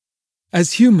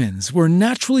As humans, we're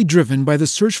naturally driven by the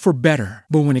search for better.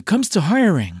 But when it comes to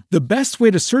hiring, the best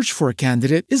way to search for a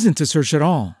candidate isn't to search at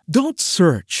all. Don't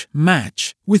search,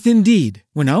 match with Indeed.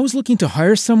 When I was looking to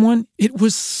hire someone, it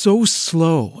was so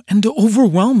slow and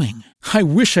overwhelming. I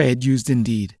wish I had used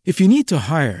Indeed. If you need to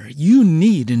hire, you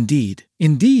need Indeed.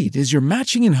 Indeed is your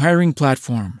matching and hiring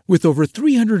platform with over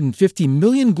 350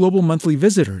 million global monthly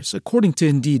visitors, according to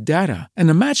Indeed data, and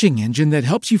a matching engine that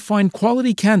helps you find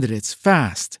quality candidates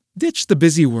fast. Ditch the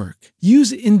busy work.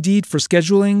 Use Indeed for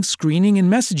scheduling, screening,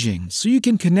 and messaging so you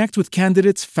can connect with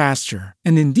candidates faster.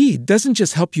 And Indeed doesn't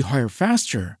just help you hire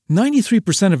faster.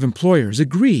 93% of employers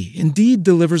agree Indeed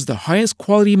delivers the highest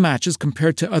quality matches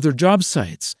compared to other job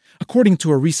sites, according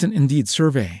to a recent Indeed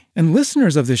survey. And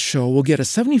listeners of this show will get a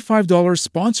 $75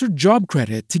 sponsored job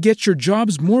credit to get your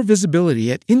jobs more visibility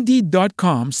at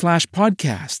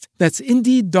Indeed.com/podcast. That's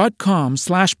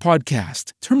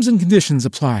Indeed.com/podcast. Terms and conditions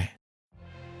apply.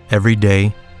 Every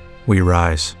day, we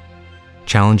rise,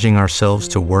 challenging ourselves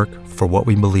to work for what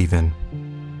we believe in.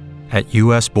 At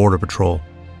U.S. Border Patrol,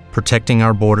 protecting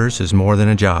our borders is more than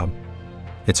a job.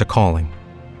 It's a calling.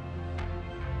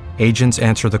 Agents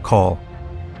answer the call,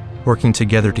 working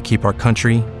together to keep our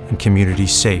country and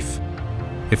communities safe.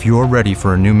 If you're ready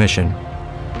for a new mission,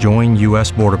 join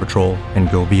U.S. Border Patrol and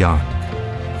go beyond.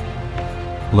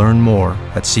 Learn more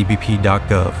at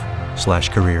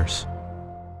cbp.gov/careers.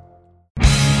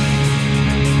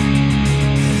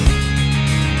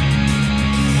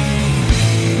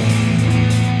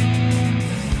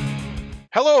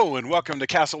 Hello and welcome to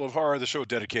Castle of Horror, the show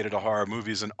dedicated to horror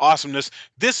movies and awesomeness.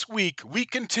 This week, we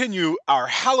continue our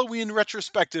Halloween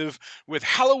retrospective with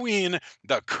Halloween,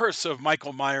 The Curse of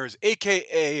Michael Myers,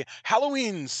 aka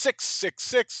Halloween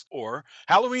 666, or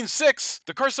Halloween 6,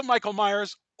 The Curse of Michael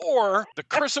Myers, or The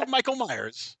Curse of Michael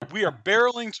Myers. We are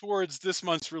barreling towards this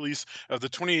month's release of the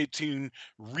 2018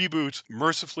 reboot,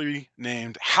 mercifully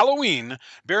named Halloween.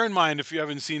 Bear in mind, if you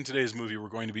haven't seen today's movie, we're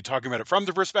going to be talking about it from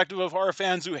the perspective of horror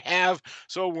fans who have.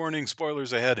 So warning,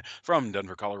 spoilers ahead. From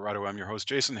Denver, Colorado, I'm your host,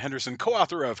 Jason Henderson,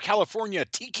 co-author of California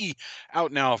Tiki,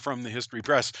 out now from the History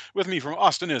Press. With me from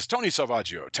Austin is Tony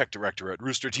Salvaggio, tech director at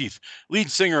Rooster Teeth,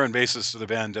 lead singer and bassist of the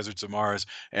band Deserts of Mars,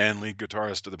 and lead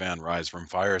guitarist of the band Rise from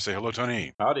Fire. Say hello,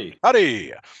 Tony. Howdy.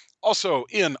 Howdy. Also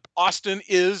in Austin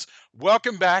is,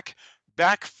 welcome back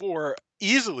for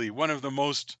easily one of the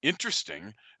most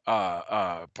interesting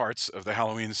parts of the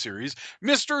Halloween series,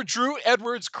 Mr. Drew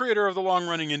Edwards, creator of the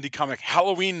long-running indie comic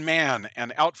Halloween Man,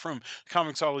 and out from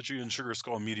Comixology and Sugar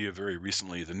Skull Media very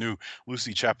recently, the new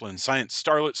Lucy Chaplin Science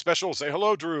Starlet special. Say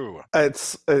hello, Drew.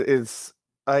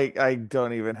 I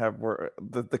don't even have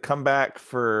the comeback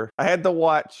for. I had to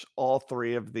watch all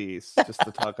three of these just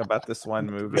to talk about this one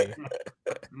movie.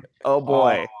 Oh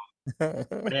boy,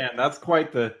 man, that's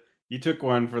quite the. You took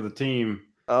one for the team.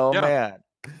 Oh yeah. Man.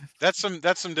 That's some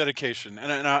dedication,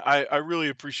 and I really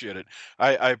appreciate it.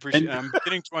 I appreciate it. I'm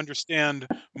getting to understand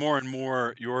more and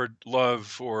more your love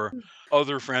for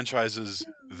other franchises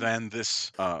than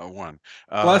this one.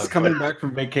 Plus, coming back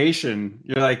from vacation,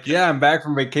 you're like, yeah, I'm back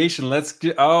from vacation. Let's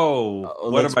get.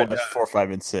 What about 4,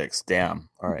 5, and 6? Damn.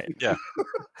 All right. Yeah.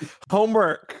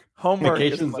 Homework.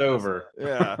 Vacation's over.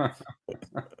 Yeah.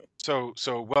 So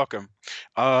welcome.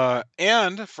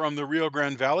 And from the Rio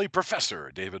Grande Valley, Professor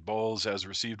David Bowles has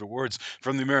received awards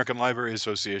from the American Library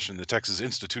Association, the Texas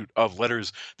Institute of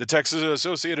Letters, the Texas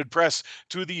Associated Press,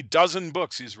 to the dozen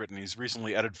books he's written. He's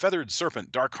recently added Feathered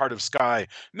Serpent, Dark Heart of Sky,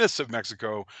 Myths of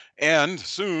Mexico, and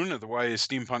soon the YA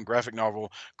steampunk graphic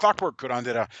novel Clockwork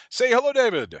Curandera. Say hello,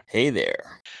 David. Hey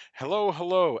there.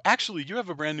 Hello. Actually, you have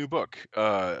a brand new book.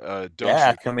 Don't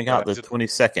yeah, you? Coming out the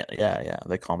 22nd. Yeah.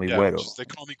 They call me Güero. They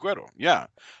call me Güero. Yeah.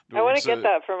 I want to get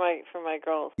that for my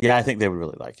girls. Yeah, I think they would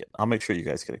really like it. I'll make sure you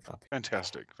guys get a copy.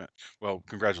 Fantastic. Well,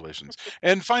 congratulations.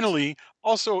 And finally,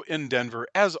 also in Denver,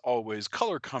 as always,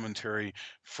 color commentary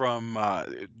from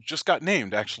just got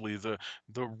named actually the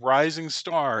rising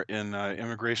star in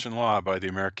immigration law by the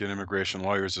American Immigration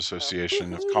Lawyers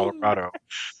Association of Colorado.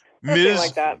 Ms.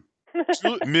 like that.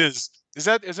 Ms. Is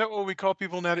that what we call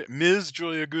people now? Ms.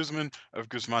 Julia Guzman of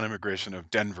Guzman Immigration of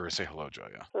Denver. Say hello,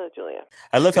 Julia. Hello, Julia.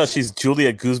 I love how she's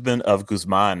Julia Guzman of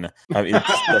Guzman. I mean,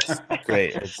 that's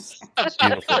great. It's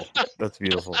beautiful. That's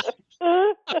beautiful.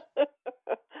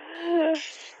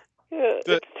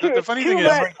 The funny thing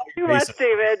is, too much,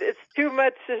 David. It's too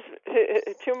much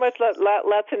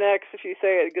Latinx if you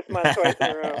say it Guzman twice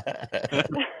in a row.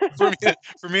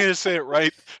 for me to say it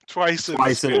right twice in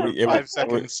 5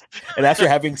 seconds. And after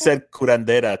having said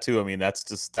curandera too, I mean that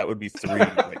would be 3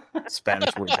 like,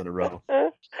 Spanish words in a row.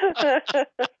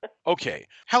 Okay,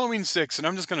 Halloween 6, and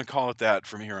I'm just going to call it that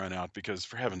from here on out because,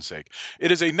 for heaven's sake,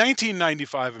 it is a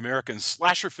 1995 American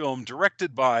slasher film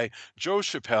directed by Joe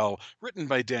Chappelle, written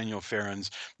by Daniel Ferrens.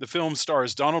 The film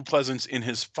stars Donald Pleasance in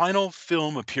his final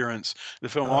film appearance. The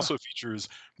film also features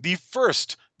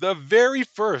the very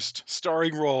first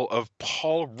starring role of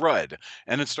Paul Rudd,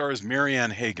 and it stars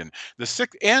Marianne Hagan,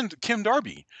 and Kim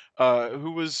Darby,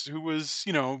 who was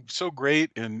so great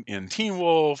in Teen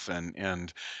Wolf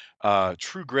and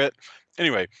True Grit.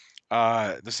 Anyway,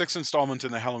 the sixth installment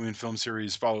in the Halloween film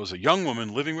series follows a young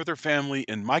woman living with her family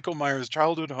in Michael Myers'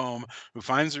 childhood home who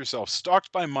finds herself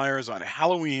stalked by Myers on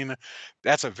Halloween.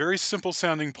 That's a very simple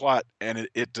sounding plot, and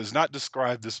it does not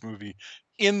describe this movie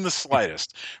in the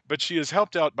slightest. But she is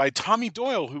helped out by Tommy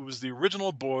Doyle, who was the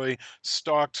original boy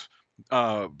stalked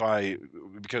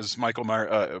because Michael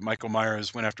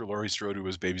Myers went after Laurie Strode, who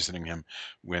was babysitting him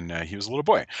when he was a little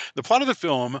boy. The plot of the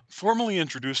film formally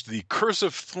introduced the Curse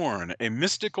of Thorn, a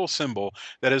mystical symbol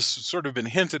that has sort of been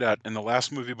hinted at in the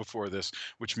last movie before this,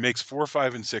 which makes 4,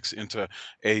 5, and 6 into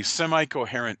a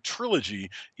semi-coherent trilogy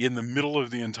in the middle of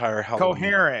the entire Halloween.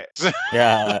 Coherent.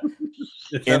 Yeah.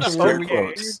 In That's scare what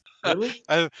quotes. Really?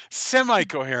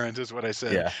 Semi-coherent is what I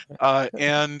said. Yeah.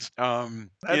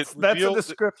 That's a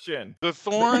description. The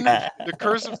thorn, the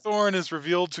Curse of Thorn, is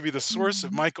revealed to be the source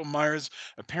of Michael Myers'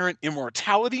 apparent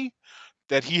immortality,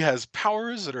 that he has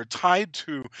powers that are tied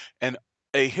to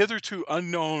a hitherto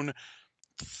unknown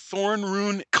thorn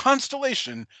rune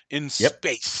constellation in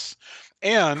space.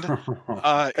 And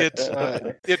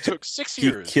it took 6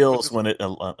 years. He kills when it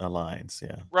aligns.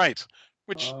 Yeah. Right.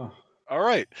 Which. All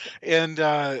right, and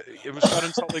it was shot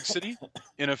in Salt Lake City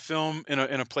in a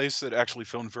place that actually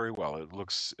filmed very well. It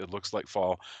looks like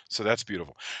fall, so that's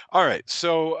beautiful. All right,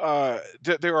 so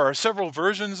there are several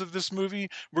versions of this movie.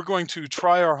 We're going to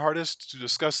try our hardest to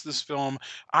discuss this film.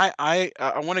 I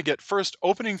want to get first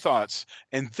opening thoughts,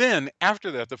 and then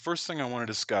after that, the first thing I want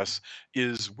to discuss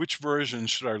is which version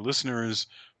should our listeners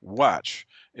watch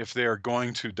if they are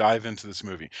going to dive into this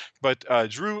movie. But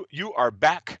Drew, you are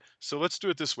back, so let's do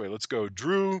it this way. Let's go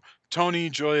Drew, Tony,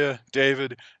 Joya,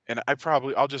 David, and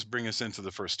I'll just bring us into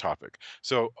the first topic.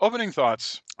 So opening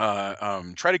thoughts,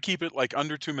 try to keep it like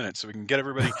under 2 minutes so we can get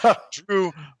everybody.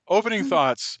 Drew, opening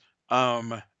thoughts,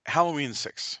 Halloween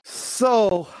 6.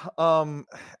 So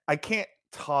I can't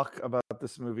talk about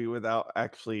this movie without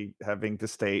actually having to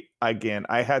state again,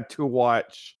 I had to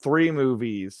watch 3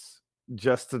 movies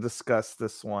just to discuss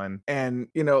this one. And,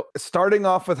 starting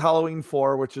off with Halloween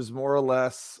 4, which is more or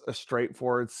less a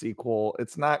straightforward sequel.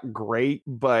 It's not great,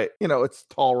 but, it's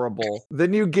tolerable.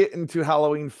 Then you get into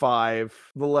Halloween 5,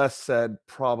 the less said,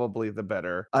 probably the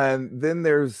better. And then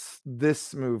there's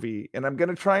this movie, and I'm going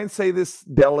to try and say this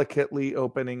delicately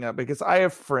opening up because I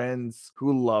have friends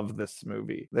who love this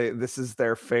movie. This is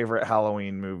their favorite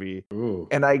Halloween movie. Ooh.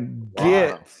 And I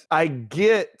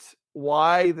get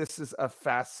why this is a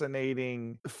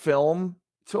fascinating film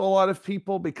to a lot of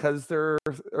people, because there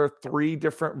are 3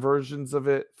 different versions of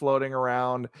it floating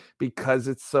around, because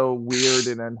it's so weird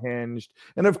and unhinged,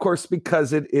 and of course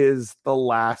because it is the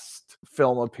last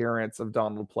film appearance of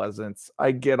Donald Pleasance.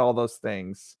 I get all those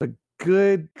things, but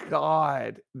good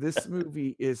God, this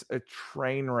movie is a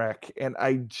train wreck, and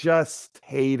I just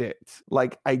hate it.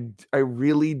 Like, I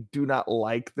really do not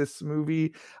like this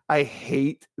movie. I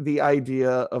hate the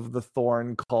idea of the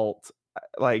Thorn cult.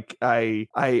 Like, I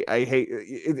hate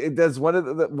it. Does one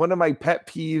of my pet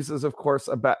peeves is, of course,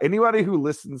 about anybody who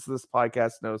listens to this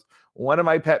podcast knows one of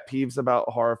my pet peeves about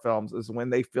horror films is when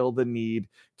they feel the need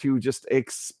to just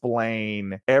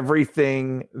explain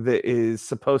everything that is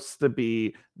supposed to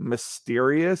be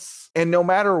mysterious. And no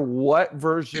matter what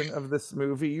version of this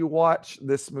movie you watch,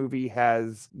 this movie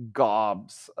has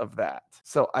gobs of that.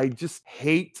 So I just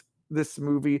hate this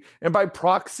movie, and by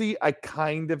proxy I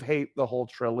kind of hate the whole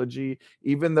trilogy,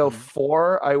 even though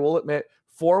 4, I will admit,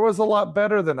 4 was a lot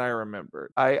better than I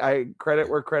remembered. I credit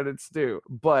where credit's due,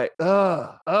 but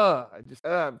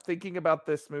thinking about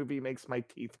this movie makes my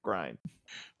teeth grind.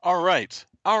 All right,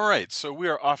 so we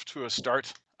are off to a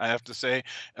start, I have to say,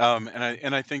 and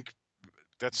I think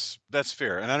that's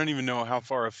fair, and I don't even know how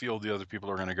far afield the other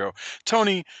people are going to go.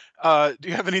 Tony, do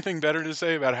you have anything better to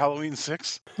say about Halloween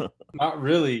 6? Not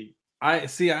really. I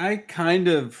kind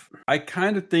of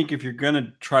think if you're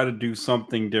gonna try to do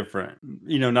something different,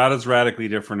 not as radically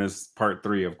different as part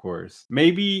 3, of course,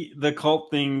 maybe the cult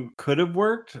thing could have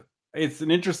worked. It's an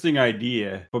interesting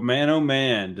idea, but man, oh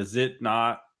man, does it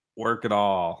not work at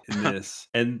all in this.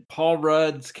 And Paul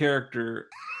Rudd's character,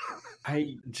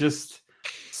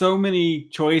 so many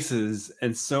choices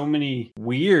and so many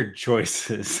weird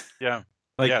choices. Yeah.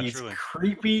 Like, Yeah, it's truly.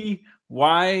 creepy.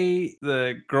 Why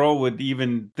the girl would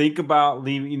even think about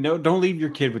leaving, don't leave your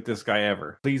kid with this guy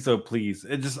ever. Please, oh please.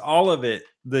 It's just all of it,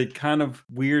 the kind of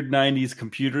weird 90s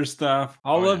computer stuff.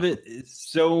 All of it is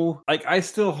so, like, I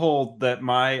still hold that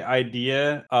my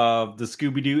idea of the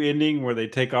Scooby-Doo ending where they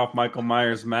take off Michael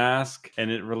Myers' mask and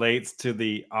it relates to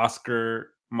the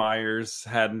Oscar Myers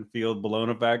Haddonfield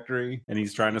Bologna factory and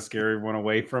he's trying to scare everyone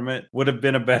away from it would have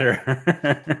been a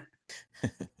better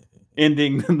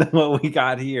ending than what we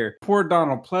got here. Poor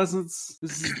Donald Pleasance.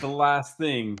 This is the last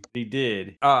thing he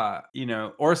did.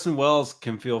 Orson Welles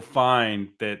can feel fine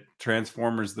that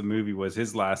Transformers the movie was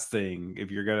his last thing if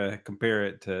you're gonna compare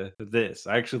it to this.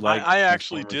 I actually like I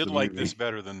actually Transformers did the like movie. this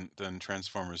better than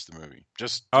Transformers the movie.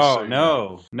 Just Oh so you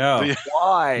know. no.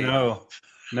 Why?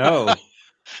 No.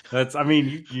 That's, I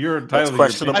mean, you're entitled That's to your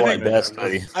questionable opinion. at best,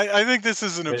 buddy. I think this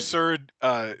is an But- absurd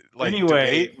Anyway,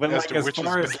 debate but as like to as which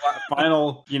far is as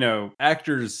final,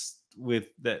 actors with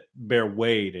that bear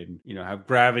weight and have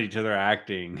gravity to their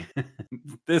acting,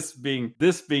 this being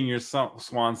your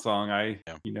swan song,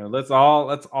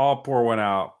 let's all pour one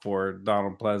out for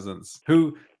Donald Pleasance,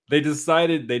 who they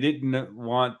decided they didn't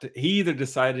want to, he either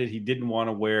decided he didn't want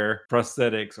to wear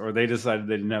prosthetics or they decided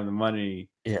they didn't have the money.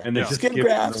 Yeah. And they just Skin give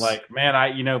him grafts. like,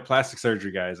 man, plastic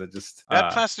surgery guys. I just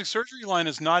that plastic surgery line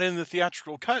is not in the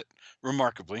theatrical cut,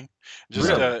 remarkably. Just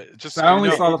Really? just I so you only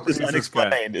know. saw the It's producer's cut.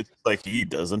 unexplained. It's like he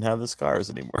doesn't have the scars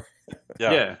anymore.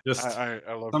 Yeah. Just I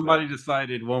love somebody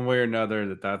decided one way or another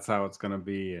that that's how it's going to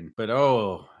be. But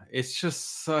it's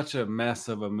just such a mess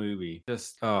of a movie.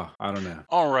 I don't know.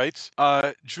 All right.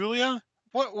 Julia,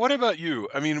 what about you?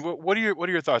 I mean, what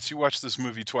are your thoughts? You watched this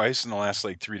movie twice in the last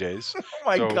 3 days. Oh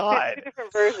my So- god.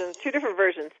 Two different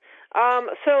versions.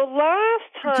 So last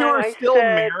time You were I still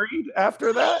said, married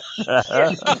after that?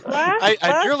 I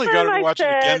last nearly got time her to I watch it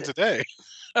again said today.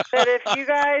 that if you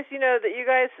guys,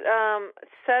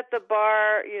 set the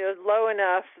bar, low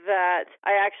enough that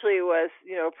I actually was,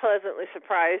 pleasantly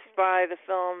surprised by the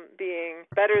film being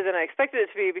better than I expected it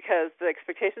to be because the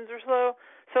expectations were so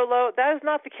low. That is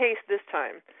not the case this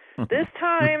time. This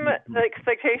time, the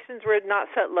expectations were not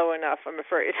set low enough, I'm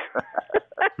afraid.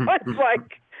 I was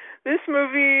like, this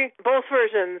movie, both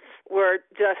versions were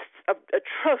just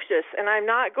atrocious, and I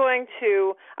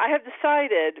have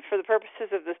decided, for the purposes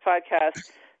of this podcast,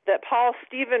 that Paul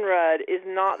Stephen Rudd is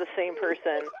not the same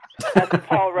person as the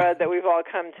Paul Rudd that we've all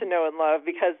come to know and love,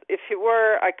 because if he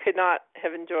were, I could not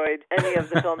have enjoyed any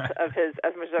of the films of his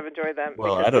as much as I've enjoyed them.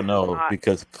 Well, because I don't this is know, not-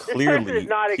 because this clearly person is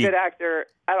not a he- good actor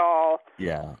at all.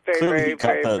 Yeah, Very, clearly very, he got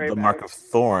very, the, very the bad. mark of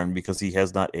thorn because he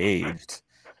has not aged.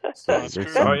 So That's there's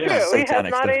true. some Oh, yeah. True. He has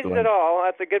satanic not stuff aged going at all.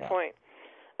 That's a good Yeah. point.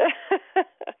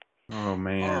 Oh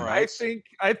man. All right.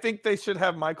 I think they should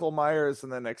have Michael Myers in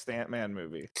the next Ant-Man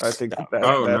movie. I think That-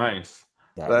 Nice.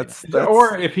 that's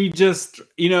Or if he just,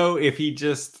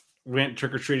 went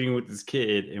trick or treating with his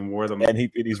kid and wore them. and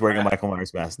he's wearing a Michael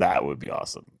Myers mask. That would be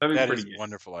awesome. That'd be That pretty is a good.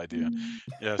 wonderful idea.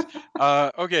 Yes.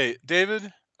 Okay,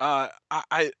 David.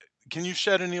 I can you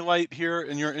shed any light here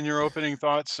in your opening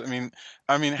thoughts? I mean,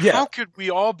 Yeah. how could we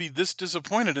all be this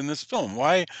disappointed in this film?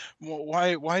 Why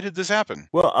did this happen?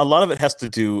 Well, a lot of it has to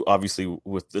do, obviously,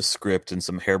 with the script and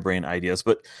some harebrained ideas,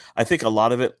 but I think a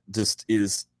lot of it just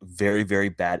is very, very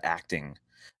bad acting.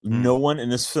 No one in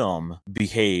this film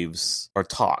behaves or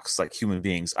talks like human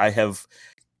beings. I have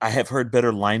heard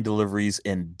better line deliveries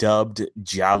in dubbed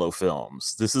Giallo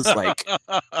films. This is like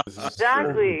This is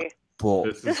Exactly. bull.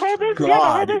 This This is whole true. business, the whole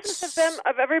God, business of them,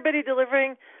 of everybody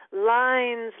delivering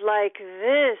lines like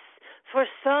this. For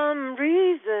some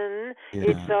reason,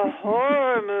 it's a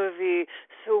horror movie,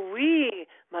 so we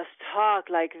must talk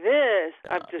like this.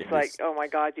 I'm just it like, is- oh my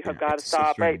God, you have yeah, got to it's so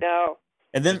stop right strange. now.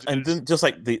 And then It's- just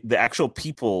like the actual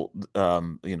people,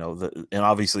 and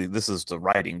obviously this is the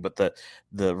writing, but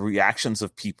the reactions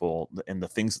of people and the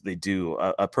things that they do.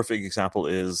 A perfect example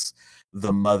is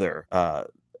the mother.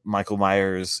 Michael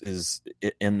Myers is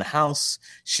in the house.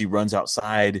 She runs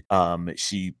outside.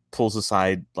 She pulls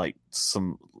aside like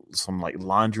some like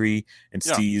laundry and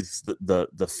Yeah. sees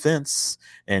the fence,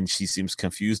 and she seems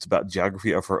confused about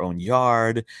geography of her own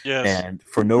yard. Yes. And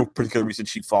for no particular reason,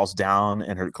 she falls down,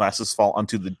 and her glasses fall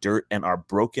onto the dirt and are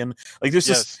broken. Like there's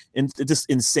just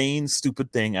insane,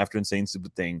 stupid thing after insane,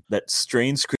 stupid thing that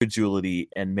strains credulity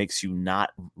and makes you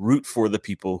not root for the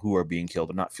people who are being killed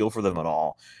and not feel for them at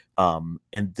all.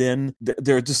 And then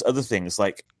there are just other things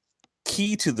like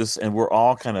key to this, and we're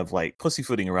all kind of like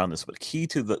pussyfooting around this, but key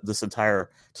to the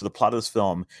plot of this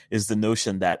film is the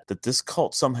notion that this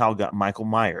cult somehow got Michael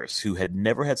Myers, who had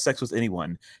never had sex with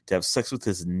anyone, to have sex with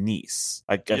his niece,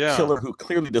 a killer who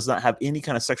clearly does not have any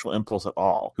kind of sexual impulse at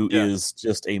all, who is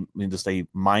just a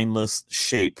mindless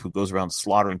shape who goes around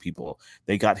slaughtering people.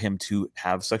 They got him to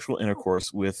have sexual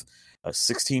intercourse with a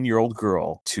 16-year-old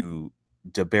girl to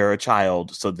bear a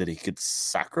child so that he could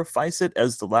sacrifice it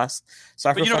as the last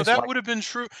sacrifice. But that would have been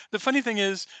true. The funny thing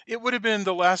is, it would have been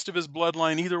the last of his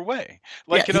bloodline either way.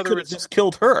 Like, in he other could words, have just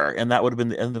killed her, and that would have been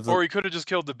the end of the. Or he could have just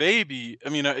killed the baby. I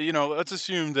mean, let's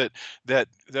assume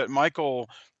that Michael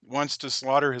wants to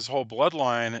slaughter his whole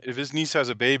bloodline. If his niece has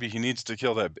a baby, he needs to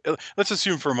kill that. Let's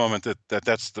assume for a moment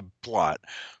that's the plot.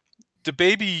 The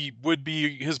baby would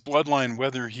be his bloodline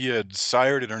whether he had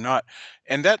sired it or not,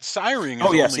 and that siring is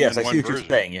only in I see one what you're version.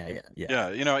 saying. Yeah.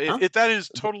 That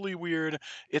is totally weird.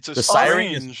 It's a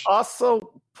siring strange.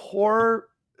 Also, poor,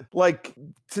 like,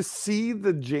 to see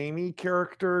the Jamie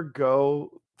character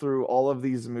go through all of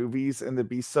these movies and to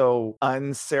be so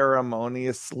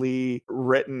unceremoniously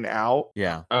written out.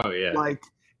 Yeah. Oh yeah. Like,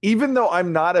 even though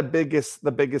I'm not the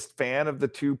biggest fan of the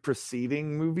two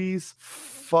preceding movies,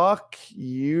 fuck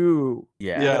you.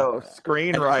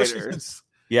 Screenwriters.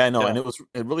 And it was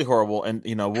really horrible. And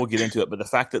we'll get into it, but the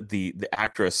fact that the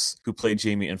actress who played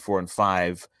Jamie in 4 and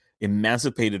 5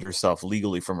 emancipated herself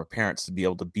legally from her parents to be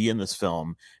able to be in this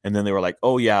film, and then they were like,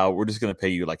 "Oh yeah, we're just going to pay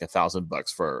you like $1,000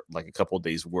 for like a couple of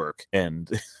days work," and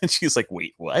she's like,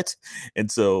 "Wait, what?" And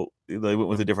so they went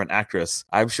with a different actress.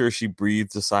 I'm sure she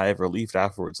breathed a sigh of relief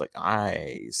afterwards, like,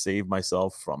 I saved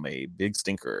myself from a big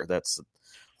stinker. That's a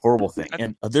horrible thing.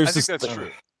 And there's this. That's true.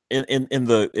 In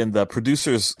the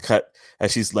producer's cut,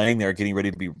 as she's laying there getting ready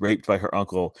to be raped by her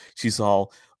uncle, she's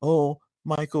all, "Oh,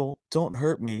 Michael, don't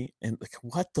hurt me," and like,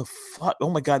 what the fuck?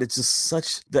 Oh my god, it's just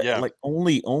such that like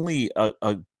only a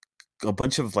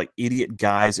bunch of like idiot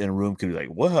guys in a room can be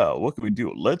like, "Wow, what can we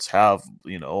do? Let's have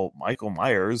Michael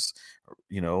Myers,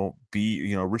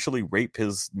 be ritually rape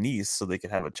his niece so they could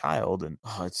have a child," and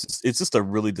it's just a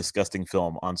really disgusting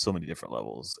film on so many different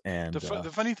levels. And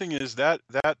the funny thing is that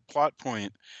plot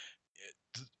point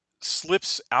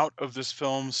slips out of this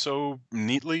film so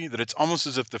neatly that it's almost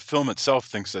as if the film itself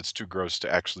thinks that's too gross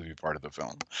to actually be part of the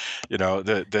film. They don't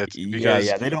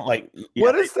like.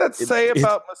 What does that say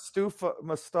about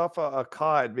Mustafa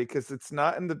Akkad? Because it's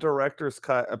not in the director's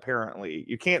cut. Apparently,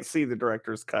 you can't see the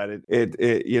director's cut.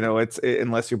 It's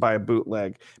unless you buy a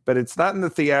bootleg, but it's not in the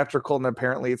theatrical, and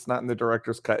apparently it's not in the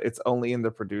director's cut. It's only in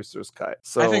the producer's cut.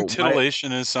 So I think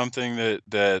titillation is something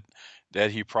that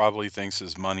he probably thinks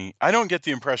is money. I don't get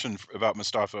the impression about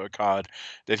Mustafa Akkad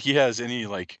that he has any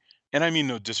and I mean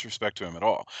no disrespect to him at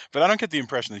all, but I don't get the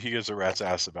impression that he gives a rat's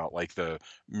ass about like the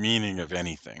meaning of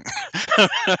anything.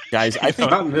 Guys, I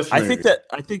think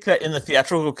that in the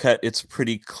theatrical cut it's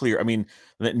pretty clear. I mean,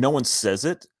 that no one says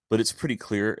it, but it's pretty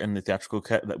clear in the theatrical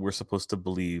cut that we're supposed to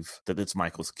believe that it's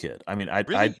Michael's kid. I mean, I'm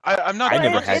not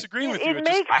disagreeing with you. It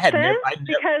makes sense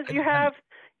because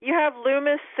you have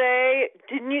Loomis say,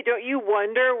 don't you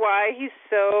wonder why he's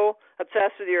so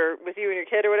obsessed with you and your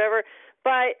kid or whatever?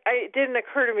 But it didn't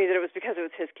occur to me that it was because it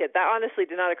was his kid. That honestly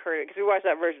did not occur to me because we watched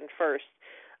that version first.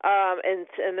 And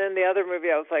then the other movie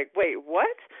I was like, wait,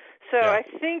 what? So yeah.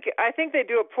 I think they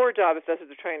do a poor job if that's what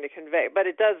they're trying to convey. But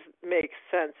it does make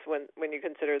sense when you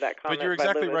consider that comment. But you're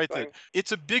exactly right going, that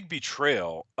it's a big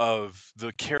betrayal of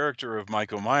the character of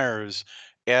Michael Myers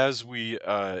as we've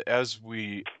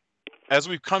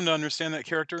come to understand that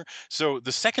character. So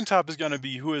the second top is going to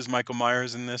be, who is Michael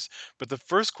Myers in this? But the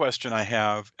first question I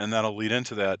have, and that'll lead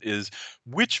into that, is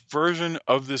which version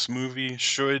of this movie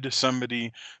should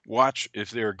somebody watch if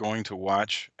they're going to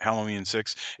watch Halloween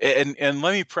 6? And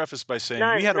let me preface by saying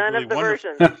we had a really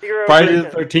wonderful Friday the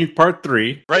 13th Part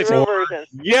 3. Right.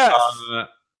 Yes.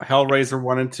 Hellraiser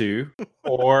 1 and 2,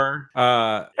 or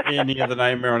any of the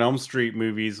Nightmare on Elm Street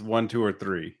movies 1, 2, or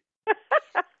 3.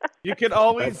 You can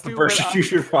always do what you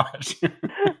should watch. You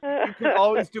can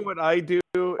always do what I do.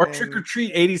 Or Trick or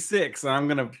Treat 86.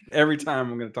 Every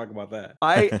time I'm gonna talk about that.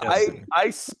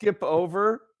 I skip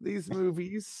over these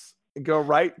movies and go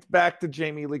right back to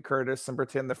Jamie Lee Curtis and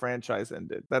pretend the franchise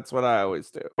ended. That's what I always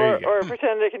do. Or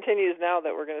pretend it continues now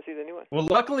that we're gonna see the new one. Well,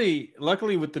 luckily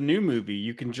with the new movie,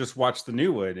 you can just watch the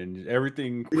new one and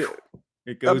everything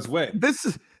it goes away. This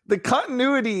is the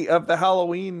continuity of the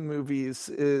Halloween movies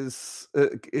is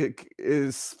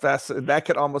fascinating. That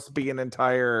could almost be an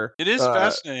entire. It is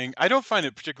fascinating. I don't find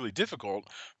it particularly difficult,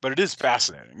 but it is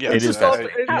fascinating. Yeah, it is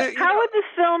fascinating. How would this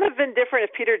film have been different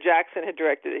if Peter Jackson had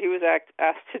directed it? He was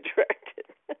asked to direct it.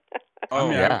 I mean, Oh.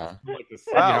 I Yeah. would like to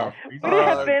see Wow. how crazy Would it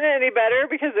have Uh, been any better?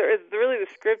 Because really the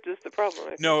script is the problem. I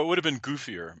think. No, it would have been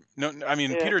goofier. No, I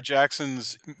mean, Yeah. Peter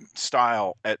Jackson's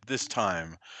style at this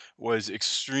time was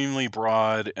extremely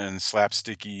broad and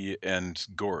slapsticky and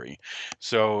gory.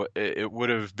 So it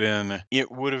would have been.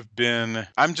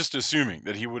 I'm just assuming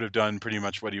that he would have done pretty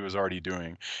much what he was already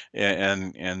doing,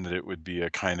 and that it would be a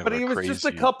kind of But a he was just a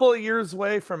crazy. couple of years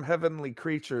away from Heavenly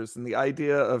Creatures, and the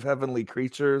idea of Heavenly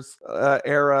Creatures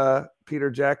era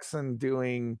Peter Jackson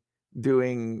doing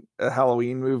a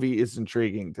Halloween movie is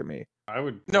intriguing to me. I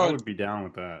would No. be down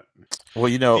with that. Well,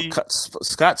 you know, The-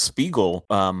 Scott Spiegel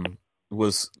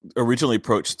was originally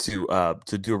approached to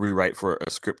do a rewrite for a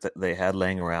script that they had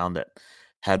laying around that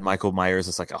had Michael Myers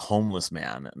as like a homeless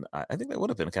man, and I think that would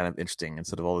have been kind of interesting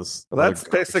instead of all this. Well, other that's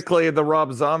garbage. basically the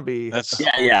Rob Zombie. That's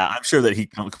Yeah. I'm sure that he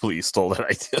completely stole that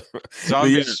idea.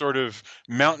 Zombie's sort of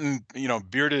mountain,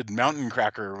 bearded mountain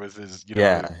cracker with his, who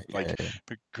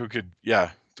could,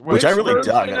 Which I Which really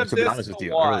version dug. of To be this honest with to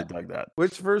you, I really watch? dug that.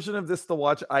 Which version of this to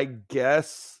watch? I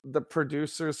guess the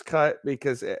producer's cut,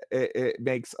 because it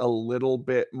makes a little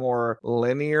bit more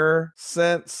linear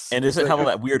sense. And does it Like, have all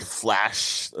that weird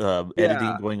flash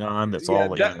editing going on? That's all,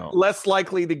 less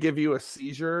likely to give you a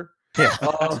seizure. Yeah.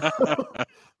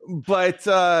 But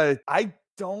I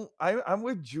don't. I'm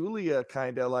with Julia,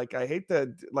 kind of like I hate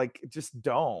that. Like, just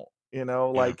don't.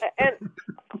 Like. And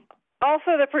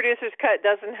also, the producer's cut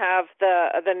doesn't have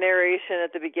the narration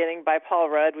at the beginning by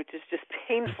Paul Rudd, which is just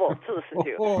painful to listen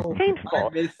to. Painful.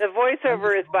 The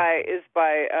voiceover is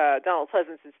by Donald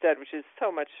Pleasance instead, which is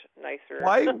so much nicer.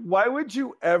 Why would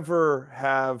you ever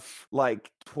have like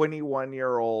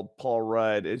 21-year-old Paul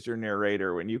Rudd as your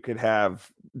narrator when you could have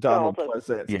Donald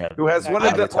Pleasance, who has one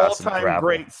of the all-time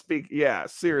great speak? Yeah,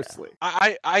 seriously.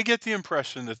 I get the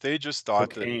impression that they just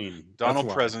thought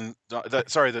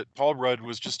that Paul Rudd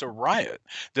was just a riot.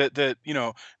 That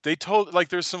they told, like,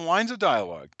 there's some lines of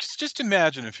dialogue. Just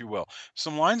imagine, if you will,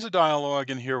 some lines of dialogue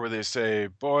in here where they say,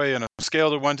 "Boy, on a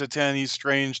scale of 1 to 10, he's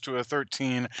strange to a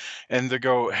 13," and they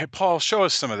go, "Hey, Paul, show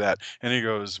us some of that," and he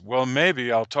goes, "Well,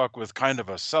 maybe I'll talk with kind of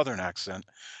a Southern accent."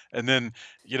 And then,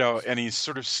 and he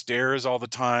sort of stares all the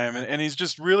time, and he's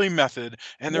just really method.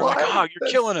 And they're like, "Oh, you're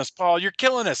killing us, Paul. You're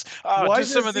killing us." Why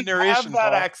just some of the he narration. have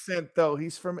that Paul. accent, though?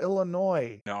 He's from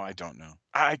Illinois. No, I don't know.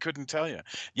 I couldn't tell you.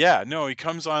 Yeah, no, he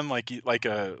comes on like a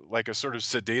sort of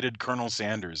sedated Colonel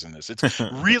Sanders in this. It's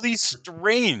really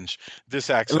strange, this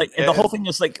accent. And the whole thing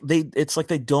is it's like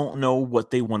they don't know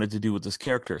what they wanted to do with this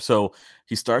character. So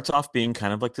he starts off being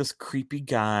kind of like this creepy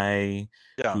guy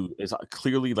who is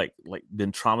clearly like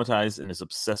been traumatized and is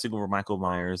obsessing over Michael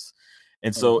Myers.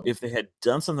 And so if they had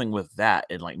done something with that,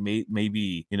 and like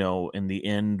maybe in the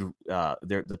end,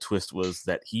 the twist was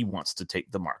that he wants to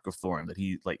take the mark of Thorn, that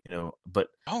he but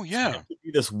be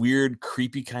this weird,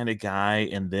 creepy kind of guy,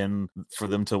 and then for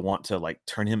them to want to like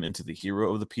turn him into the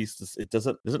hero of the piece, it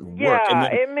doesn't work. Yeah, and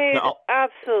then, it made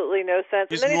absolutely no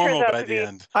sense. He's and then normal he turns by out to the be,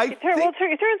 end. He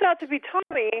turns out to be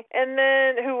Tommy, and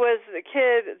then who was the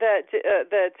kid that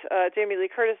Jamie Lee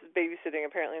Curtis is babysitting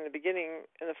apparently in the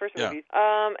first movie.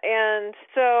 And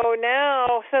so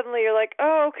now suddenly you're like,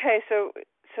 oh, okay, so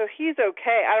he's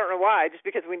okay. I don't know why, just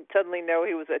because we suddenly know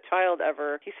he was a child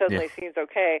ever. He suddenly seems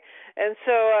okay. And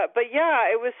so, but yeah,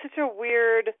 it was such a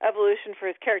weird evolution for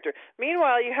his character.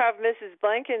 Meanwhile, you have Mrs.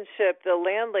 Blankenship, the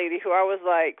landlady, who I was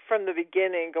like, from the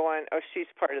beginning going, oh, she's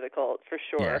part of the cult for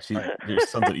sure. Yeah, there's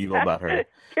something evil about her.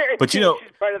 But she's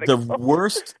part of the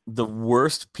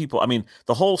worst people, I mean,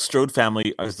 the whole Strode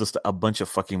family is just a bunch of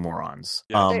fucking morons.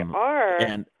 Yeah. They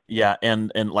are.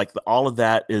 And like all of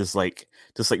that is like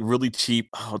just like really cheap.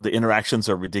 Oh, the interactions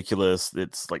are ridiculous.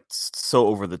 It's like so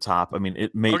over the top. I mean,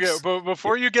 it makes. Okay, but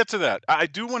before you get to that, I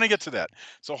do want to get to that.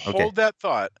 So hold that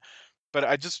thought. But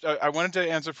I wanted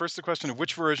to answer first the question of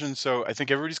which version. So I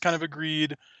think everybody's kind of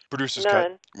agreed. Producer's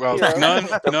cut. Well,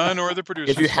 none or the producer's.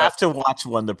 If you have to watch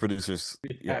one, the producers.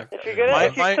 Yeah. If you're gonna,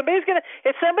 if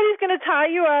somebody's gonna tie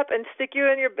you up and stick you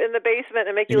in the basement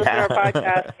and make you listen to our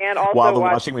podcast, and also while the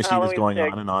watch washing machine Halloween is going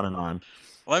 6. on and on and on.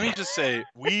 Let me just say,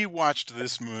 we watched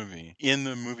this movie in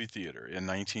the movie theater in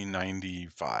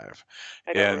 1995,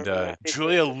 and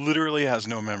Julia literally has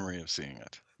no memory of seeing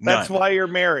it. None. That's why you're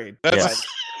married. I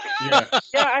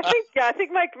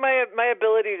think my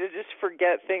ability to just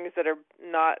forget things that are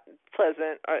not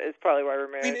pleasant is probably why we're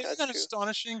married. I mean, isn't that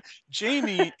astonishing?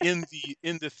 Jamie in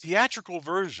the theatrical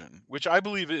version, which I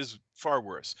believe is far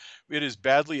worse. It is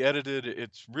badly edited.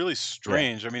 It's really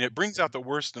strange. I mean, it brings out the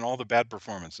worst in all the bad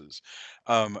performances.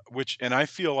 And I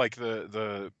feel like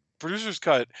the producer's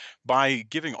cut, by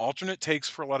giving alternate takes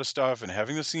for a lot of stuff and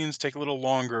having the scenes take a little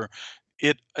longer,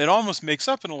 it almost makes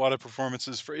up in a lot of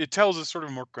performances for it tells a sort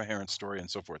of more coherent story and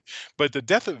so forth. But the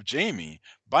death of Jamie,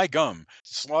 by gum,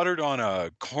 slaughtered on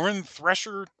a corn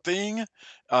thresher thing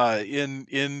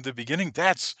in the beginning,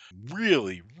 that's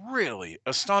really, really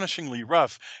astonishingly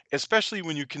rough, especially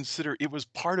when you consider it was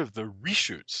part of the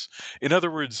reshoots. In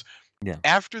other words, Yeah.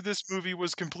 after this movie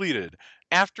was completed,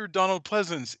 after Donald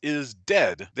Pleasance is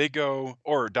dead, they go,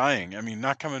 or dying, I mean,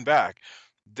 not coming back,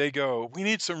 they go, we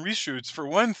need some reshoots for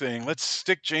one thing. Let's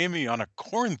stick Jamie on a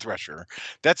corn thresher.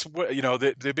 That's what,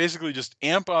 they basically just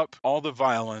amp up all the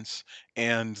violence,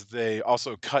 and they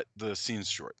also cut the scenes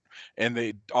short. And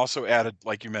they also added,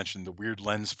 like you mentioned, the weird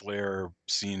lens flare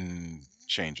scene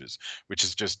changes, which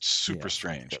is just super Yes.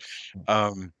 strange.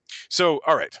 Yep. So,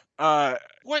 all right.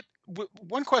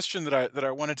 One question that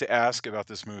I wanted to ask about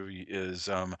this movie is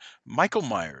Michael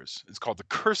Myers. It's called The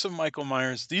Curse of Michael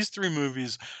Myers. These three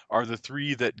movies are the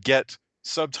three that get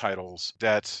subtitles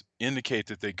that indicate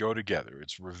that they go together.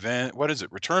 It's revenge. What is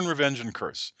it? Return, Revenge, and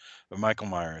Curse of Michael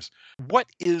Myers. What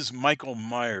is Michael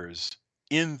Myers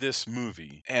in this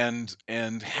movie, and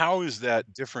how is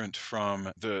that different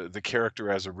from the character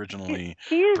as originally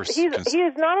He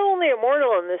is not only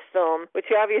immortal in this film, which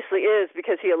he obviously is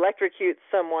because he electrocutes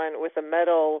someone with a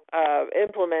metal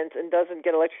implement and doesn't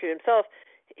get electrocuted himself.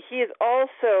 He is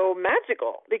also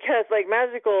magical because, like,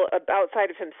 magical outside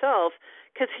of himself,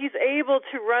 because he's able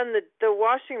to run the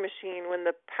washing machine when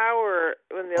the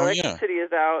electricity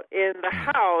is out in the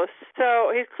house.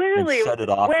 So he's clearly shut it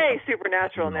off. way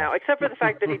supernatural now, except for the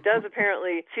fact that he does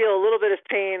apparently feel a little bit of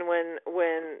pain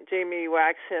when Jamie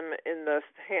whacks him in the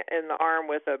arm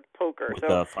with a poker. With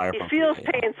So the fire he pump, feels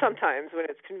yeah. pain sometimes when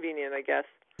it's convenient, I guess.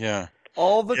 Yeah.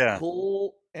 All the Yeah.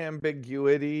 cool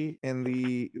ambiguity in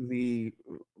the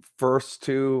first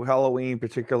two Halloween,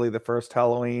 particularly the first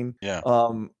Halloween, Yeah.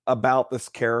 about this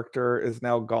character is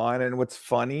now gone. And what's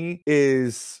funny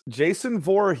is Jason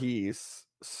Voorhees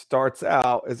starts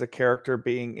out as a character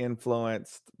being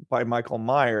influenced by Michael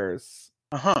Myers.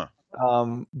 Uh-huh.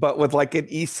 But with like an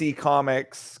EC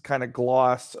Comics kind of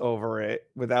gloss over it,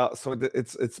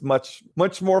 it's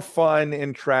much more fun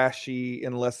and trashy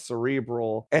and less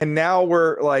cerebral. And now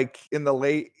we're like in the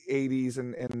late 80s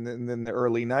and then the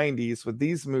early 90s with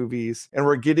these movies, and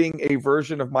we're getting a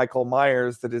version of Michael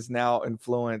Myers that is now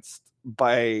influenced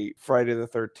by Friday the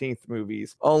 13th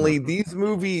movies. Only these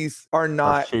movies are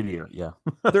not shittier. Yeah.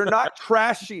 they're not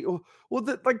trashy. Well,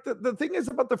 the thing is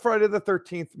about the Friday the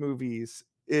 13th movies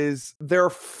is they're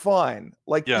fun.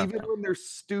 Like, even when they're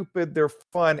stupid, they're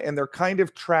fun, and they're kind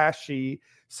of trashy,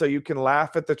 so you can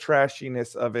laugh at the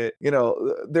trashiness of it.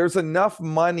 There's enough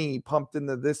money pumped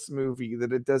into this movie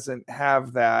that it doesn't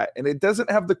have that, and it doesn't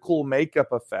have the cool makeup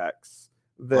effects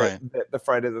that the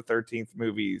Friday the 13th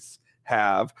movies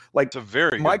have. Like, it's a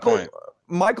very good point.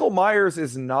 Michael Myers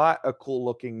is not a cool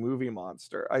looking movie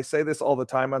monster. I say this all the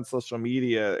time on social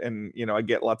media, and I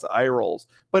get lots of eye rolls,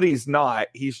 but he's not.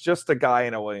 He's just a guy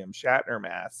in a William Shatner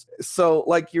mask. So,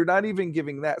 like, you're not even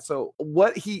giving that. So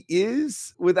what he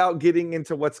is, without getting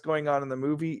into what's going on in the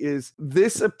movie, is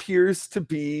this appears to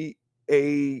be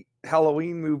a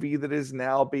Halloween movie that is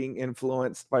now being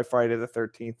influenced by Friday the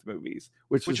 13th movies,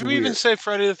 which would is you weird. even say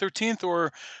Friday the 13th?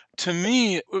 Or to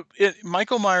me,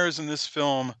 Michael Myers in this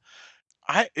film,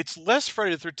 it's less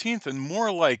Friday the 13th and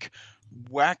more like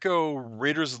wacko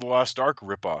Raiders of the Lost Ark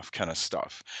ripoff kind of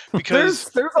stuff. Because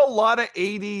there's a lot of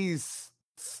 80s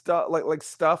stuff, like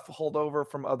stuff hold over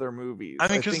from other movies. I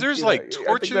mean, because there's like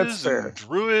torches and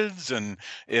druids and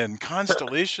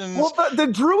constellations. Well, the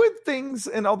druid things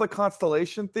and all the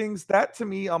constellation things, that to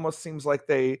me almost seems like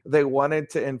they wanted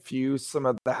to infuse some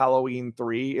of the Halloween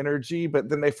 3 energy, but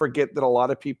then they forget that a lot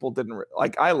of people didn't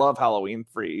like. I love Halloween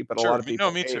 3, but a lot of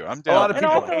people. Me too. I'm down. A lot of people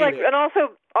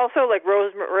also like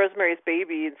Rosemary's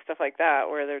Baby and stuff like that,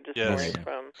 where they're just learning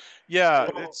from. Yeah,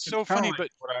 it's so funny. Like but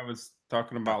what I was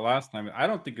talking about last time, I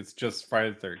don't think it's just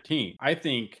Friday the 13th. I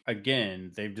think,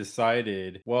 again, they've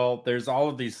decided, well, there's all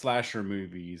of these slasher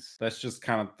movies. Let's just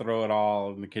kind of throw it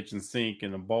all in the kitchen sink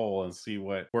in a bowl and see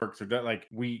what works or doesn't. Like,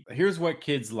 here's what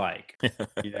kids like.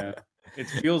 It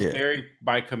feels very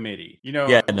by committee.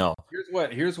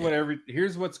 Here's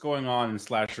what's going on in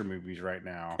slasher movies right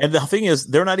now. And the thing is,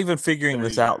 they're not even figuring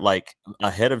this out like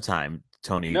ahead of time,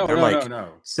 Tony.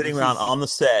 They're sitting around on the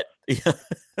set,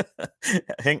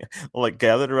 like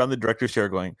gathered around the director's chair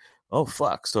going, oh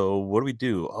fuck, so what do we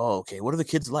do? Oh, okay, what do the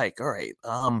kids like? All right,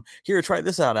 here, try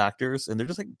this out, actors. And they're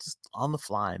just on the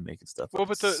fly making stuff. Well,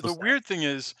 but the weird thing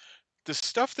is, the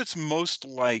stuff that's most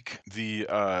like the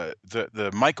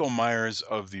Michael Myers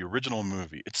of the original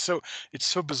movie. It's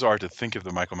so bizarre to think of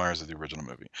the Michael Myers of the original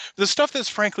movie. The stuff that's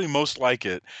frankly most like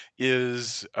it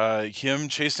is him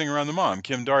chasing around the mom,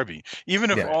 Kim Darby.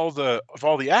 Even if Yeah. all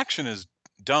the action is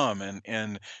dumb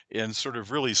and sort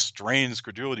of really strains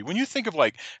credulity. When you think of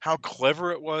like how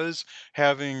clever it was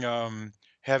having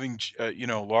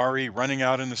Laurie running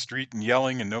out in the street and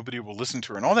yelling and nobody will listen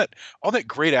to her, and all that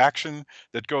great action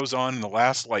that goes on in the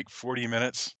last like 40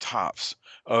 minutes tops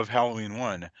of Halloween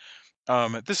 1.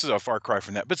 This is a far cry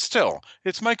from that, but still,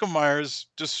 it's Michael Myers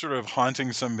just sort of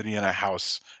haunting somebody in a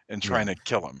house and trying to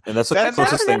kill him. And that's the That's-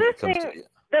 closest thing another that comes to thing it.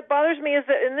 that bothers me is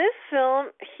that in this film,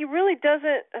 he really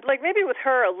doesn't, like maybe with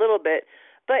her a little bit,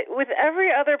 but with every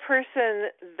other person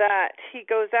that he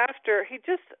goes after, he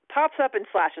just pops up and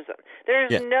slashes them.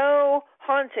 There's no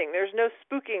haunting. There's no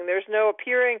spooking. There's no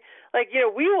appearing. Like,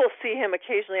 we will see him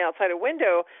occasionally outside a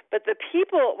window, but the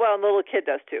people, well, and the little kid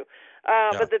does too.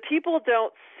 But the people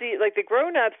don't see, like the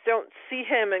grown-ups don't see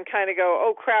him and kind of go,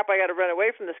 oh crap, I got to run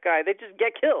away from this guy. They just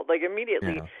get killed like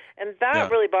immediately. Yeah. And that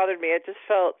really bothered me. It just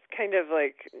felt kind of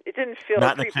like, it didn't feel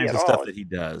Not the creepy kinds at of all. stuff that he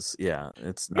does. Yeah,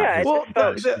 it's not. Yeah, it his- just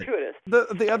felt the-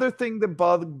 gratuitous. The other thing that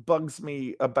bugs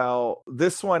me about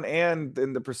this one and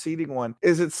in the preceding one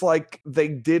is it's like they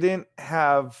didn't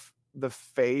have the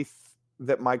faith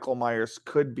that Michael Myers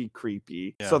could be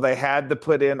creepy. Yeah. So they had to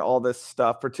put in all this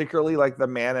stuff, particularly like the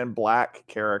Man in Black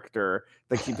character.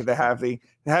 They keep having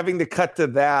to cut to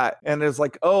that. And it's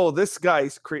like, oh, this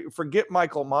guy's creepy. Forget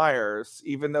Michael Myers,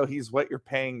 even though he's what you're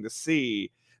paying to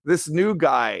see. This new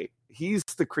guy, he's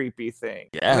the creepy thing.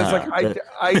 And it's like I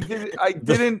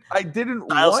didn't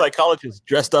Child want psychologist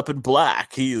dressed up in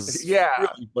black. He's Yeah.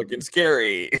 really fucking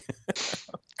scary.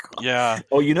 Yeah.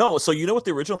 Oh, so you know what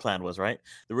the original plan was, right?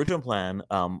 The original plan,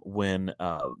 when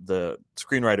the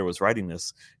screenwriter was writing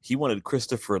this, he wanted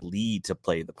Christopher Lee to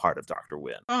play the part of Dr.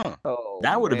 Wynn. Oh. Oh,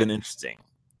 That would have man. been interesting.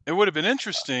 It would have been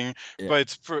interesting, Yeah.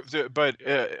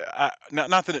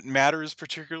 not that it matters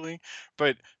particularly,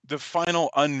 but the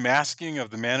final unmasking of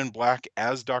the Man in Black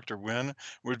as Dr. Wynn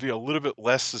would be a little bit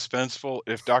less suspenseful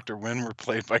if Dr. Wynn were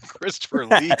played by Christopher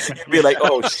Lee. You'd be like,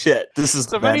 oh shit, this is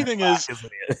The Man funny in thing Black, is,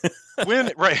 isn't it?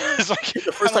 Wynn, right? It's like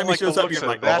The first I time don't he like shows the up, looks you're of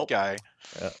like, that oh. guy.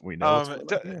 We know what's going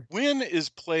on here. Wynn is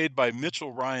played by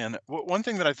Mitchell Ryan. One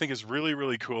thing that I think is really,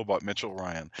 really cool about Mitchell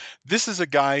Ryan, this is a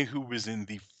guy who was in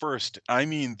the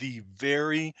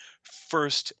very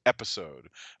first episode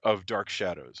of Dark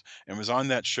Shadows and was on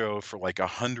that show for like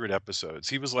 100 episodes.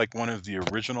 He was like one of the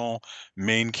original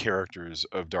main characters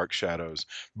of Dark Shadows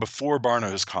before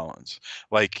Barnabas Collins.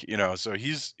 Like, so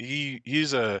he's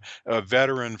a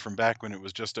veteran from back when it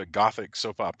was just a gothic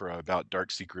soap opera about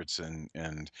dark secrets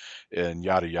and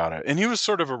yada yada. And he was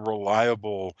sort of a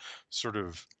reliable, sort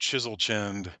of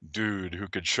chisel-chinned dude who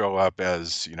could show up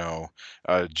as,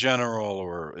 a general,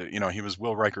 or he was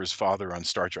Will Riker's father on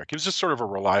Star Trek. He was just sort of a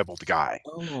reliable guy.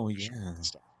 Oh, yeah.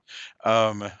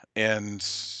 And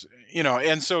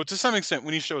so to some extent,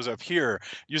 when he shows up here,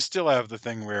 you still have the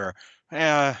thing where,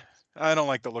 I don't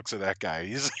like the looks of that guy.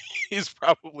 He's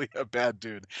probably a bad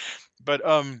dude. But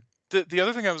the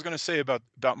other thing I was going to say about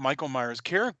Michael Myers'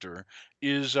 character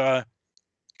is I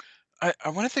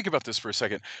want to think about this for a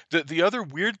second. The other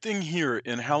weird thing here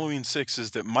in Halloween 6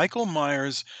 is that Michael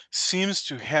Myers seems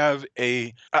to have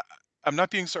I'm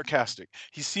not being sarcastic.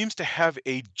 He seems to have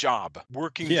a job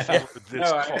working for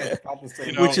this cult.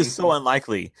 Which is so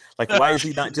unlikely. Like, why is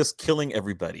he not just killing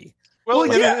everybody? Well,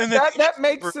 that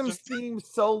makes him seem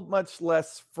so much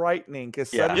less frightening because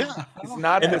suddenly he's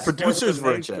not And the this force producer's of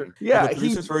version. nature. Yeah, the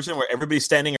producer's version where everybody's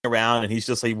standing around and he's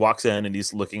just he walks in and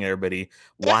he's looking at everybody.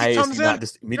 Why is comes he not in.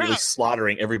 just immediately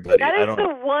slaughtering everybody? That I is don't the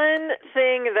know. one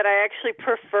thing that I actually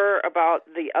prefer about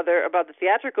the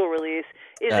theatrical release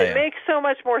is it makes so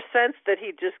much more sense that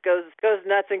he just goes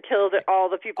nuts and kills all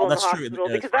the people in the that's true. hospital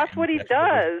That's because that's what he right.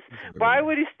 does. Why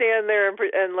would he stand there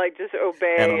and like just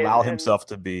obey And allow himself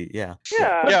to be Yeah.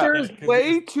 But there's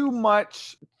way too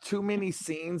many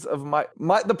scenes of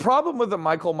the problem with the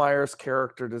Michael Myers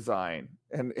character design,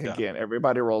 and again,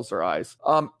 everybody rolls their eyes.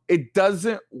 It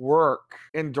doesn't work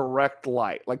in direct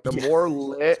light. Like the more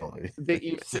lit that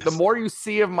you see, the more you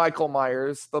see of Michael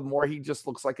Myers, the more he just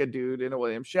looks like a dude in a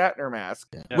William Shatner mask.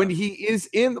 Yeah. When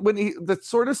the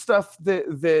sort of stuff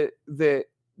that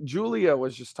Julia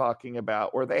was just talking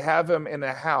about, where they have him in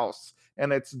a house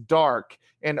and it's dark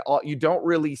and you don't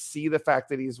really see the fact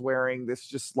that he's wearing this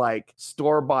just like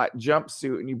store-bought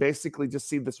jumpsuit, and you basically just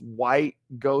see this white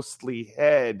ghostly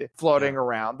head floating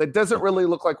around that doesn't really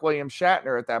look like William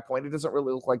Shatner at that point. It doesn't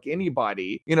really look like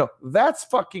anybody. That's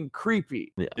fucking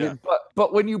creepy. Yeah.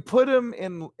 But when you put him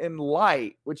in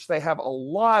light, which they have a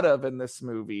lot of in this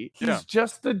movie, he's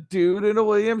just a dude in a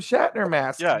William Shatner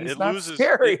mask. Yeah, he's it not loses.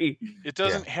 scary. It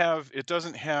doesn't have. It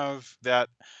doesn't have that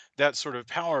sort of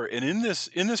power. And in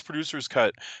this producer's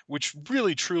cut, which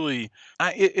really truly,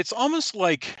 it's almost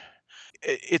like.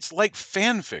 It's like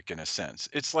fanfic in a sense.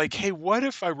 It's like, hey, what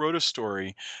if I wrote a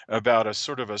story about a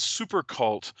sort of a super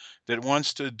cult that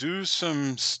wants to do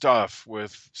some stuff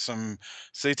with some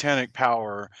satanic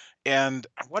power? And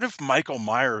what if Michael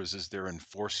Myers is their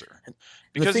enforcer?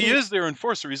 Because he is their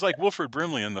enforcer. He's like Wilford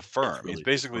Brimley in The Firm. He's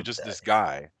basically just this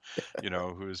guy,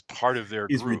 who is part of their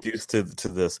He's group. reduced to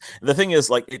this. The thing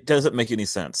is, like, it doesn't make any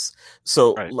sense.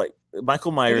 So, like,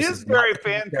 Michael Myers is very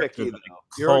fanficky, though.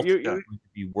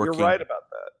 You're right about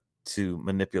that. To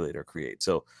manipulate or create.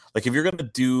 So, like, if you're going to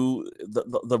do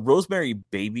the Rosemary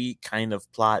Baby kind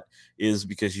of plot, is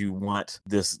because you want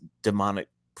this demonic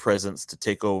presence to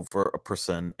take over a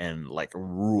person and like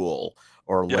rule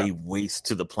or lay waste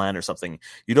to the plan or something.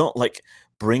 You don't like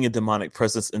bring a demonic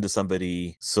presence into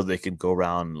somebody so they can go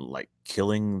around like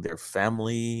killing their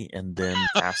family and then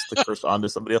pass the curse on to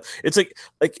somebody else. It's like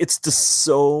it's just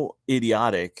so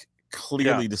idiotic,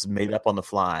 clearly just made up on the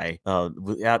fly,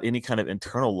 without any kind of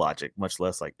internal logic, much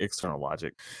less like external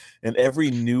logic. And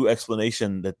every new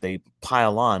explanation that they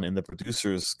pile on in the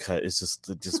producer's cut is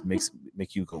just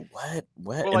make you go, what?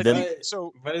 Well, and then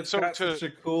but it's got such a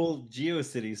cool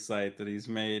GeoCities site that he's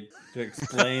made to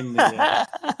explain the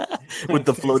with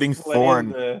the floating thorn,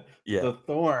 the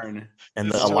thorn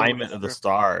and the alignment of the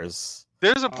stars.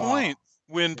 There's a point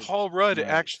when Paul Rudd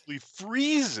actually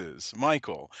freezes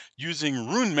Michael using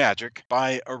rune magic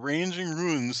by arranging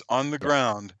runes on the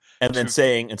ground, and then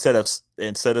saying instead of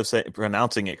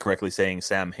pronouncing it correctly, saying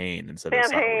Sam Hain instead of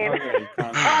Sam Hain.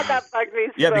 That bugged me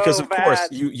so because of bad. course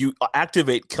you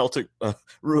activate Celtic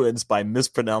ruins by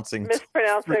mispronouncing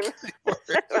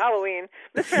Halloween.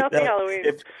 Mispronouncing Halloween.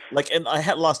 And I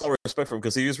had lost all respect for him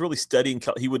because he was really studying.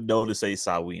 He would know to say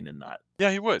Samhain and not.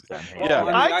 Yeah, he would. Well,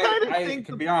 I think,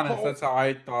 to be honest, that's how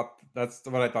I thought. That's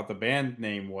what I thought the band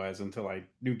name was until I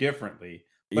knew differently.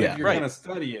 But if you're going to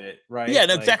study it, right? Yeah,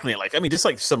 no, exactly. Like, I mean, just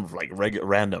like some like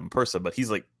random person, but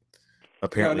he's like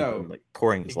apparently like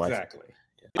pouring his life. Exactly.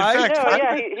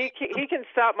 He can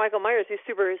stop Michael Myers. He's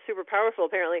super powerful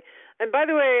apparently. And by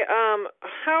the way,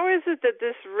 how is it that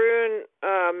this rune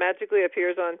magically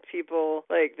appears on people,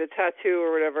 like the tattoo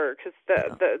or whatever? Because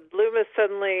the Loomis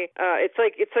suddenly, it's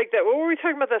like that. What were we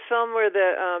talking about? That film where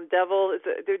the devil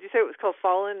did you say it was called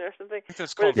Fallen or something? I think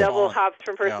it's where called the devil Fallen. hops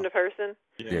from person to person.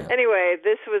 Yeah. Anyway,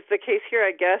 this was the case here.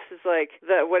 I guess is like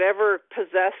that whatever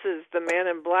possesses the Man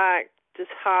in Black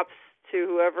just hops to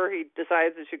whoever he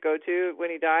decides it should go to when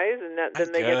he dies, and then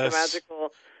they get the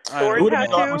magical sword It would have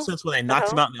tattoo. made a lot more sense when they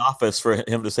knocked him out in the office for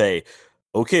him to say,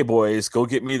 "Okay, boys, go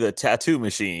get me the tattoo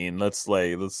machine. Let's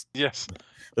put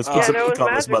some ink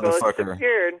on this motherfucker."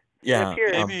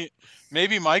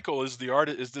 Maybe Michael is the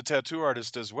artist, is the tattoo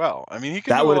artist as well. I mean, he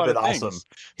could. That would have been awesome.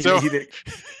 He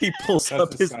pulls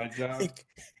up his.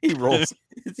 He rolls.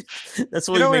 That's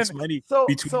what he makes money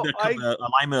between the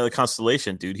alignment of the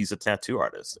constellation, dude. He's a tattoo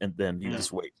artist, and then you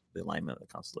just wait the alignment of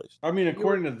the constellation. I mean,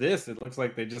 according to this, it looks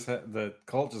like they just the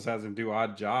cult just has him do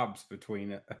odd jobs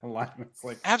between alignments.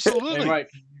 Like absolutely,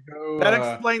 that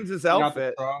explains his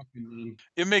outfit.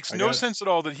 It makes no sense at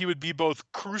all that he would be both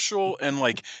crucial and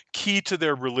like key to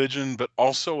their religion, but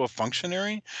also a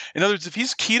functionary. In other words, if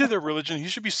he's key to their religion, he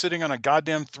should be sitting on a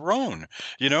goddamn throne.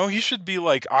 He should be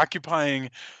like occupying.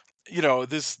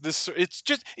 This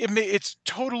it's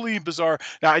totally bizarre.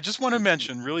 Now, I just want to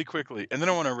mention really quickly, and then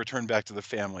I want to return back to the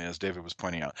family, as David was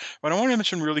pointing out. But I want to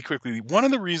mention really quickly, one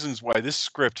of the reasons why this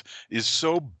script is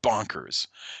so bonkers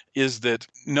is that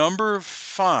number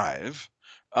 5,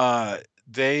 the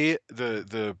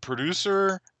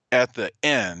producer at the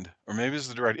end, or maybe it's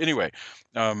the director. Anyway,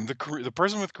 the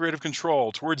person with creative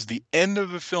control towards the end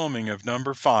of the filming of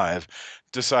number 5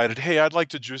 decided, hey, I'd like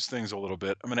to juice things a little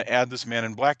bit. I'm going to add this Man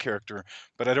in Black character,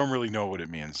 but I don't really know what it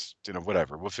means.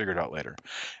 Whatever. We'll figure it out later.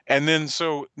 And then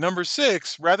so number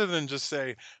 6, rather than just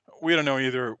say, we don't know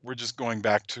either, we're just going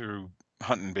back to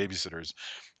hunting babysitters.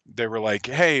 They were like,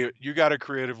 hey, you got to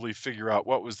creatively figure out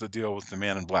what was the deal with the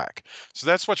Man in Black. So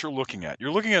that's what you're looking at.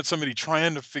 You're looking at somebody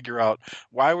trying to figure out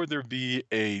why would there be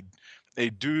a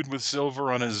dude with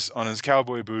silver on his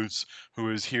cowboy boots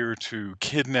who is here to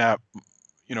kidnap,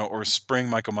 or spring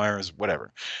Michael Myers,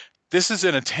 whatever. This is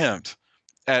an attempt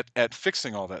at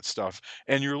fixing all that stuff.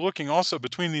 And you're looking also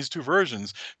between these two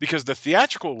versions, because the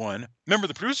theatrical one, remember,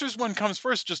 the producer's one comes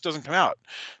first, just doesn't come out.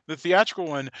 The theatrical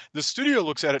one, the studio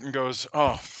looks at it and goes,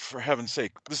 oh, for heaven's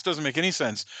sake, this doesn't make any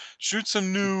sense. Shoot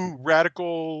some new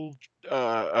radical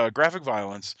graphic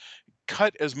violence,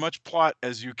 cut as much plot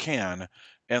as you can,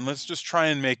 and let's just try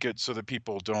and make it so that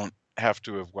people don't have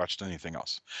to have watched anything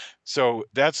else. So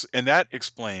that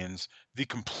explains the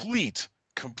complete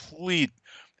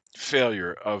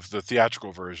failure of the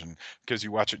theatrical version, because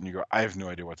you watch it and you go, I have no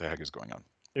idea what the heck is going on.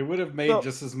 It would have made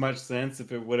just as much sense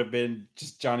if it would have been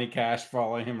just Johnny Cash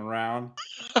following him around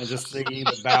and just singing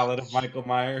the ballad of Michael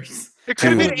Myers. It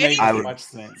could have Dude, been It would have anything. made much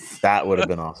sense. That would have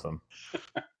been awesome.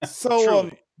 So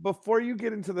Truly. before you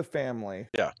get into the family,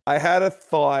 Yeah. I had a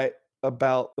thought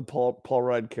about the Paul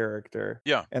Rudd character,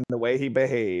 Yeah. and the way he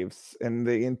behaves and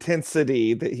the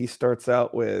intensity that he starts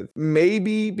out with.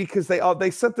 Maybe because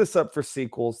they set this up for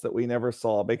sequels that we never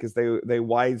saw, because they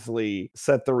wisely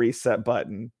set the reset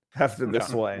button after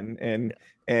this one and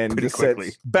Pretty just said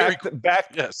quickly. back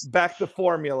the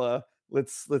formula.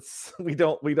 Let's we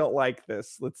don't like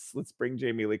this. Let's bring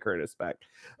Jamie Lee Curtis back.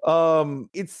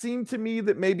 It seemed to me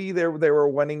that maybe they were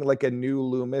wanting like a new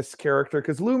Loomis character,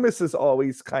 because Loomis is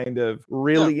always kind of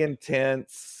really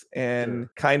intense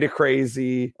and kind of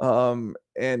crazy.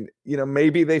 And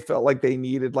maybe they felt like they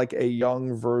needed like a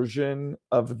young version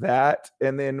of that.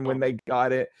 And then when they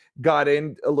got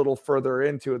in a little further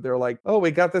into it, they're like, oh,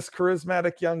 we got this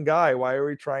charismatic young guy. Why are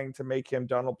we trying to make him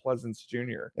Donald Pleasance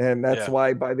Jr.? And that's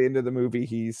why by the end of the movie,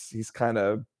 he's kind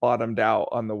of bottomed out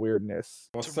on the weirdness.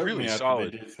 Well, It's a certainly really after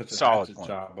solid- they did such a solid hatchet point.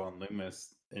 job on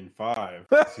Loomis in 5.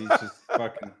 'Cause he's just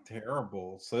fucking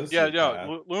terrible.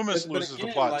 Sociopath. Loomis But loses the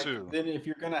again, plot like, too. Then if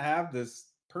you're gonna have this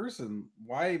person,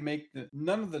 why make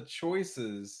none of the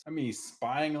choices? I mean, he's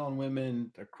spying on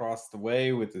women across the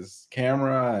way with his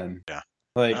camera, and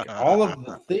all of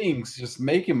the things just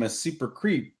make him a super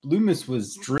creep. Loomis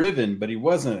was driven, but he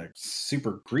wasn't a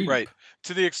super creep. Right.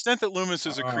 To the extent that Loomis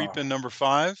is a creep in number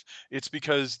 5, it's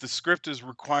because the script is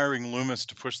requiring Loomis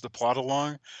to push the plot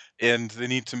along, and they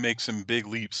need to make some big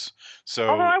leaps. So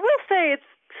Although I will say it's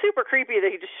super creepy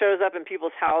that he just shows up in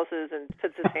people's houses and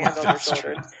puts his hand on their That's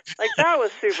true. shoulders. Like, that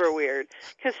was super weird.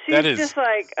 Because That she's is. just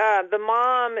like, the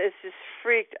mom is just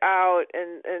freaked out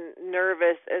and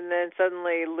nervous, and then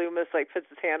suddenly Loomis like puts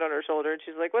his hand on her shoulder, and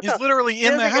she's like, what he's the? literally She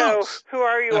in the doesn't go, house. who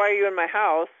are you? Why are you in my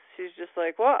house? She's just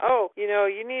like, well, you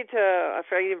need to, I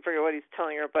even forget what he's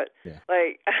telling her, but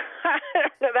like, I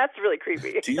don't know, that's really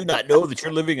creepy. Do you not know that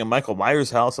you're living in Michael Myers'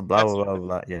 house and blah, blah, blah,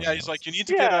 blah. Yeah, he's like, you need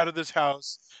to get out of this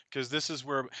house, because this is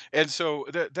where, and so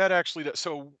that actually,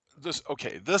 so this,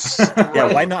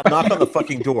 yeah, why not knock on the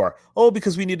fucking door? Oh,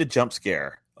 because we need a jump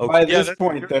scare. Okay. By this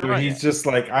point, you're though, right. he's just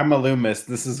like, I'm a Loomis.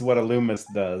 This is what a Loomis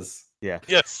does. Yeah.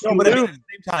 Yes. No, but at the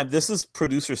same time, this is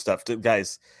producer stuff,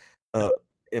 guys. And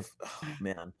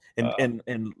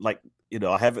like,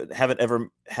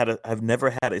 I've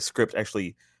never had a script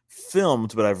actually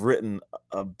filmed, but I've written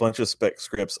a bunch of spec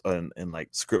scripts and like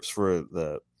scripts for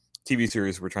the TV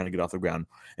series we're trying to get off the ground.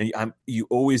 And you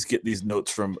always get these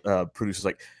notes from producers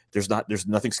like, there's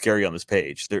nothing scary on this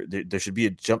page. There should be a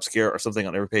jump scare or something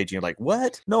on every page. And you're like,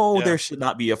 what? No, there should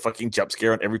not be a fucking jump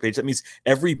scare on every page. That means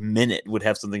every minute would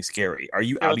have something scary. Are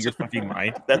you out of your fucking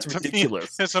mind? That's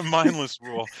ridiculous. It's a mindless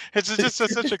rule. It's just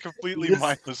such a completely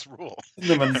mindless rule.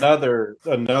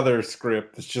 Another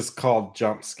script that's just called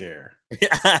Jump Scare.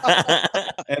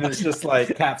 And it's just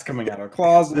like cats coming out of a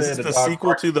closet. This is the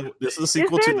sequel to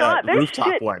the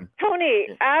rooftop one. Tony,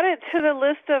 add it to the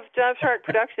list of Jump Shark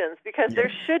Productions, because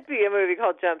there should be a movie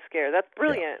called Jump Scare. That's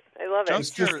brilliant. I love it. Jump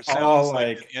Scare It's all sounds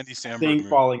like like an Andy Samberg thing movie.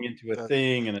 falling into a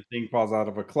thing, and a thing falls out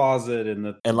of a closet, and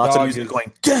lots of dog music is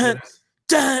going dun,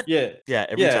 dun. Yeah,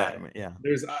 every time. Yeah,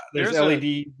 there's There's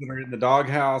LEDs that are in the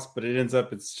doghouse, but it ends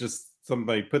up it's just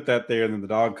somebody put that there, and then the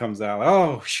dog comes out.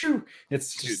 Oh, shoo!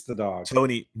 It's just the dog.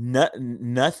 Tony,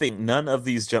 none of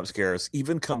these jump scares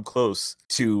even come close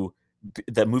to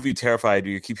that movie Terrified,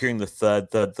 where you keep hearing the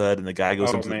thud, thud, thud, and the guy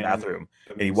goes into the bathroom,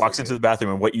 and he walks into the bathroom,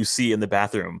 and what you see in the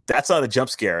bathroom, that's not a jump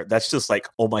scare. That's just like,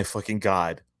 oh my fucking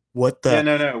God. What the? Yeah,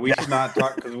 no. We should not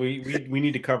talk, because we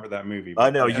need to cover that movie. I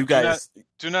know you guys.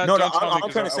 Don't tell all me, I'm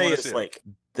trying to say wanna is see it. like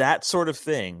that sort of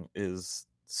thing is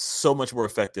so much more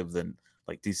effective than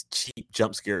like these cheap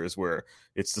jump scares where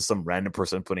it's just some random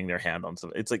person putting their hand on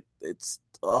something. It's like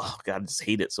oh God, I just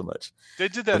hate it so much. They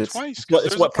did that But twice.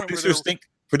 It's what producers think.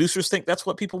 producers think that's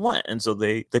what people want, and so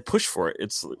they push for it.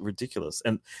 It's ridiculous.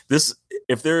 And this,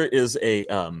 if there is a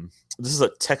this is a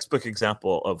textbook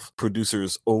example of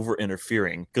producers over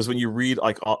interfering, because when you read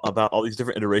like about all these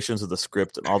different iterations of the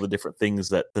script and all the different things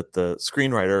that the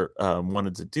screenwriter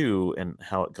wanted to do, and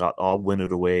how it got all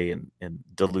winnowed away and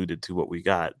diluted to what we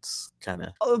got, it's kind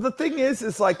of the thing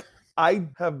is like, I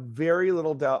have very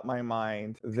little doubt in my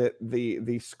mind that the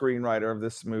screenwriter of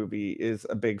this movie is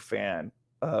a big fan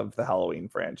of the Halloween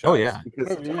franchise. Oh, yeah.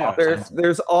 Because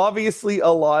there's obviously a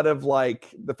lot of like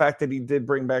the fact that he did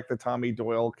bring back the Tommy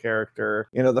Doyle character,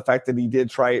 the fact that he did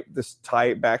tie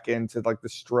it back into like the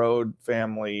Strode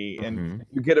family, and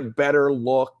you get a better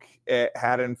look at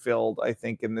Haddonfield, I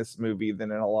think, in this movie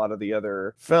than in a lot of the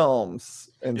other films.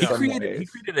 He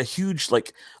created a huge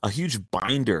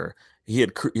binder. He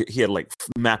had like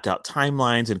mapped out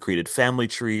timelines and created family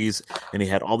trees, and he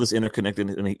had all this interconnected,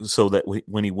 and so that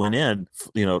when he went in,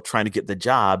 trying to get the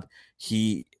job,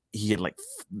 he had like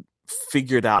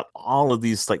figured out all of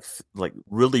these like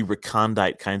really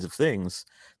recondite kinds of things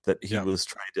that he was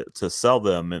trying to sell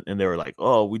them, and they were like,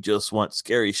 oh, we just want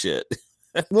scary shit.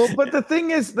 Well, but the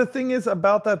thing is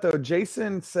about that though,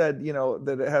 Jason said,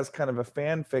 that it has kind of a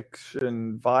fan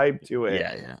fiction vibe to it.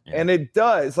 Yeah. And it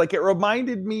does. Like, it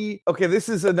reminded me, okay, this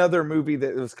is another movie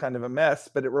that was kind of a mess,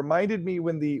 but it reminded me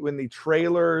when the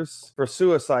trailers for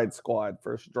Suicide Squad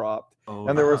first dropped.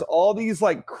 And there was all these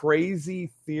like crazy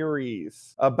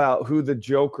theories about who the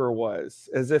Joker was,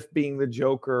 as if being the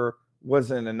Joker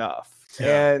wasn't enough.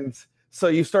 Yeah. And so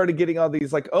you started getting all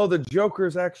these like, oh, the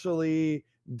Joker's actually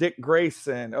Dick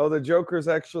Grayson. Oh, the Joker's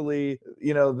actually,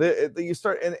 you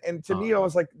start, and to me, I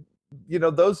was like,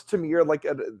 those to me are like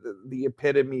the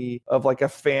epitome of like a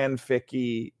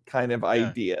fanficky kind of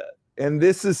idea. And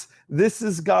this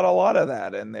has got a lot of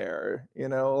that in there,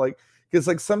 like, because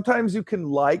like sometimes you can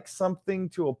like something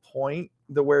to a point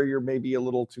to where you're maybe a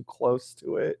little too close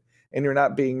to it, and you're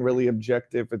not being really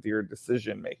objective with your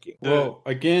decision making. Well,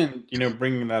 again,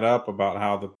 bringing that up about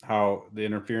how the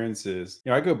interference is,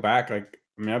 I go back,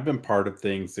 I've been part of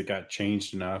things that got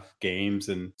changed enough, games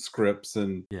and scripts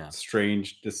and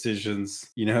strange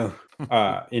decisions,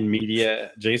 in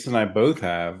media. Jason and I both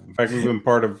have. In fact, we've been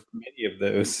part of many of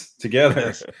those together.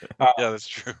 Yes. That's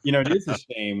true. It is a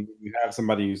shame when you have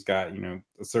somebody who's got, a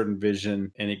certain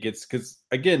vision, and it gets, because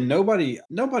again,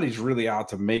 nobody's really out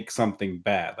to make something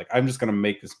bad. Like, I'm just going to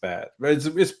make this bad.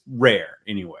 It's rare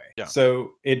anyway. Yeah.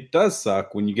 So it does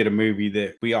suck when you get a movie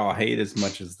that we all hate as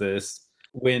much as this,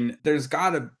 when there's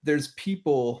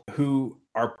people who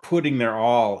are putting their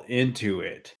all into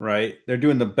it, right? They're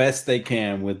doing the best they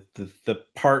can with the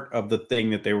part of the thing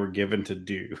that they were given to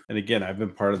do. And again, I've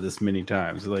been part of this many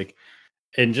times, like,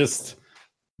 and just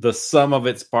the sum of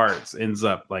its parts ends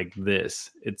up like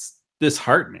this. It's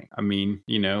disheartening. I mean,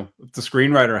 if the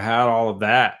screenwriter had all of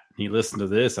that, he listened to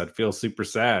this, I'd feel super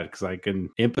sad because I can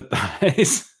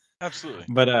empathize. Absolutely.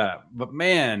 But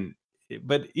man,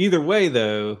 either way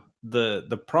though,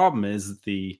 the problem is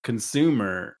the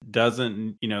consumer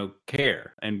doesn't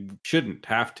care and shouldn't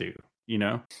have to,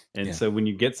 and so when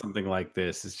you get something like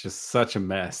this, it's just such a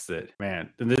mess that, man,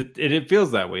 it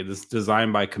feels that way, this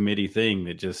design by committee thing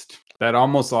that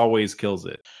almost always kills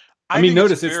it. I mean,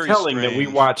 notice it's telling that we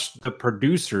watched the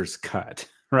producer's cut,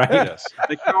 right? Yes.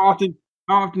 Like, how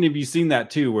often have you seen that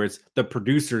too, where it's the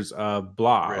producers of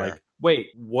blah? Rare. Like, wait,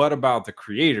 what about the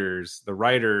creators, the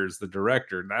writers, the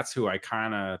director? That's who I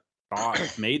kind of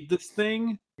thought made this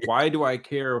thing. Why do I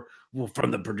care? Well,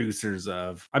 from the producers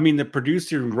of, the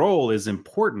producer role is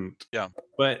important. Yeah.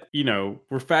 But,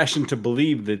 we're fashioned to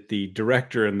believe that the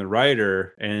director and the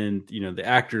writer and, the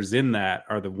actors in that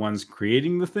are the ones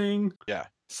creating the thing. Yeah.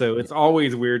 So it's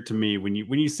always weird to me when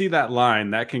you see that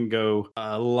line, that can go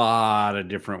a lot of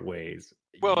different ways.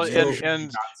 Well,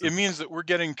 and it means that we're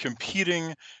getting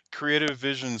competing creative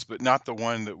visions, but not the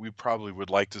one that we probably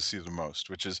would like to see the most,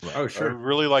 which is, oh, sure. I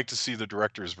really like to see the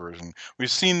director's version.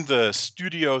 We've seen the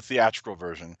studio theatrical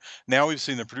version. Now we've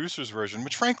seen the producer's version,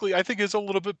 which frankly I think is a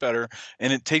little bit better,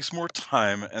 and it takes more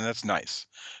time, and that's nice.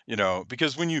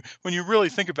 Because when you really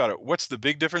think about it, what's the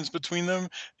big difference between them?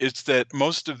 It's that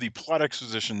most of the plot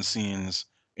exposition scenes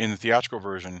in the theatrical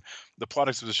version, the plot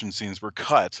exposition scenes were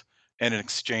cut and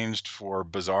exchanged for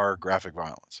bizarre graphic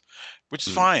violence, which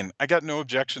is fine. I got no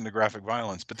objection to graphic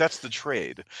violence, but that's the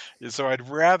trade. So I'd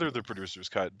rather the producer's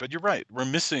cut. But you're right, we're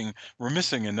missing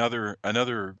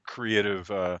another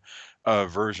creative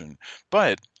version.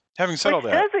 But having said all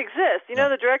that, does exist. You know,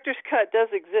 the director's cut does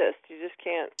exist. You just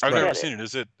can't. I've never get seen it.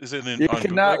 Is it in You on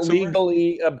cannot bootleg somewhere?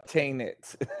 legally obtain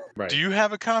it. Right. Do you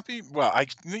have a copy? Well,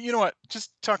 you know what?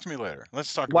 Just talk to me later.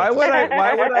 Let's talk Why about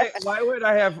would this. why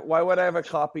would I have a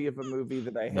copy of a movie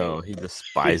that I hate? No, he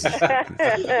despises.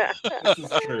 This is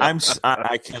true.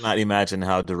 I cannot imagine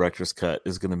how director's cut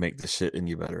is going to make this shit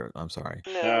any better. I'm sorry.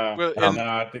 No. Well, no, and-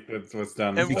 I think that's what's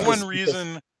done. And Because- one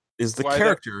reason Is the why that-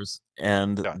 characters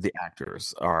and Yeah. the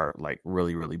actors are like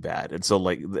really, really bad, and so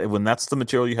like when that's the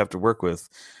material you have to work with,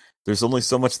 there's only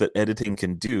so much that editing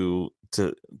can do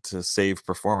to save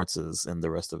performances, and the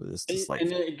rest of it is just like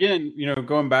and again,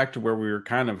 going back to where we were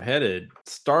kind of headed,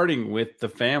 starting with the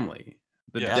family.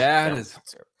 The Yeah. dad is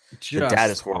just dad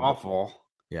is horrible. awful.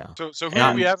 yeah. So who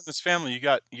do we have in this family? You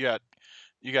got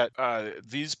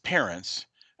these parents.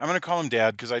 I'm going to call him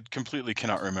Dad because I completely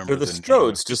cannot remember. They're the name.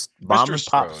 Strodes, just mom Mr. and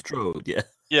pop Strode. Strode. Yeah.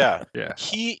 Yeah, Yeah.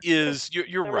 he is.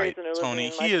 You're some right, reason they're living Tony.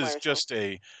 in He Mike is Myers' just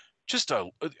a.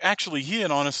 Actually, he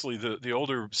and honestly, the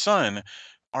older son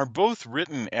are both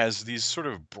written as these sort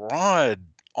of broad,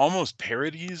 almost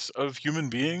parodies of human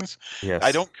beings. Yes.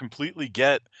 I don't completely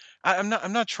get. I'm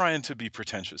not trying to be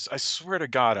pretentious. I swear to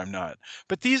God, I'm not.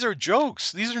 But these are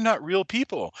jokes. These are not real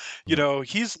people. You know,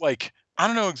 he's like, I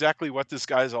don't know exactly what this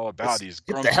guy's all about. He's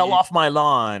Get grumpy. the hell off my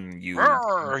lawn, you.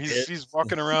 Roar! bitch. He's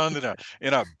walking around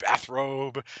in a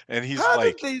bathrobe, and he's How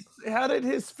like, how did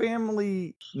his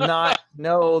family not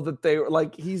know that they were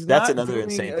like he's That's not another doing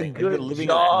insane a thing. They've good been living in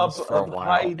that job house for a of while,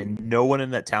 hiding. and no one in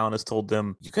that town has told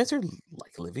them, "You guys are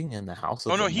like living in the house."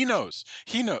 Of oh no, the he knows.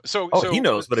 He knows. So he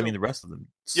knows, but I so mean the rest of them.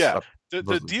 Yeah. suck. the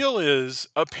supposedly. deal is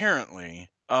apparently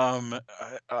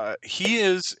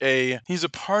he's a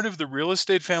part of the real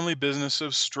estate family business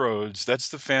of Strodes. That's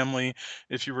the family,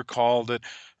 if you recall, that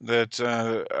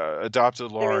adopted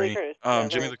Jamie Lee Laurie, Curtis. Yeah,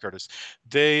 Jamie right. Lee Curtis.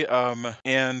 They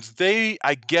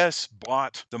I guess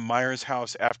bought the Myers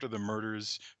house after the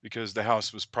murders because the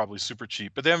house was probably super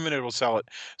cheap, but they haven't been able to sell it.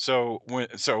 So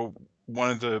one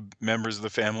of the members of the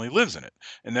family lives in it,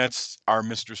 and that's our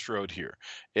Mr. Strode here.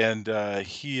 And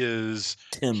he's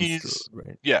Tim Strode,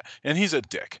 right? yeah, and he's a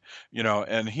dick,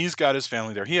 and he's got his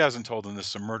family there. He hasn't told them this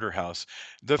is a murder house.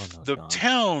 The Don.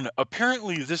 town,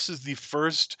 apparently this is the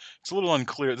first, it's a little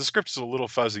unclear. The script is a little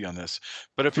fuzzy on this,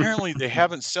 but apparently they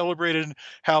haven't celebrated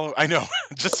Halloween. I know,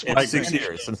 just In Like 6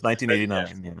 years since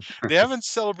 1989. Yeah. they haven't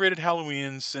celebrated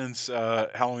Halloween since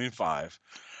Halloween 5.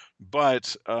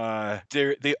 But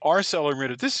they are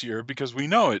celebrated this year because we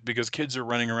know it, because kids are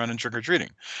running around and trick or treating.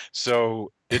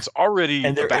 So it's already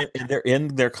And back. they're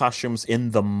in their costumes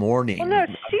in the morning. Well, no,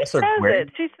 she Unless says they're wearing-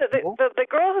 it. She said the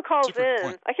girl who calls That's a good in.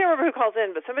 point. I can't remember who calls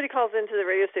in, but somebody calls into the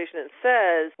radio station and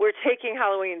says we're taking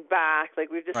Halloween back. Like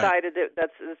we've decided that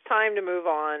it's time to move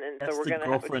on, and That's so we're the gonna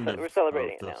girlfriend we're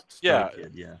celebrating of it now. the Yeah. Strode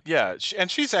kid, yeah. Yeah, and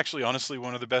she's actually honestly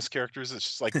one of the best characters. It's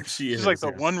just like She's like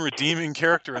the one redeeming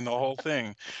character in the whole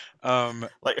thing.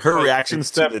 Like her But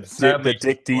reactions to except sadly, the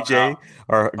Dick she's DJ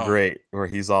are Oh. great, where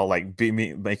he's all like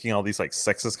making all these like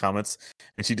sexist comments,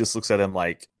 and she just looks at him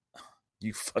like,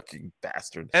 "You fucking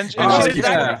bastard." And Oh, she, is keeps-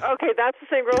 that- Okay, that's the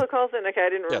same girl who calls in. Okay, I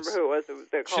didn't remember Yes. who it was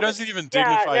that she called doesn't in. even Yeah,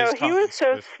 dignify no, his he was comments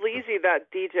so with- sleazy,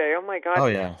 that DJ. Oh my god. Oh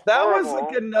yeah. That was Horrible.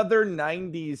 like another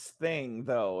 '90s thing,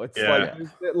 though. It's Yeah.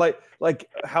 like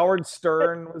Howard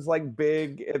Stern was like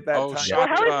big at that Oh, time. shut Well,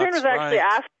 Howard Stern Shots, was actually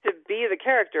right. asked to be the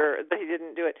character, but he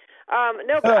didn't do it.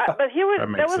 No, but he was. That That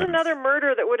makes was sense. another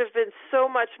murder that would have been so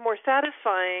much more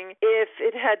satisfying if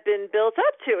it had been built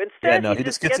up to. Instead, no, he he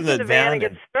just just gets gets in in the the van van and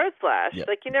gets and- throat slashed. Yeah.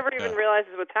 Like he never even Yeah.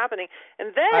 realizes what's happening.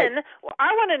 And then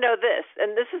I want to know this,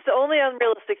 and this is the only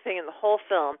unrealistic thing in the whole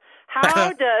film.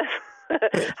 How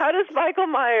does Michael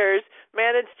Myers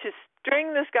manage to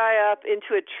string this guy up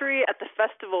into a tree at the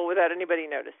festival without anybody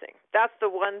noticing? That's the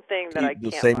one thing that I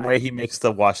The can't same buy. way he makes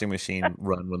the washing machine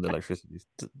run when the electricity's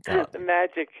out. The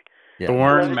magic. Yeah.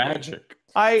 Thorn magic. That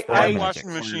I- washing Magic.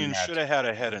 machine Magic. should have had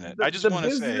a head in it. The- I just the want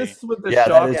to say, business with the Yeah,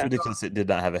 shop. that is ridiculous. It did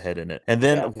not have a head in it. And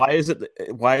then Yeah.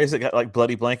 why is it got like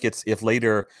bloody blankets if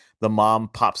later the mom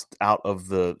pops out of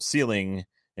the ceiling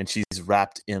and she's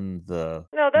wrapped in the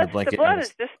No, in that's the blanket blood and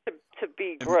is just to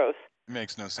be gross. it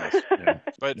makes no sense. Yeah.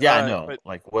 But Yeah, I know. But,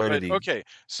 like where did he okay,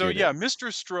 so did it? yeah,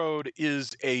 Mr. Strode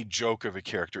is a joke of a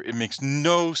character. It makes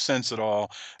no sense at all.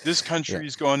 This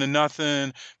country's going to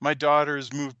nothing. My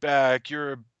daughter's moved back.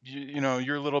 You're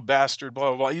a little bastard, blah,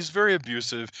 blah, blah. He's very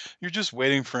abusive. You're just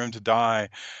waiting for him to die.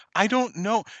 I don't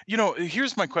know.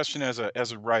 Here's my question as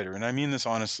a writer, and I mean this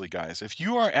honestly, guys. If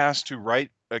you are asked to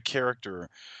write a character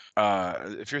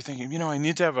if you're thinking, I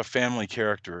need to have a family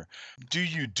character, do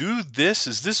you do this?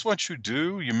 Is this what you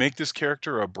do? You make this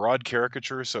character a broad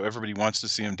caricature so everybody wants to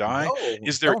see him die? No,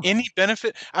 Is there no, any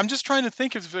benefit? I'm just trying to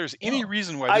think if there's any no.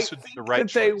 reason why I this would be the think right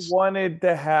that they choice. wanted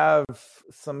to have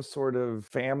some sort of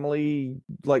family,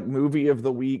 like movie of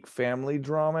the week family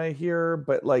drama here,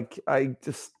 but like I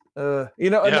just Yeah.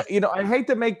 I hate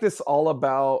to make this all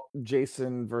about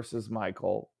Jason versus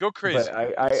Michael, Go crazy.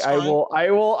 but It's I fine.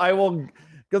 will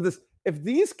go this. If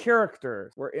these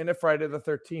characters were in a Friday the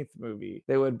 13th movie,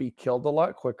 they would be killed a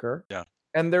lot quicker. Yeah.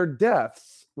 And their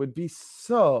deaths would be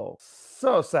so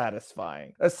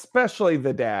satisfying, especially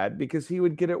the dad, because he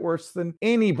would get it worse than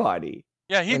anybody.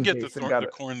 Yeah, he'd when get Jason the got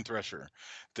it. corn thresher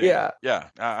thing. Yeah. Yeah.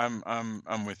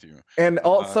 I'm with you. And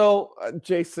also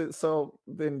Jason, so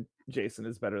then Jason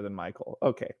is better than Michael.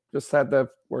 Okay. Just had to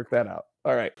work that out.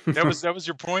 All right. That was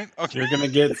your point? Okay. You're gonna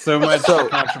get so much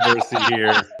controversy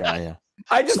here. Yeah.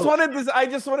 I just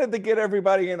wanted to get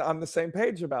everybody on the same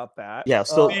page about that. Yeah,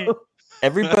 so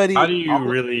everybody. How do you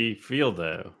really feel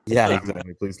though? Yeah,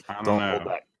 exactly. Please I don't don't know. hold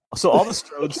back. So all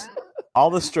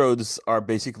the Strodes are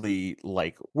basically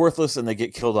like worthless and they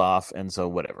get killed off, and so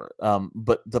whatever.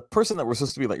 But the person that we're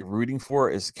supposed to be like rooting for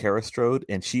is Kara Strode,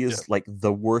 and she is like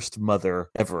the worst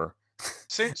mother ever.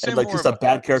 Say And more like just a about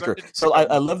bad that, 'cause character. didn't So pick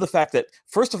up I love the fact that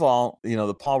first of all,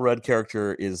 the Paul Rudd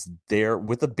character is there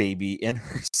with a baby in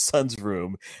her son's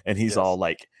room, and he's Yes. all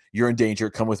like, "You're in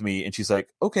danger. Come with me." And she's like,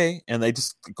 "Okay." And they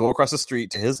just go across the street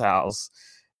to his house,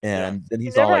 and then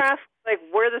he's You all never like, asked like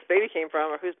where this baby came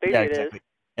from or whose baby "Yeah, it is. exactly."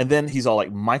 And then he's all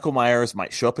like, "Michael Myers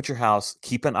might show up at your house.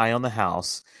 Keep an eye on the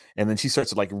house." And then she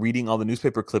starts like reading all the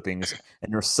newspaper clippings,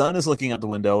 and her son is looking out the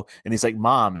window, and he's like,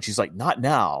 "Mom," and she's like, "Not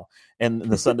now." And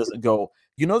the son doesn't go,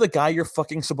 the guy you're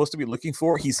fucking supposed to be looking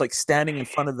for? He's like standing in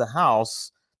front of the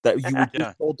house that you would be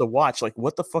Yeah. told to watch. Like,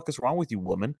 what the fuck is wrong with you,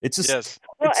 woman? It's just Yes.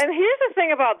 Well, and here's the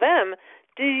thing about them.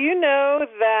 Do you know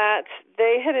that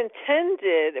they had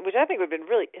intended, which I think would have been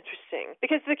really interesting,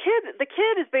 because the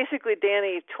kid is basically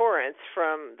Danny Torrance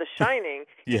from The Shining.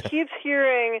 Yeah. He keeps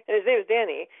hearing, and his name is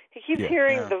Danny. He keeps Yeah.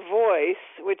 hearing Yeah. the voice,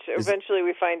 which eventually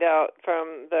we find out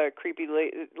from the creepy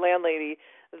landlady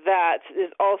that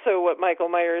is also what Michael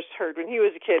Myers heard when he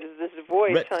was a kid, is this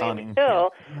voice telling him to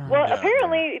kill. Well, Yeah.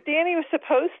 apparently Danny was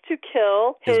supposed to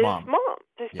kill His his mom.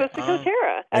 He's supposed to kill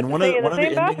Kara. And one of the same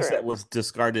endings bathroom. that was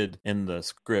discarded in the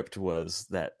script was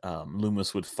that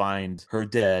Loomis would find her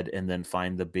dead and then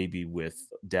find the baby with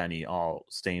Danny all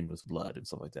stained with blood and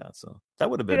stuff like that. So that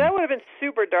would have See, been that would have been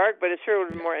super dark, but it sure would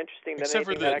have been more interesting than Except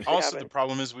for anything that that, actually also the happened.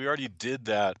 problem is we already did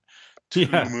that 2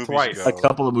 Yeah, movies twice. ago. a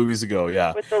couple of movies ago.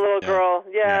 Yeah. With the little Yeah. girl.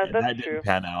 Yeah, and that that's didn't true.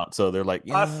 pan out. So they're like,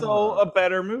 Also a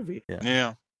better movie.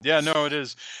 Yeah, no, it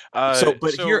is.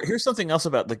 Here's something else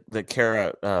about the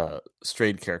Kara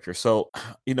Strayed character. So,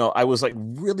 I was like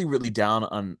really, really down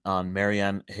on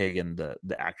Marianne Hagen,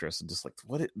 the actress, and just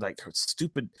like her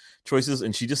stupid choices,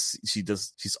 and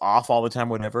she's off all the time,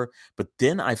 whatever. But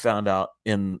then I found out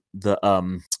in the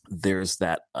there's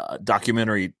that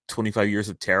documentary 25 Years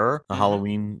of Terror, a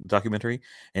Halloween documentary,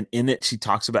 and in it she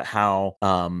talks about how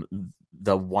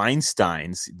the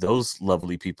Weinsteins, those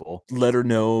lovely people, let her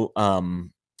know.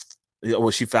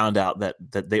 Well, she found out that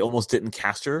they almost didn't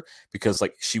cast her because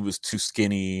like she was too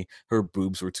skinny, her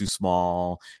boobs were too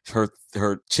small, her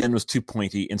chin was too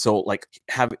pointy, and so like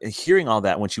hearing all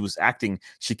that when she was acting,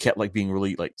 she kept like being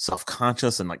really like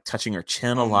self-conscious and like touching her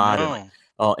chin a lot,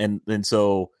 and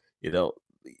so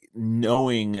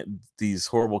knowing these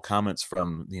horrible comments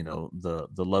from the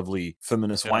lovely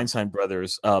feminist Weinstein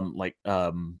brothers,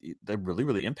 that really,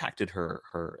 really impacted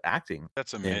her acting.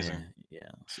 That's amazing.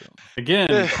 So Again,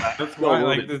 that's why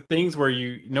like the things where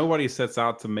nobody sets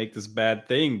out to make this bad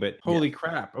thing, but holy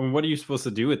crap! I mean, what are you supposed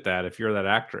to do with that if you're that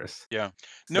actress? Yeah,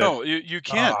 no, you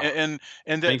can't,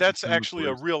 and that's actually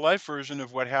a please. real life version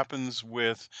of what happens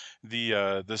with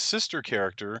the sister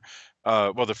character,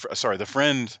 the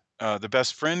friend. The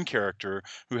best friend character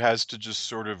who has to just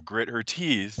sort of grit her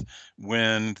teeth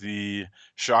when the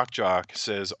shock jock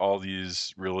says all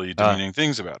these really demeaning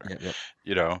things about her.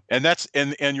 And that's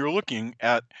and you're looking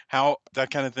at how that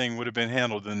kind of thing would have been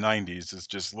handled in the 90s. Is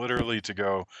just literally to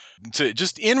go to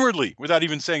just inwardly without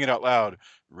even saying it out loud,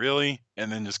 really,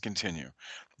 and then just continue.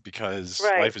 Because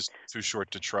life is too short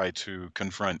to try to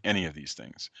confront any of these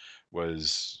things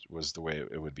was the way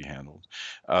it would be handled.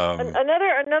 Another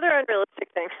unrealistic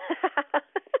thing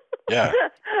Yeah.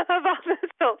 about this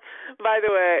film, by the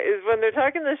way, is when they're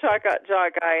talking to the shot jaw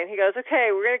guy, and he goes,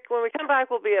 "Okay, when we come back,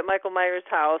 we'll be at Michael Myers'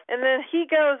 house." And then he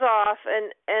goes off,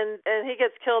 and he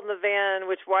gets killed in the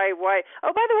van. Which why?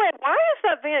 Oh, by the way, why is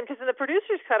that van? Because in the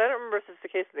producer's cut, I don't remember if this is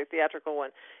the case in the theatrical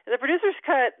one. In the producer's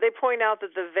cut, they point out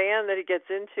that the van that he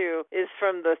gets into is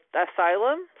from the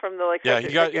asylum, from the Yeah,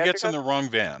 he gets in the wrong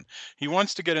van. He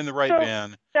wants to get in the right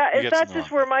van. Is that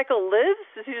just where Michael lives?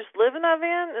 Does he just live in that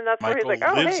van? And that's Michael where he's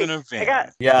like, "Oh, lives hey, in a van."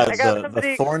 I got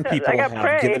the Thorn people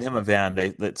have given him a van.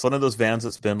 It's one of those vans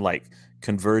that's been like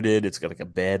converted. It's got like a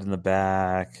bed in the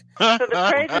back. So the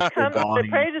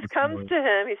prey just comes to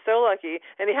him. He's so lucky,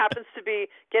 and he happens to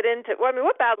get into. Well, I mean,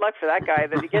 what bad luck for that guy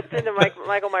that he gets into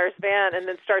Michael Myers' van and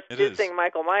then starts dissing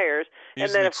Michael Myers,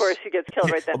 and then of course he gets killed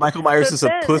right then. Well, Michael Myers is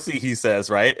a pussy, he says,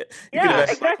 right? Yeah,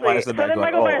 exactly. So then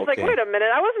Michael Myers is like, "Wait a minute,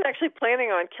 I wasn't actually planning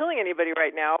on killing anybody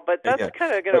right now, but that's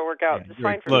kind of going to work out just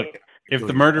fine for me." If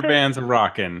the murder band's a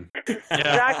rockin'.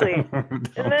 Exactly.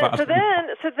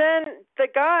 So then the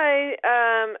guy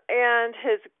and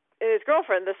his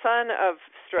girlfriend, the son of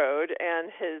Strode,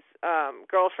 and his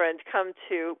girlfriend come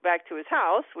back to his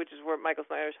house, which is where Michael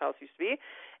Myers' house used to be.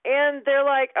 And they're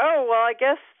like, "Oh, well, I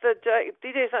guess the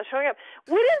DJ's not showing up."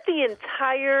 Wouldn't the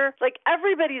entire,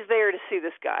 everybody's there to see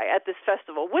this guy at this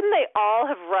festival? Wouldn't they all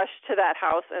have rushed to that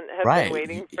house and have been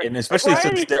waiting for? And especially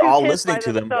since they're all listening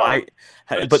to them, why?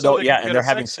 But no, yeah, and they're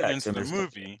having sex in the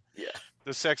movie. Yeah.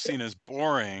 The sex scene is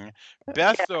boring.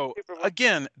 Beth, though,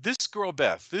 again, this girl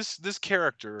Beth, this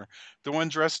character, the one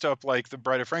dressed up like the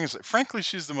Bride of Frankenstein, frankly,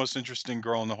 she's the most interesting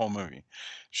girl in the whole movie.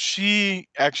 She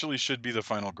actually should be the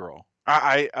final girl.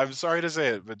 I'm sorry to say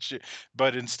it,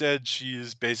 but instead she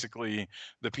is basically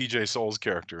the PJ Souls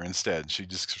character. Instead, she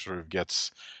just sort of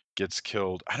gets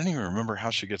killed. I don't even remember how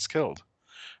she gets killed,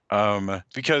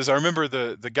 because I remember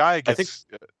the guy gets.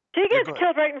 She gets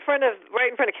killed right in front of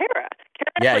Kara.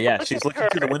 Yeah. She's looking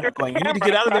through the window, going, "You need to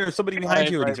get out of there! There's somebody behind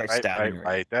you!" And he's like stabbing her.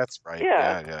 Right, that's right.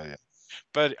 Yeah.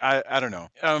 But I don't know.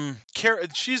 Kara,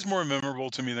 she's more memorable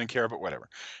to me than Kara, but whatever.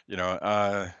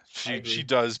 She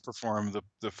does perform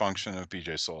the function of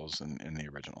PJ Souls in the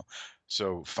original.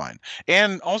 So fine.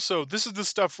 And also, this is the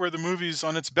stuff where the movie's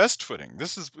on its best footing.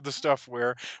 This is the stuff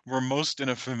where we're most in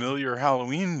a familiar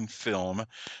Halloween film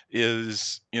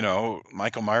is,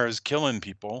 Michael Myers killing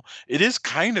people. It is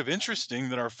kind of interesting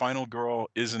that our final girl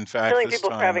is in fact killing people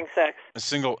for having sex.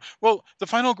 The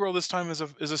final girl this time is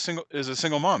a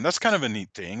single mom. That's kind of a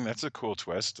neat thing. That's a cool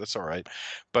twist. That's all right.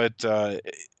 But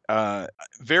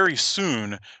very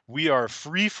soon we are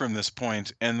free from this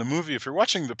point, and the movie, if you're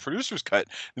watching the producer's cut,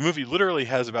 the movie literally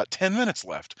has about 10 minutes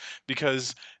left,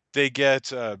 because they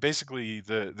get basically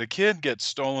the kid gets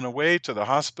stolen away to the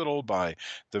hospital by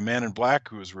the man in black,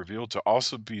 who is revealed to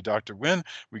also be Dr. Wynn.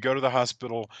 We go to the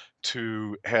hospital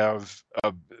to have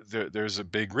there's a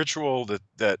big ritual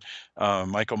that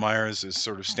Michael Myers is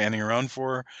sort of standing around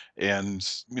for, and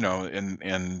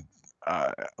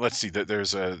let's see, that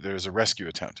there's a rescue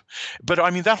attempt. But I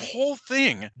mean, that whole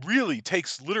thing really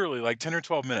takes literally like 10 or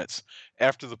 12 minutes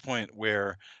after the point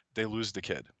where they lose the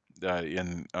kid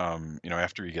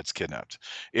after he gets kidnapped.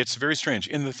 It's very strange.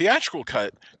 In the theatrical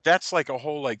cut, that's like a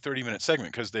whole 30-minute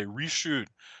segment, because they reshoot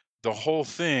the whole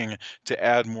thing to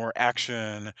add more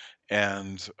action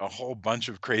and a whole bunch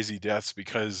of crazy deaths,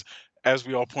 because, as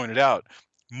we all pointed out,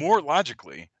 more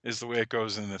logically is the way it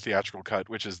goes in the theatrical cut,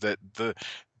 which is that the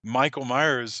Michael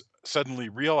Myers suddenly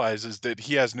realizes that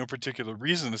he has no particular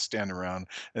reason to stand around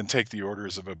and take the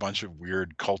orders of a bunch of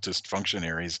weird cultist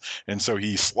functionaries, and so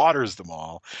he slaughters them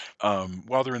all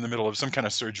while they're in the middle of some kind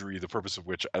of surgery, the purpose of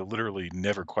which I literally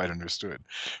never quite understood.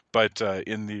 But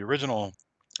in the original,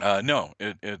 no,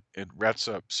 it wraps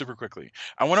up super quickly.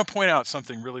 I want to point out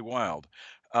something really wild,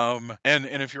 and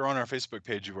if you're on our Facebook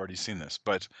page, you've already seen this,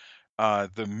 but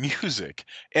the music,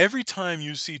 every time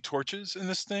you see torches in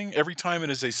this thing, every time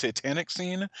it is a satanic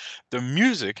scene, the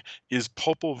music is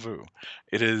Popol Vuh.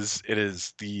 It is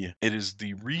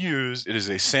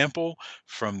a sample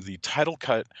from the title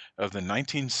cut of the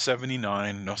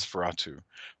 1979 Nosferatu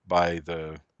by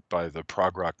the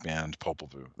prog rock band Popol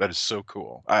Vuh. That is so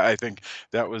cool. I think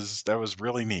that was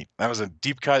really neat. That was a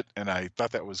deep cut, and I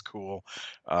thought that was cool,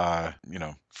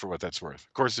 for what that's worth.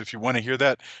 Of course, if you want to hear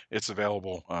that, it's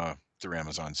available through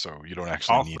Amazon, so you don't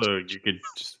actually need to. You could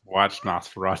just watch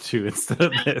Nosferatu instead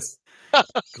of this.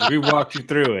 We walked you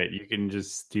through it. You can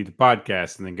just do the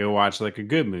podcast and then go watch a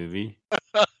good movie.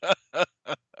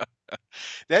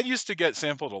 That used to get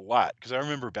sampled a lot, because I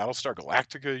remember Battlestar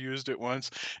Galactica used it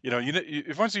once.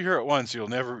 If once you hear it once, you'll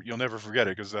never forget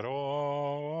it, because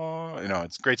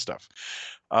it's great stuff.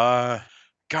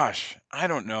 gosh, I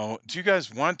don't know. Do you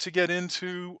guys want to get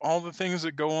into all the things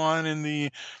that go on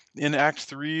in Act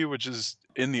 3, which is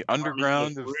in the I mean,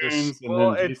 underground the of this? runes, and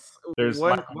Well, then it's there's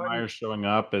one Michael one. Myers showing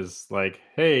up as like,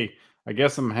 hey, I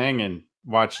guess I'm hanging,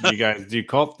 watching you guys do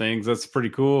cult things. That's pretty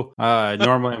cool.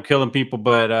 Normally I'm killing people,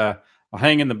 but I'll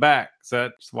hang in the back. So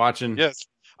that's watching. Yes,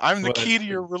 I'm the what I key to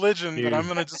your religion, but do. I'm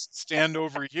gonna just stand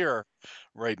over here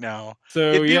right now. So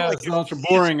It'd be yeah, like it's if ultra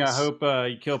boring. I Jesus- hope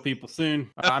you kill people soon.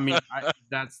 I mean,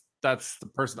 that's the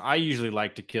person I usually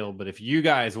like to kill. But if you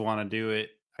guys want to do it,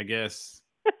 I guess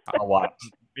I'll watch.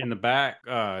 in the back,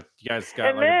 you guys got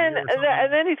And like a then beer or something?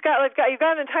 and then you've got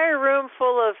an entire room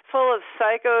full of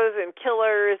psychos and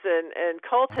killers and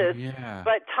cultists. Oh, yeah.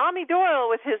 But Tommy Doyle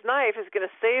with his knife is going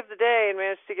to save the day and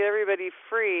manage to get everybody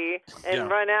free and Yeah.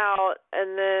 run out.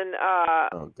 And then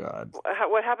Oh God.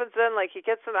 what happens then? Like he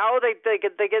gets them out.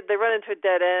 They run into a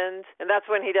dead end, and that's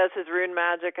when he does his rune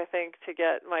magic, I think, to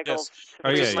get Michael. Yes. To Oh,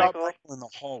 free yeah, Stop Michael. Michael in the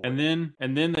hallway.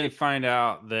 And then they find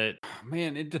out that,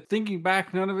 man, thinking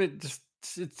back, none of it just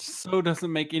it so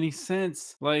doesn't make any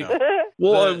sense. Like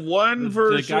Well, the- in one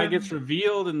version, the guy gets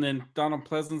revealed, and then Donald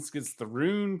Pleasance gets the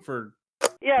rune for.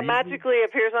 Yeah, Reason? magically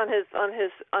appears on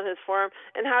his form.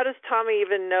 And how does Tommy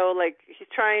even know? Like he's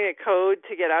trying a code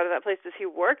to get out of that place. Does he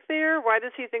work there? Why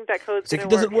does he think that code's It's like going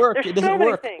it to doesn't work. There's It doesn't so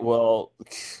many work. things. Well,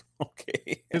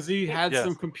 okay. Because he had Yes.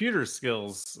 some computer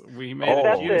skills. We made Oh, a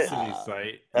That's it. Unicity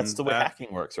site. That's and the way that-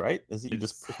 hacking works, right? Is it you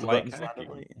just it's push the like buttons hacking.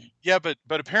 randomly? Yeah, but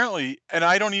apparently, and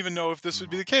I don't even know if this would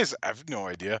be the case. I have no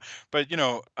idea. But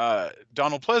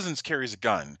Donald Pleasance carries a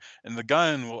gun, and the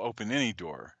gun will open any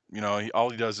door. All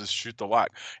he does is shoot the lock.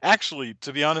 Actually,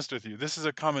 to be honest with you, this is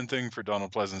a common thing for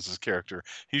Donald Pleasance's character.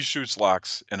 He shoots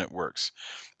locks, and it works.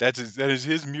 That is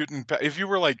his mutant. If you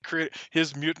were like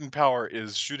his mutant power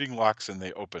is shooting locks and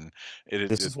they open.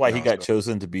 This is why he got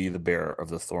chosen to be the bearer of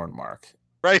the thorn mark.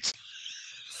 right.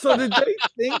 So did they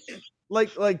think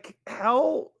like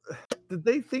how did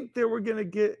they think they were gonna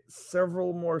get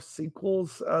several more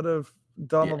sequels out of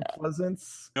Donald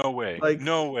Pleasance? No way. Like,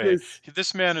 No way.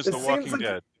 This man is it the seems Walking like-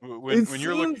 Dead. It When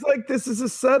you're looking, seems like this is a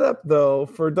setup though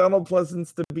for Donald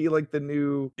Pleasance to be like the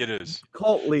new it is.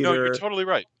 cult leader. No, you're totally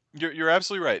right. You're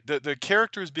absolutely right. The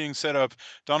character is being set up.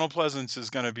 Donald Pleasance is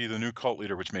going to be the new cult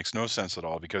leader, which makes no sense at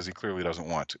all because he clearly doesn't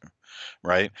want to,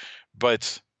 right?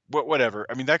 But whatever.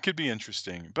 I mean, that could be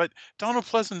interesting. But Donald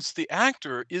Pleasance, the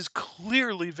actor, is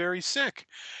clearly very sick.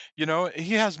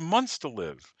 He has months to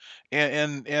live,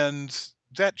 and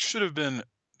that should have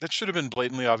been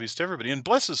blatantly obvious to everybody. And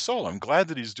bless his soul, I'm glad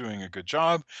that he's doing a good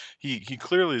job. He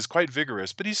clearly is quite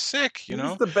vigorous, but he's sick. He's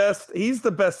the best. He's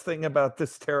the best thing about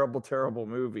this terrible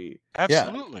movie.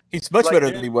 Absolutely. He's much Like- better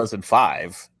than he was in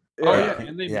 5. Oh Yeah. yeah,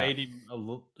 and they Yeah. made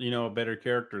him a better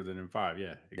character than in 5.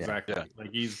 Yeah, exactly. Yeah.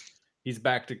 Like he's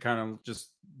back to kind of just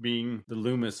being the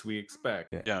Loomis we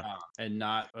expect. Yeah. And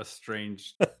not a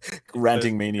strange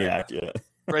Ranting maniac. Yeah.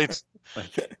 Right.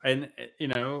 like, and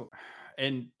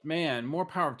man, more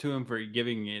power to him for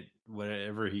giving it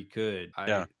whatever he could.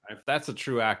 That's a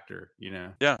true actor.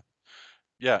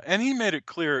 Yeah, and he made it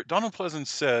clear. Donald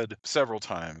Pleasance said several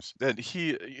times that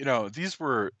these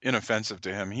were inoffensive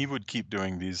to him. He would keep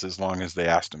doing these as long as they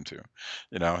asked him to.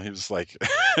 He was like,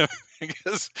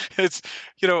 because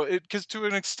because to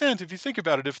an extent, if you think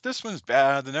about it, if this one's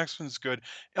bad, the next one's good.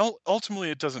 Ultimately,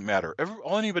 it doesn't matter.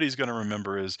 All anybody's going to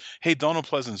remember is, hey, Donald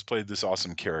Pleasance played this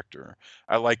awesome character.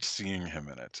 I liked seeing him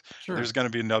in it. Sure. There's going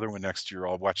to be another one next year.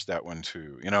 I'll watch that one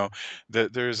too.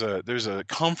 There's a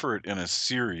comfort in a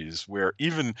series where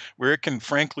it can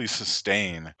frankly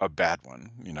sustain a bad one,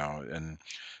 and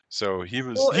so he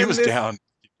was down to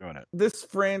keep doing it. This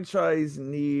franchise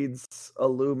needs a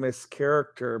Loomis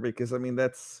character because I mean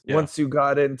that's Yeah. once you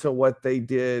got into what they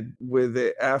did with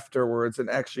it afterwards and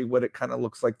actually what it kind of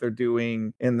looks like they're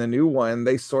doing in the new one,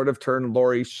 they sort of turned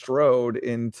Laurie Strode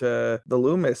into the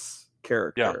Loomis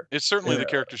character. Yeah, it's certainly the Yeah.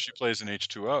 character she plays in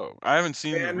H2O. I haven't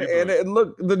seen the And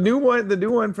reboot. the new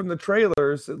one from the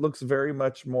trailers, it looks very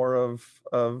much more of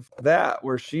that,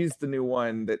 where she's the new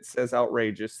one that says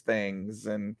outrageous things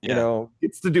and Yeah.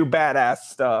 gets to do badass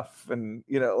stuff and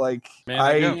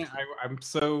Man, I'm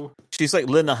so She's like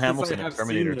Linda since Hamilton I in have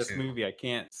Terminator seen this 2. movie. I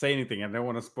can't say anything. I don't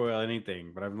want to spoil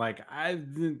anything, but I'm like,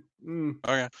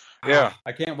 Okay. Yeah.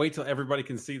 I can't wait till everybody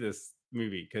can see this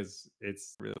movie because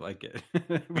it's really like it.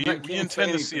 We But I can't say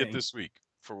intend to see it anything. this week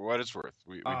for what it's worth.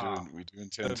 We do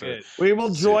intend So to. good. we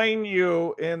will See. join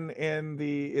you in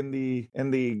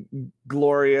the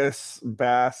glorious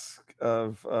bask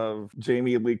of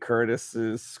Jamie Lee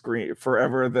Curtis's screen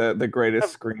forever the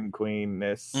greatest scream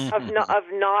queenness Mhm. of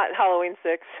not Halloween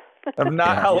 6. of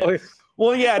not Yeah. Halloween.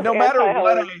 Well, yeah, no matter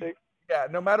what Anti-Halloween 6. Yeah,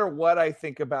 no matter what I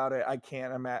think about it, I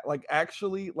can't imagine. Like,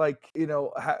 actually, like,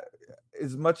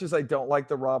 as much as I don't like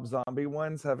the Rob Zombie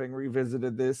ones, having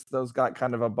revisited this, those got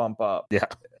kind of a bump up. Yeah.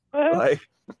 Like,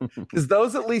 because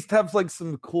those at least have like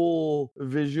some cool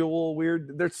visual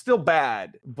weird. They're still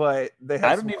bad, but they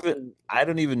have. I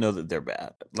don't even know that they're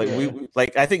bad. Like we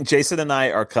I think Jason and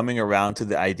I are coming around to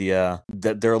the idea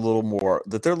that they're a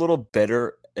little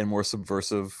better and more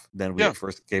subversive than we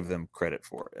first gave them credit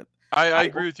for it. I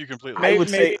agree with you completely. I would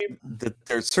say that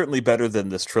they're certainly better than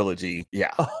this trilogy.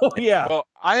 Yeah. Oh yeah. Well,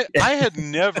 I had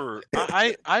never.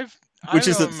 Which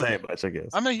isn't saying much, I guess.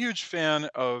 I'm a huge fan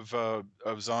of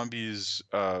Zombies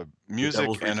music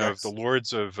and of the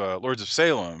Lords of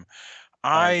Salem.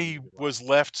 I was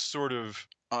left sort of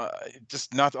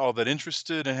just not all that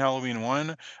interested in Halloween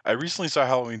 1. I recently saw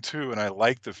Halloween 2, and I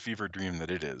like the fever dream that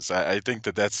it is. I think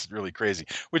that that's really crazy,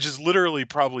 which is literally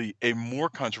probably a more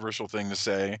controversial thing to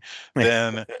say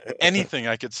than anything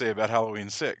I could say about Halloween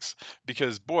 6.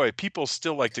 Because, boy, people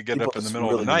still like to get up in the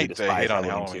middle of the night. They hate on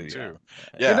Halloween 2.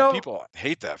 Yeah, people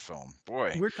hate that film.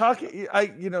 Boy. We're talking,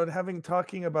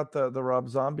 talking about the Rob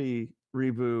Zombie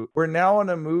reboot. We're now on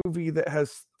a movie that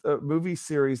has a movie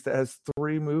series that has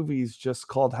 3 movies just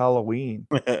called Halloween.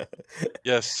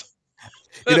 Yes.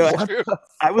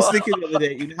 I was thinking the other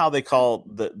day, you know how they call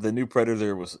the new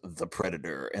Predator was the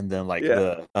Predator, and then like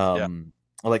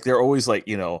like they're always like,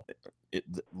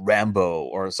 Rambo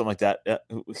or something like that.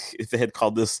 If they had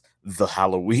called this the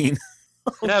Halloween.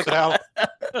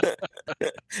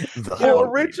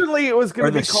 Originally it was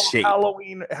going to be called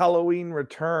Halloween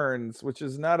Returns, which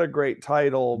is not a great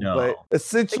title, but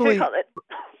essentially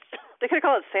they could have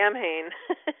called it Samhain.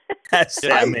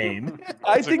 Samhain.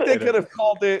 I think they could have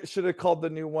should have called the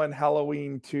new one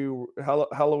Halloween 2,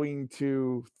 Halloween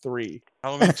 2 3.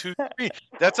 Halloween 2 3.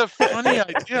 That's a funny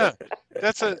idea.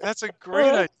 That's a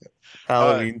great idea.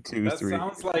 Halloween 2 that 3.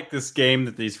 Sounds like this game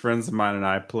that these friends of mine and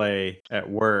I play at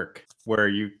work, where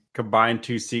you combine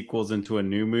 2 sequels into a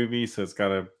new movie. So it's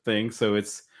got a thing. So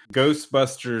it's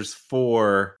Ghostbusters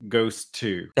 4, Ghost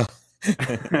 2.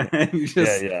 you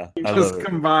just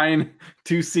combine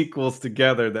 2 sequels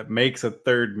together that makes a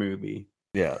 3rd movie.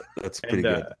 Yeah, that's pretty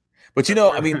good. But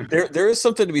I mean, there is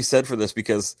something to be said for this,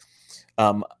 because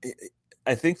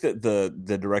I think that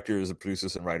the directors and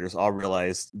producers and writers all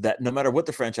realize that no matter what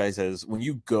the franchise is, when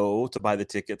you go to buy the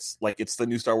tickets, like it's the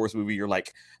new Star Wars movie, you're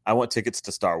like, I want tickets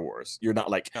to Star Wars. You're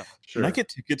not like, can I get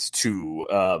tickets to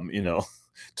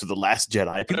to The Last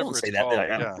Jedi? People don't say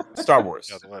that. Star Wars.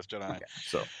 Yeah, The Last Jedi. Okay.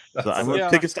 So I'm going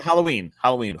tickets to Halloween.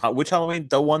 Which Halloween?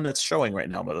 The one that's showing right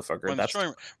now, motherfucker. That's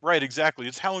showing, right, exactly.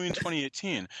 It's Halloween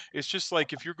 2018. It's just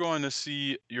like if you're going to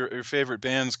see your favorite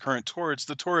band's current tour, it's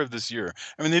the tour of this year.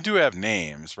 I mean, they do have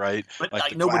names, right? But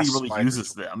like nobody really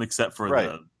uses them except for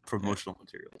the promotional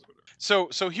materials.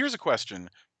 So here's a question.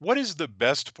 What is the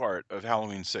best part of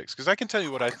Halloween 6? Because I can tell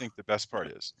you what I think the best part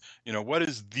is. What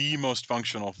is the most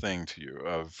functional thing to you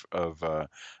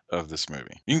of this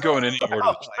movie? You can go in any order.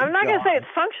 I'm not going to say it's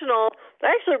functional.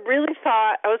 I actually really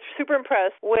thought, I was super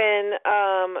impressed when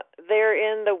they're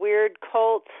in the weird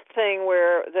cult thing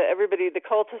where the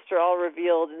cultists are all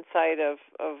revealed inside of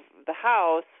the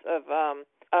house of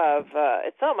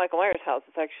it's not Michael Myers' house,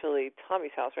 it's actually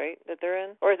Tommy's house, right, that they're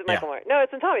in? Or is it Michael Myers? No,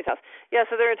 it's in Tommy's house. Yeah,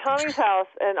 so they're in Tommy's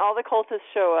house, and all the cultists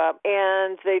show up,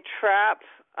 and they trap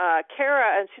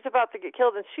Kara, and she's about to get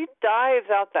killed, and she dives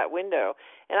out that window.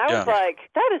 And I was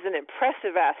like, that is an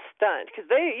impressive-ass stunt,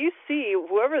 because you see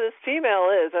whoever this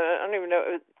female is, I don't even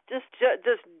know, just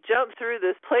jump through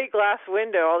this plate glass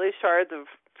window, all these shards of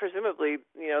presumably,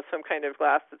 some kind of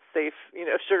glass that's safe,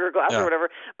 sugar glass or whatever,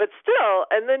 but still,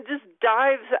 and then just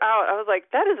dives out. I was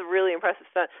like, that is a really impressive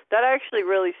stunt. That actually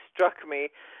really struck me.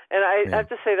 And I have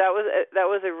to say that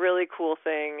was a really cool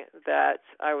thing that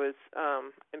I was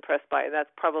impressed by, and that's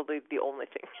probably the only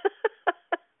thing.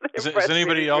 Does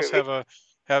anybody else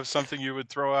have something you would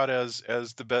throw out as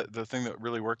the thing that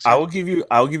really works? I'll give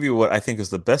you what I think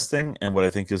is the best thing and what I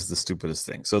think is the stupidest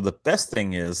thing. So the best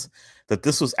thing is that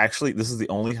this is the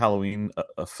only Halloween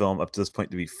film up to this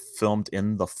point to be filmed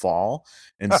in the fall,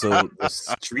 and so the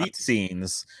street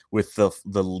scenes with the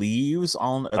leaves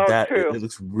on it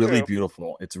looks really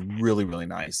beautiful. It's really, really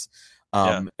nice.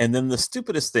 And then the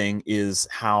stupidest thing is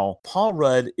how Paul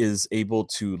Rudd is able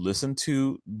to listen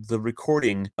to the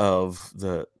recording of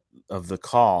the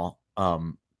call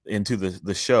into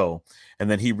the show, and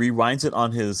then he rewinds it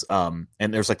on his and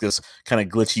there's like this kind of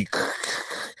glitchy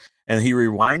and he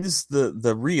rewinds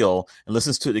the reel and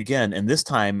listens to it again, and this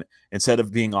time, instead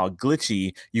of being all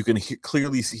glitchy, you can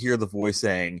clearly hear the voice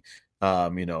saying,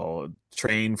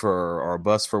 train for or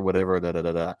bus for whatever. Da da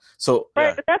da da. So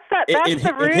Right, but that's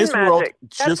the rune his world magic.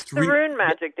 That's the rune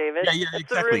magic, David. Yeah, that's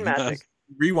exactly. The rune magic.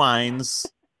 He rewinds,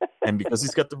 and because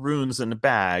he's got the runes in the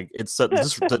bag, it's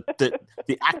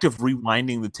the act of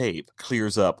rewinding the tape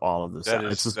clears up all of this.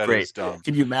 It's just great.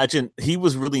 Can you imagine? He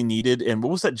was really needed. And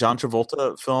what was that John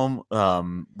Travolta film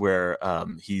where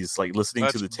he's like listening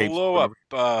to the tape? Blowout.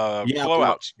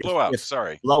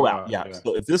 Sorry, Blowout. Yeah.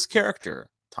 So if this character,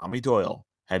 Tommy Doyle,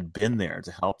 had been there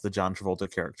to help the John Travolta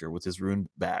character with his rune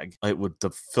bag,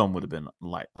 the film would have been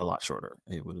a lot shorter.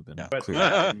 It would have been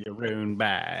clear. Your rune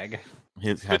bag.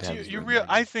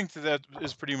 I think that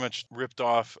is pretty much ripped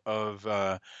off of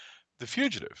The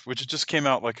Fugitive, which just came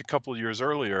out like a couple of years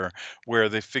earlier, where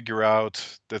they figure out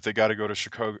that they got to go to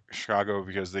Chicago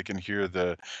because they can hear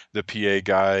the PA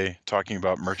guy talking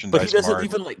about merchandise. But he doesn't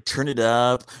even like turn it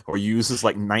up or use his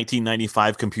like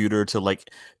 1995 computer to like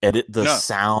edit the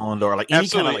sound or like any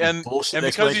kind of like bullshit.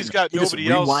 And because he's got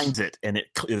nobody else, rewinds it and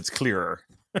it's clearer.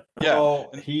 Yeah,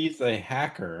 well, he's a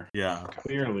hacker. Yeah,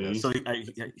 clearly. So he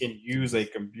can use a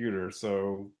computer.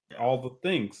 So all the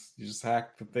things, you just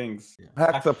hack the things.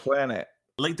 Hack the planet.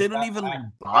 Like they don't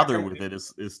even bother with it.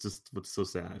 It's just what's so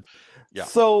sad. Yeah.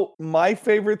 So my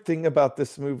favorite thing about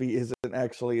this movie isn't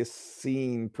actually a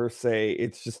scene per se.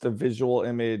 It's just a visual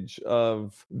image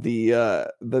of the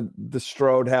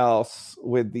Strode house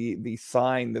with the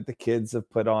sign that the kids have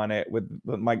put on it with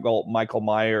Michael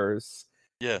Myers.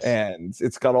 Yes. And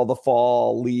it's got all the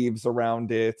fall leaves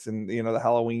around it and the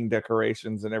Halloween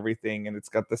decorations and everything. And it's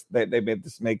got this, they made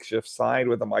this makeshift sign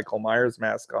with a Michael Myers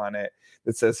mask on it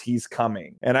that says he's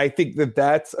coming. And I think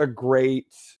that's a great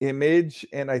image.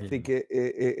 And I think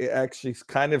it actually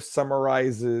kind of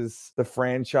summarizes the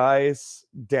franchise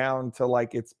down to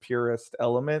like its purest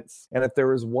elements. And if there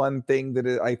was one thing that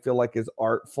I feel like is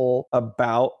artful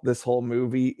about this whole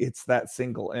movie, it's that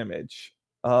single image.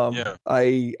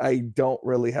 I don't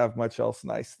really have much else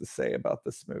nice to say about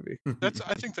this movie.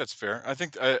 I think that's fair. I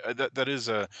think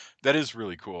that is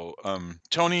really cool.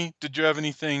 Tony, did you have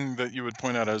anything that you would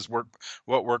point out as what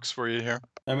works for you here?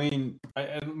 I mean,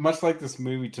 much like this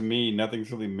movie, to me,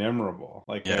 nothing's really memorable.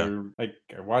 I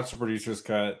watched the producer's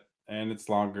cut, and it's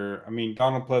longer. I mean,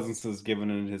 Donald Pleasence has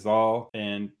given it his all,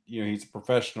 and he's a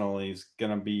professional. He's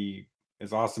gonna be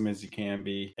as awesome as he can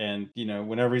be, and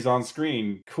whenever he's on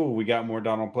screen, cool, we got more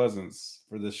Donald Pleasence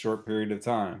for this short period of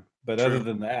time. But Other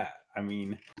than that, I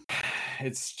mean,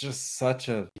 it's just such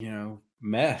a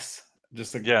mess,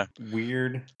 just a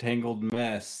weird tangled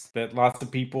mess that lots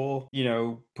of people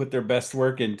put their best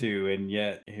work into, and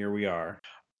yet here we are.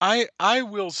 I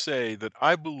will say that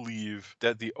I believe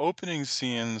that the opening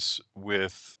scenes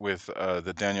with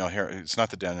the Danielle Harris, it's not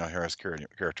the Danielle Harris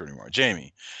character anymore,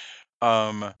 Jamie.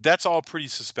 That's all pretty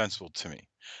suspenseful to me.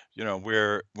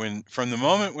 From the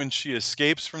moment when she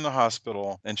escapes from the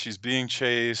hospital and she's being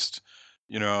chased,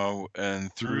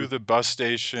 and through the bus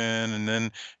station and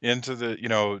then into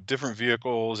the, different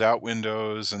vehicles, out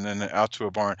windows, and then out to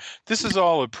a barn. This is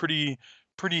all a pretty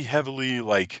heavily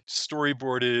like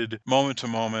storyboarded, moment to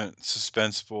moment,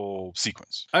 suspenseful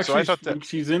sequence. Actually, so I thought that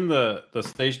she's in the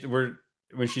station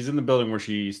when she's in the building where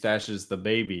she stashes the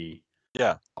baby.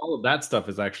 Yeah, all of that stuff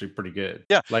is actually pretty good.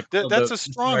 Yeah, like that's a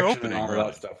strong opening. All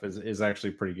that stuff is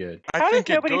actually pretty good. How did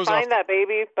nobody find that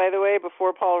baby, by the way,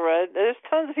 before Paul Rudd? There's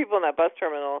tons of people in that bus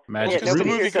terminal. Because the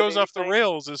movie goes off the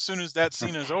rails as soon as that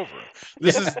scene is over.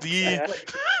 This is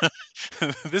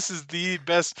this is the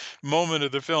best moment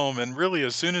of the film, and really,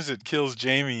 as soon as it kills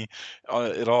Jamie,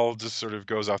 it all just sort of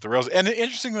goes off the rails. And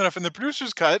interestingly enough, in the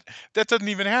producer's cut, that doesn't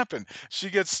even happen. She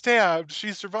gets stabbed,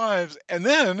 she survives, and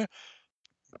then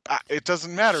it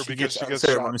doesn't matter because she gets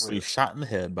shot in the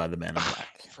head by the Man in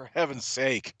Black. For heaven's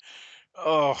sake.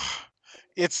 Oh,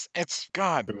 it's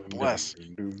God bless.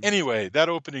 Anyway, that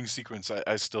opening sequence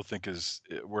I still think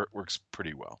works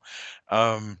pretty well.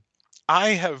 I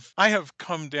have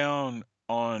come down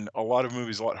on a lot of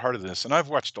movies a lot harder than this, and I've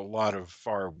watched a lot of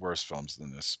far worse films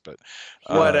than this, but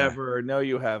whatever. No,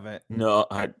 you haven't. No,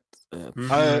 I'm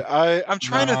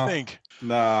trying to think.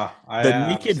 Nah, the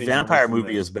Naked Vampire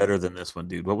movie is better than this one,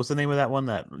 dude. What was the name of that one?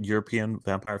 That European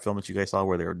vampire film that you guys saw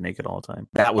where they were naked all the time?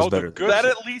 That was better. That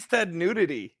at least had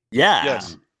nudity. Yeah.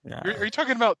 Yes. Yeah. Are you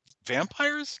talking about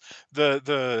vampires?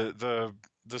 The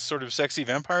sort of sexy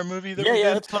vampire movie that we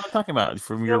did? That's what I'm talking about.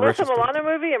 From your Alyssa Milano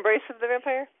movie, Embrace of the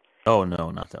Vampire? Oh no,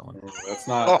 not that one. That's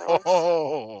not.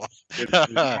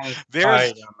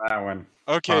 There's on that one.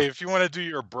 Okay, if you want to do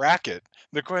your bracket,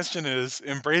 the question is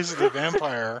Embrace of the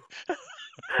Vampire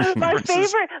My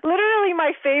versus- literally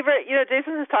my favorite,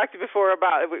 Jason has talked before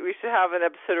about we should have an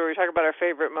episode where we talk about our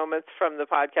favorite moments from the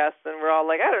podcast, and we're all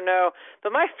like, I don't know,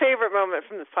 but my favorite moment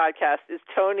from this podcast is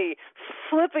Tony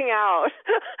flipping out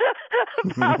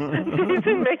about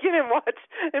Jason making him watch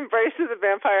Embrace of the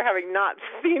Vampire, having not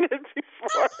seen it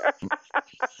before.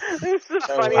 It's the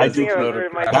funniest thing I've ever heard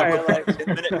in my entire life.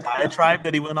 10-minute diatribe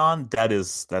that he went on,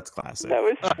 that's classic. That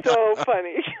was so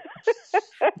funny.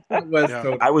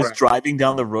 I was driving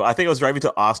down the road. I think I was driving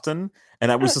to Austin,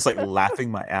 and I was just like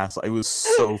laughing my ass off. It was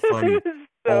so funny. It was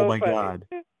so Oh my funny. god.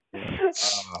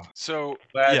 So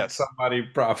Glad yes, somebody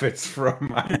profits from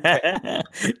my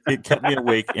It kept me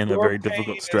awake in a Your very pain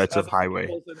difficult is stretch of other highway.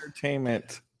 people's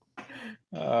entertainment.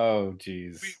 Oh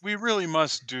jeez. we really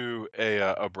must do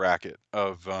a bracket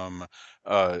of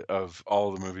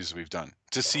all the movies we've done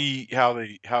to see how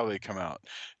they come out.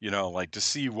 Like to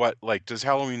see what, like, does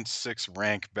Halloween 6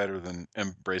 rank better than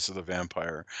Embrace of the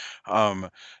Vampire?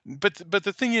 But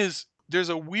the thing is, there's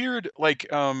a weird, like,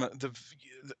 I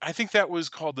think that was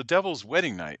called The Devil's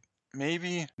Wedding Night.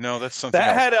 Maybe no, that's something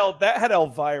else. That had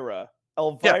Elvira.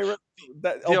 Elvira.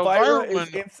 The Elvira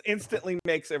Elvira instantly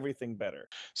makes everything better.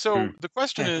 So the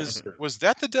question is, was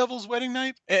that The Devil's Wedding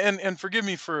Night? And forgive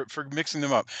me for mixing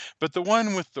them up, but the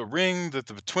one with the ring that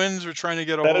the twins were trying to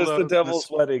get a That hold is of. the Devil's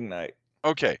Wedding Night.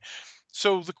 Okay,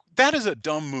 so that is a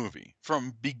dumb movie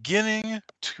from beginning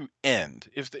to end.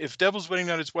 If Devil's Wedding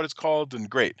Night is what it's called, then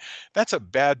great. That's a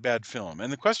bad film.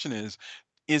 And the question is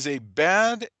a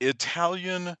bad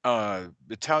Italian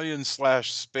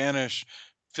slash Spanish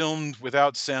filmed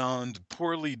without sound,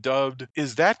 poorly dubbed,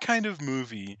 is that kind of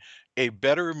movie a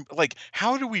better, like,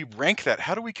 how do we rank that?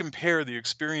 How do we compare the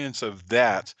experience of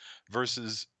that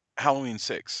versus Halloween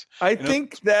 6? I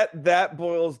think that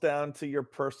boils down to your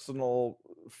personal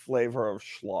flavor of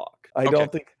schlock.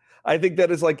 I think that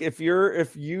is like, if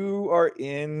you are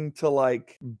into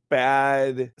like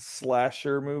bad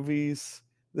slasher movies,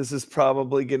 this is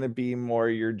probably going to be more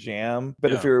your jam.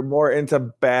 But if you're more into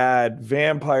bad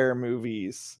vampire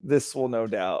movies, this will no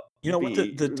doubt. You know what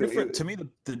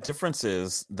the difference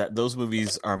is that those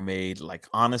movies are made, like,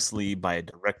 honestly, by a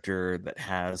director that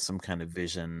has some kind of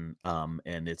vision,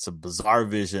 and it's a bizarre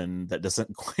vision that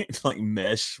doesn't quite like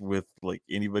mesh with like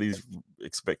anybody's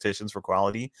expectations for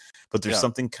quality, but there's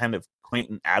something kind of quaint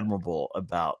and admirable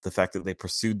about the fact that they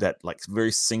pursued that like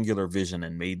very singular vision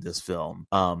and made this film.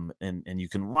 And you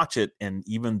can watch it, and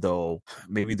even though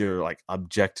maybe there are like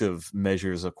objective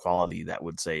measures of quality that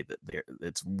would say that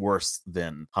it's worse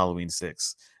than Halloween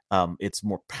 6, it's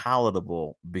more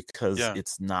palatable because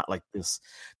it's not like this.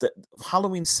 The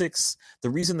Halloween 6, the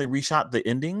reason they reshot the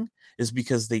ending is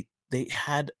because they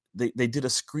did a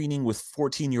screening with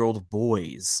 14-year-old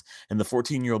boys, and the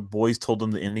 14-year-old boys told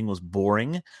them the ending was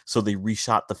boring, so they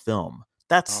reshot the film.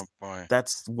 That's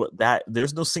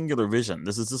there's no singular vision.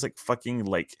 This is just like fucking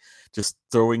like just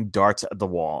throwing darts at the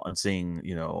wall and seeing,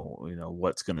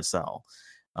 what's gonna sell.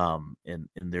 And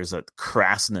there's a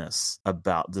crassness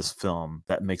about this film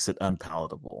that makes it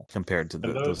unpalatable compared to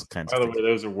those kinds of things. By the way,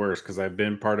 those are worse because I've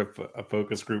been part of a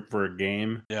focus group for a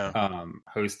game,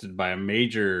 hosted by a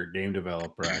major game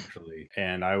developer actually,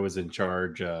 and I was in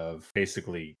charge of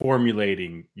basically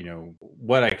formulating,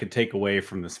 what I could take away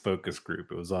from this focus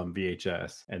group. It was on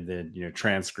VHS, and then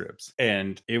transcripts,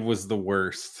 and it was the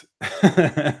worst.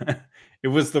 It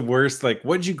was the worst. Like,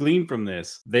 what'd you glean from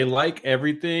this? They like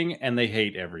everything and they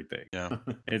hate everything. Yeah.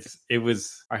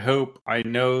 I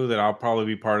know that I'll probably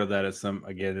be part of that at some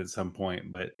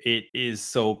point, but it is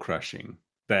soul crushing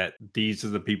that these are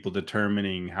the people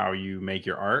determining how you make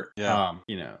your art. Yeah.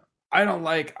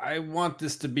 I want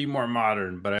this to be more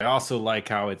modern, but I also like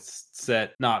how it's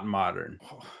set not modern.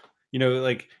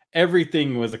 Like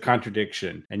everything was a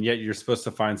contradiction, and yet you're supposed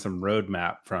to find some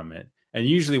roadmap from it. And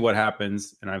usually what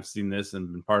happens, and I've seen this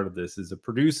and been part of this, is a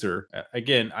producer.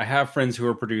 Again, I have friends who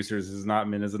are producers. This is not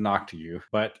meant as a knock to you,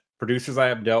 but producers I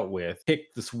have dealt with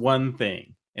pick this one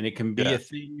thing, and it can be a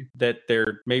thing that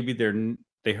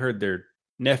they heard their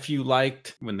nephew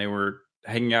liked when they were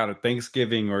hanging out at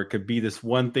Thanksgiving, or it could be this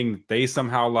one thing that they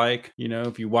somehow like.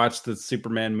 If you watch the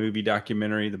Superman movie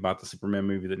documentary about the Superman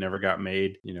movie that never got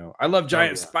made, I love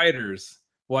giant spiders.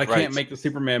 Well, I can't make the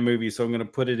Superman movie, so I'm going to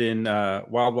put it in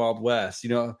Wild Wild West.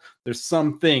 There's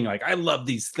something like, I love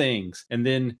these things. And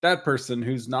then that person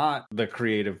who's not the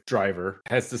creative driver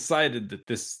has decided that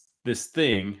this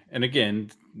thing, and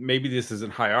again, maybe this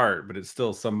isn't high art, but it's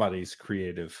still somebody's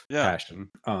creative passion.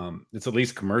 It's at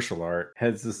least commercial art,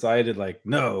 has decided like,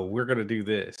 no, we're going to do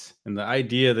this. And the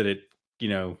idea that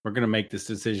we're going to make this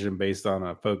decision based on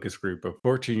a focus group of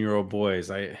 14-year-old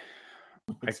boys,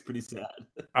 It's pretty sad.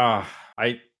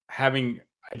 I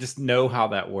I just know how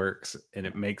that works, and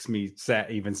it makes me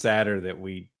even sadder that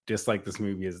we dislike this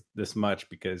movie as this much,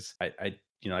 because I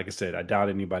like I said, I doubt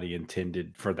anybody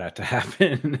intended for that to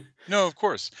happen. No, of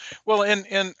course. Well,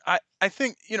 and I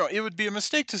think, it would be a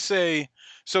mistake to say.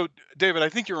 So, David, I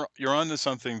think you're onto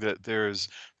something, that there's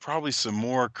probably some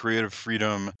more creative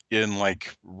freedom in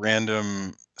like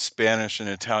random Spanish and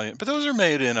Italian, but those are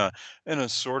made in a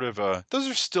sort of those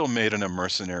are still made in a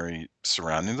mercenary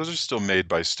surrounding. Those are still made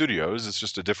by studios. It's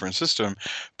just a different system.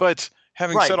 But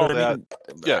having Right, said all but that,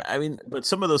 yeah, but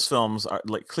some of those films are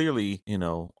like clearly,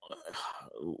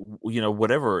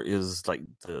 whatever is like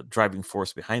the driving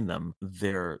force behind them,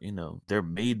 they're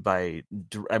made by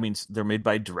they're made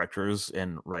by directors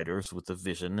and writers with a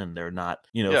vision, and they're not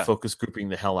Yeah. focus grouping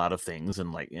the hell out of things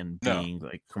and No. being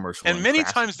like commercial, and many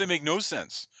crass. times they make no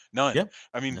sense. None. Yep.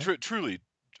 I mean, Yeah. truly,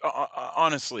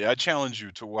 honestly, I challenge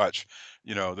you to watch,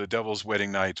 The Devil's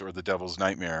Wedding Night or The Devil's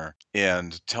Nightmare,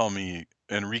 and tell me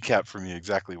and recap for me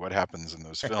exactly what happens in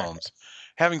those films.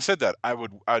 Having said that,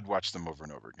 I'd watch them over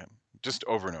and over again, just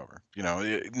over and over.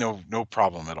 No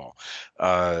problem at all.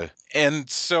 And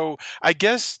so I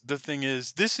guess the thing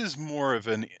is, this is more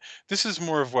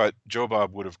of what Joe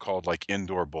Bob would have called like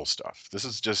indoor bull stuff. This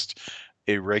is just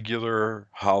a regular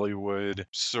Hollywood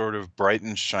sort of bright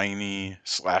and shiny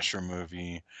slasher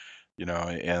movie,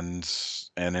 and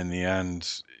in the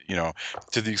end,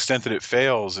 to the extent that it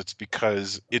fails, it's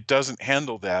because it doesn't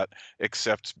handle that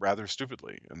except rather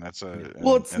stupidly, and that's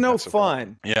Well, it's no that's a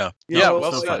problem. fun. Yeah, You yeah, know,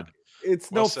 well it's no said. fun.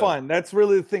 It's Well no said. fun. That's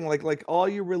really the thing. Like all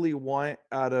you really want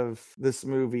out of this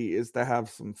movie is to have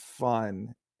some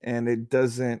fun, and it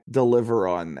doesn't deliver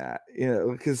on that.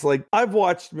 Because like I've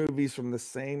watched movies from the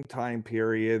same time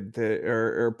period that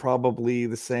are probably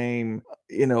the same,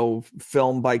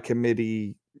 film by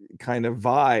committee kind of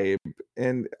vibe,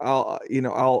 and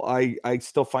I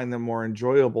still find them more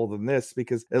enjoyable than this,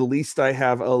 because at least I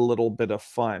have a little bit of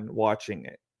fun watching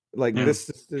it. Like Mm,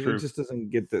 this, true. it just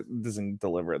doesn't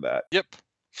deliver that. Yep.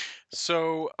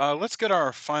 So let's get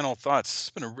our final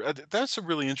thoughts. That's a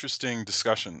really interesting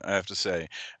discussion, I have to say,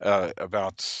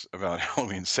 about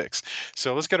Halloween 6.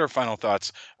 So let's get our final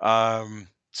thoughts.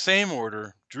 Same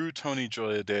order: Drew, Tony,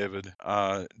 Julia, David.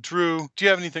 Drew, do you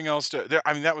have anything else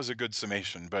that was a good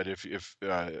summation, but if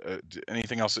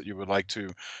anything else that you would like to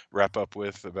wrap up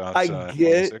with about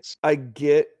Halloween 6? I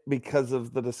get, because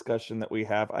of the discussion that we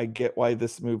have, I get why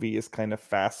this movie is kind of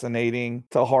fascinating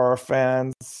to horror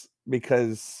fans,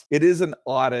 because it is an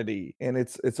oddity, and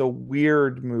it's a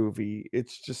weird movie.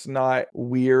 It's just not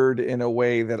weird in a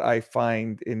way that I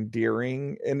find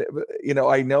endearing. And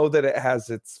I know that it has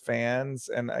its fans,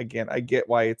 and again, I get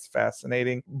why it's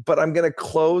fascinating. But I'm going to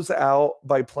close out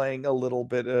by playing a little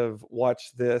bit of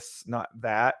Watch This, Not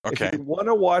That. Okay. If you want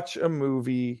to watch a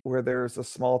movie where there's a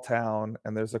small town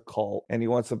and there's a cult and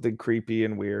you want something creepy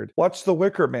and weird, watch The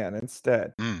Wicker Man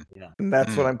instead. Yeah. And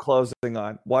that's what I'm closing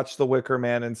on. Watch The Wicker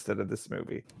Man instead of this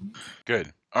movie.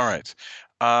 Good. All right.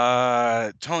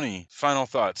 Tony, final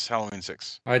thoughts, Halloween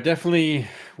 6. I definitely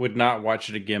would not watch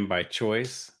it again by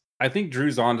choice. I think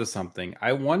Drew's onto something.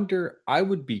 I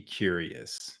would be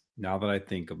curious, now that I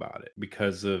think about it,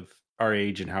 because of our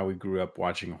age and how we grew up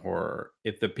watching horror,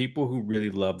 if the people who really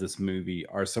love this movie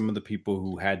are some of the people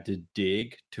who had to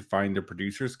dig to find the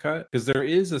producer's cut. Because there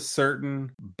is a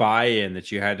certain buy-in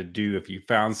that you had to do if you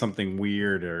found something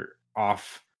weird or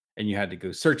off, and you had to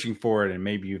go searching for it, and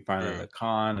maybe you find it at a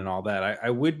con and all that. I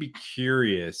would be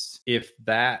curious if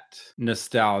that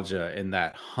nostalgia and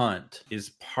that hunt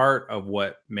is part of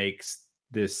what makes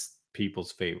this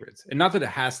people's favorites. And not that it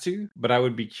has to, but I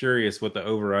would be curious what the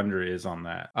over-under is on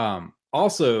that.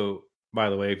 Also, by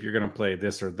the way, if you're going to play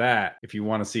this or that, if you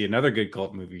want to see another good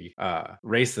cult movie,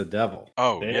 Race the Devil.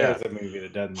 Oh, yeah. There's a movie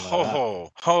that doesn't let up. Oh,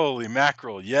 holy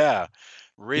mackerel. Yeah.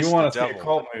 Race You want the to see Devil. a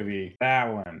cult movie?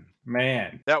 That one,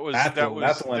 man. That's the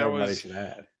one everybody should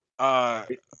have.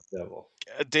 Race the Devil.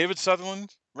 David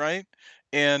Sutherland, right?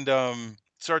 And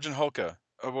Sergeant Hulka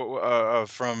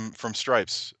from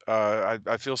Stripes.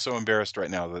 I feel so embarrassed right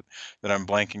now that I'm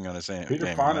blanking on his name. Peter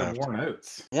Fonda and Warren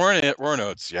Oates. Warren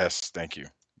Oates. Yes, thank you.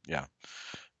 Yeah.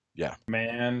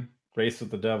 Man, Race with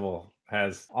the Devil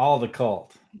has all the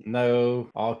cult, no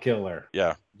all killer.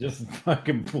 Yeah. Just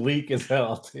fucking bleak as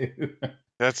hell too.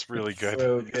 That's really good.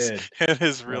 So good. It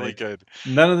is really good.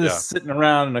 None of this sitting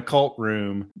around in a cult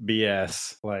room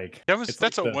BS. Like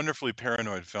that's a wonderfully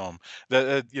paranoid film.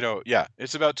 That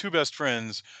it's about two best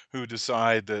friends who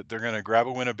decide that they're going to grab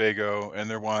a Winnebago and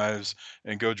their wives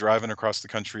and go driving across the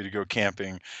country to go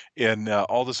camping. And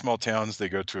all the small towns they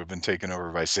go to have been taken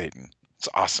over by Satan. It's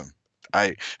awesome.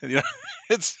 you know,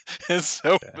 it's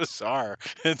so bizarre.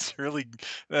 It's really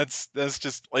that's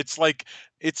just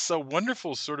it's a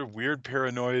wonderful sort of weird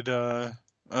paranoid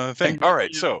thing. All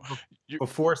right, so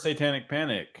before Satanic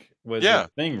Panic was Yeah. a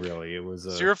thing, really, it was.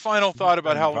 So your final thought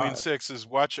about Halloween 75. 6 is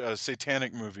watch a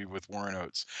satanic movie with Warren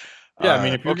Oates. Yeah, I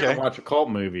mean, if you're okay. gonna watch a cult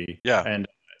movie, Yeah. and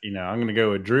I'm gonna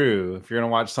go with Drew. If you're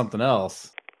gonna watch something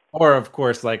else, or of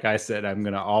course, like I said, I'm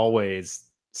gonna always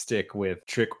stick with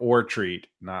Trick or Treat,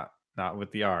 not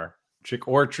with the R. Trick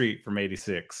or Treat from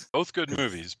 '86. Both good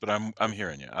movies, but I'm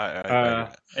hearing you. Like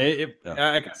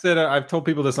I said, I've told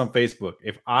people this on Facebook.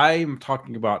 If I'm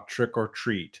talking about Trick or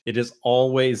Treat, it is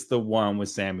always the one with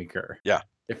Sammy Kerr. Yeah.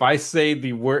 If I say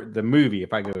the movie,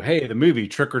 if I go, hey, the movie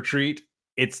Trick or Treat,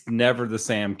 it's never the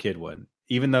Sam Kidd one.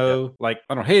 Even though, I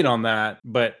don't hate on that,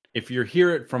 but if you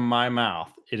hear it from my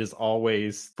mouth, it is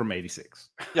always from '86.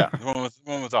 Yeah, the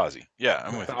one with Ozzy. Yeah,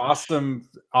 I'm with you. Awesome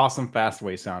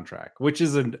Fastway soundtrack, which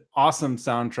is an awesome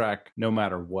soundtrack no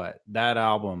matter what. That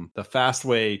album, the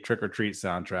Fastway Trick or Treat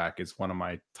soundtrack, is one of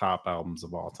my top albums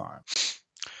of all time.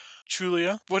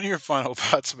 Julia, what are your final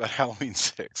thoughts about Halloween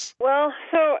 6? Well,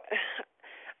 so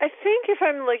I think if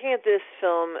I'm looking at this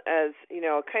film as,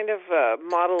 kind of a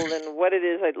model in what it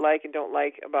is I'd like and don't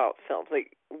like about films,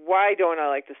 like why don't I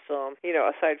like this film,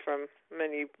 aside from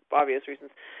many obvious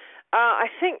reasons. I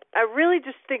really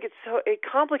just think it's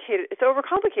complicated. It's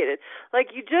overcomplicated.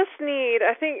 Like you just need,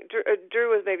 I think Drew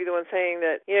was maybe the one saying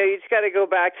that, you just got to go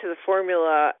back to the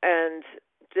formula and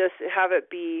just have it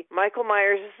be Michael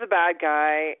Myers is the bad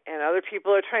guy and other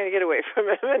people are trying to get away from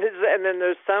him and then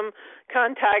there's some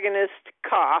contagonist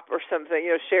cop or something,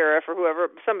 sheriff or whoever,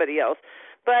 somebody else.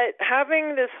 But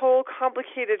having this whole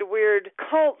complicated, weird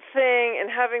cult thing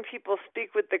and having people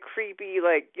speak with the creepy,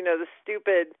 the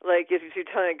stupid, if you're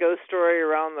telling a ghost story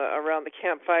around the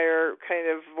campfire kind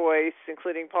of voice,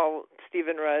 including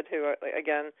Stephen Rudd, who,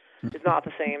 again, is not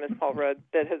the same as Paul Rudd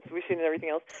that we've seen in everything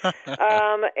else.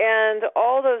 And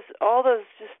all the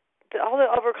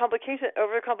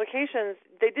overcomplications,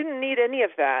 they didn't need any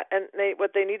of that, and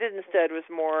what they needed instead was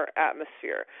more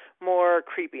atmosphere, more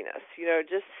creepiness.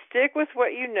 Just stick with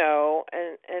what you know,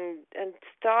 and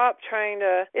stop trying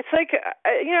to. It's like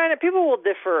and people will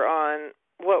differ on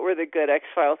what were the good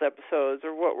X-Files episodes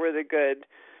or what were the good,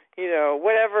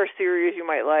 whatever series you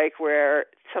might like, where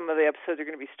some of the episodes are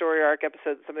going to be story arc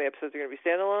episodes, some of the episodes are going to be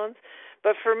standalones.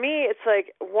 But for me, it's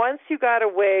like once you got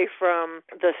away from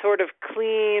the sort of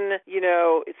clean,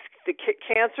 it's the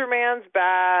Cancer Man's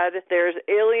bad, there's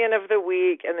Alien of the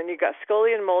Week, and then you got Scully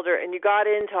and Mulder, and you got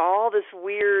into all this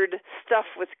weird stuff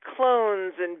with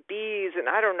clones and bees and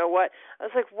I don't know what. I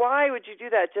was like, why would you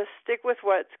do that? Just stick with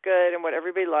what's good and what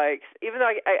everybody likes. Even though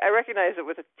I recognize that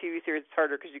with a TV series it's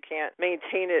harder because you can't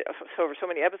maintain it over so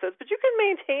many episodes, but you can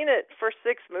maintain it for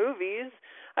 6 movies.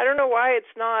 I don't know why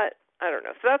it's not. I don't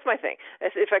know. So that's my thing.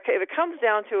 If it comes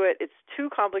down to it, it's too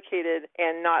complicated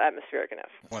and not atmospheric enough.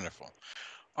 Wonderful.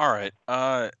 All right.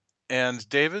 And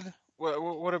David,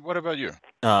 what about you?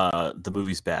 The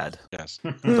movie's bad. Yes.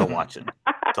 Don't watch it.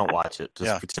 Don't watch it.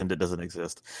 Just pretend it doesn't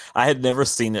exist. I had never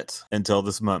seen it until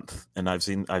this month, and I've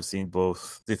seen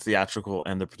both the theatrical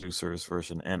and the producer's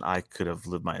version, and I could have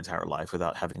lived my entire life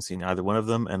without having seen either one of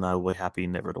them, and I will be happy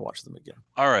never to watch them again.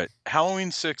 All right. Halloween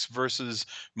 6 versus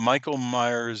Michael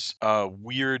Myers'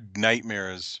 weird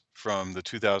nightmares from the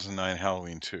 2009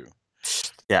 Halloween 2.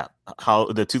 Yeah,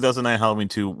 the 2009 Halloween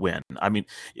 2 win. I mean,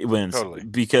 it wins Totally.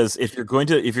 Because if you're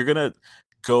gonna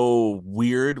go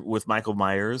weird with Michael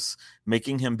Myers,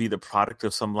 making him be the product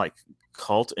of some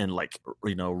cult and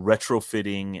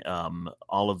retrofitting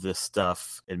all of this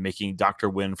stuff and making Dr.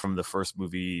 Wynn from the first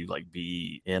movie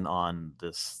be in on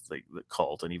this the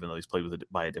cult, and even though he's played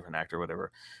by a different actor or whatever,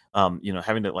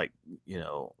 having to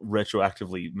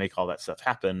retroactively make all that stuff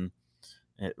happen,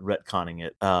 retconning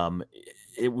it,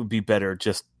 it would be better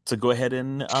just to go ahead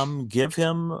and give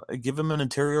him an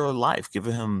interior life, give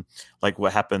him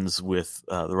what happens with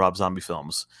the Rob Zombie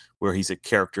films, where he's a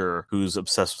character who's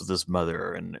obsessed with his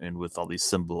mother and with all these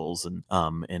symbols,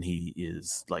 and he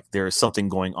is there is something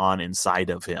going on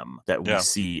inside of him that we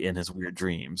see in his weird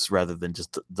dreams, rather than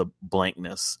just the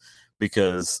blankness.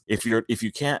 Because if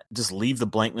you can't just leave the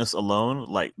blankness alone,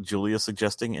 like Julia's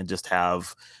suggesting, and just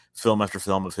have film after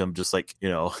film of him just kind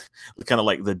of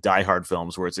like the Die Hard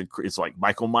films, where it's like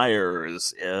Michael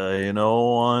Myers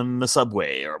on the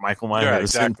subway, or Michael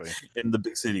Myers in the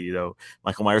big city,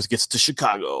 Michael Myers gets to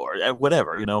Chicago, or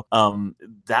whatever,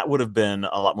 that would have been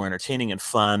a lot more entertaining and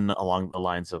fun, along the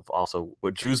lines of also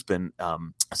what Drew's been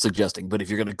suggesting. But if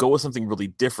you're going to go with something really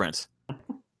different,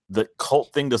 the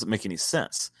cult thing doesn't make any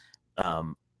sense.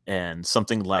 and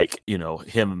something like, you know,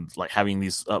 him like having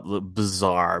these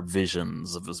bizarre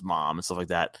visions of his mom and stuff like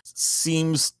that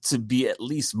seems to be at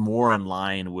least more in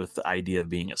line with the idea of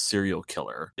being a serial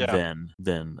killer than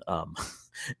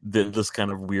this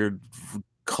kind of weird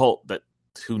cult that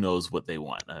who knows what they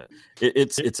want.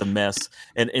 It's a mess.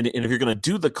 And if you're going to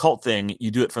do the cult thing, you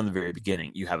do it from the very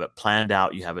beginning. You have it planned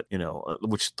out. You have it, you know,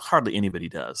 which hardly anybody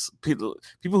does. People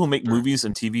who make movies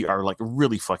and TV are like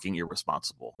really fucking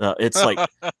irresponsible. It's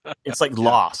like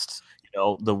Lost. You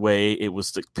know, the way it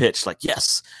was pitched, like,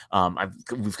 yes,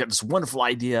 we've got this wonderful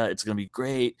idea. It's going to be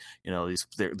great. You know,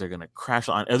 they're going to crash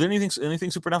on. Are there anything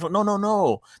supernatural?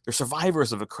 No. They're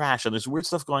survivors of a crash, and there's weird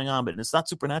stuff going on, but it's not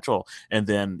supernatural. And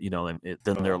then, you know,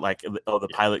 then they're like, oh, the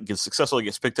pilot gets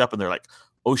picked up, and they're like,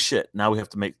 oh shit, now we have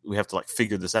to like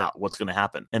figure this out. What's going to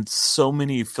happen? And so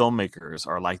many filmmakers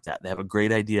are like that. They have a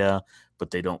great idea, but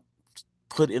they don't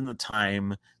put in the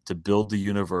time to build the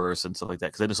universe and stuff like that,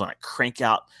 because they just want to crank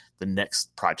out the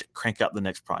next project.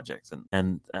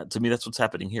 And to me, that's what's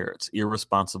happening here. It's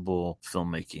irresponsible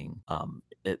filmmaking,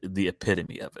 the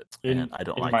epitome of it. And I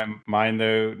don't like it. In my mind,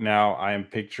 though, now I am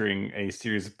picturing a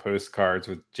series of postcards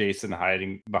with Jason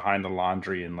hiding behind the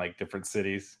laundry in like different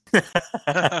cities.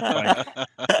 Like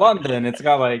London, it's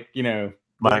got like, you know,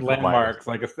 landmarks,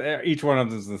 like each one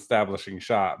of them is an establishing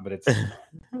shot, but it's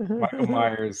Michael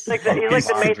Myers. He's like the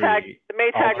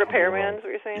Maytag repairman, is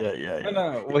what you're saying? Yeah.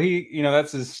 No. Well,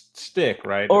 that's his shtick,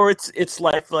 right? Or it's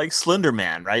like Slender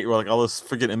Man, right? Or like all those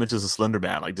freaking images of Slender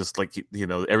Man, like just like, you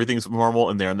know, everything's normal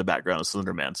and there in the background is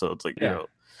Slender Man. So it's like, you know,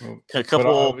 a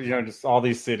couple, just all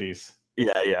these cities.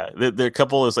 Yeah. The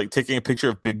couple is like taking a picture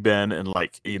of Big Ben, and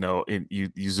like, you know,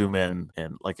 you zoom in,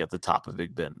 and like at the top of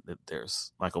Big Ben,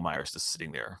 there's Michael Myers just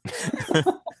sitting there.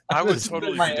 I would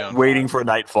totally be down waiting for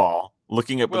nightfall,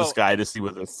 looking up at the sky to see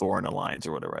whether Thor aligns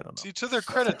or whatever. I don't know. See, to their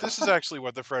credit, this is actually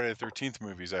what the Friday the 13th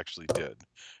movies actually did.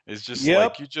 It's just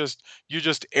like you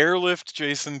just airlift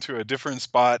Jason to a different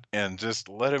spot and just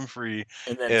let him free,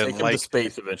 and then take him to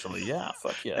space eventually. Yeah,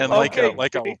 fuck yeah. And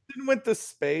Jason went to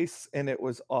space, and it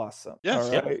was awesome. Yes,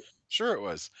 all right? Sure it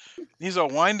was. He's a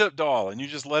wind-up doll, and you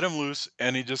just let him loose,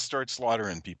 and he just starts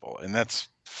slaughtering people, and that's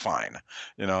fine.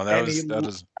 You know, that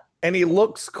is. And he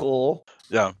looks cool.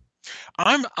 Yeah.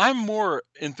 I'm more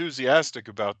enthusiastic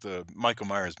about the Michael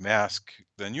Myers mask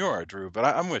than you are, Drew, but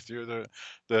I'm with you.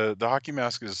 The hockey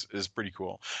mask is pretty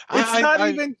cool. It's not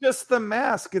even just the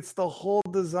mask, it's the whole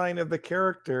design of the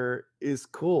character is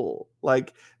cool.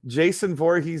 Like Jason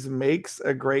Voorhees makes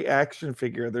a great action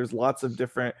figure. There's lots of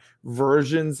different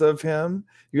versions of him.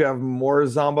 You have more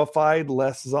zombified,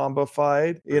 less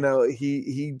zombified. You know,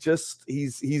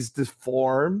 he's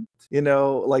deformed. You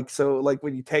know, like, so like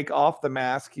when you take off the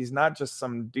mask, he's not just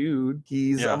some dude,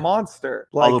 he's a monster.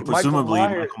 Like, although presumably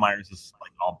Michael Myers is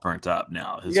like all burnt up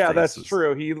now. That's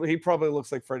true. He probably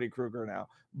looks like Freddy Krueger now.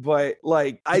 But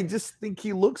like, I just think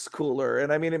he looks cooler.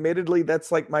 And I mean, admittedly, that's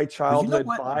like my childhood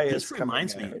bias. This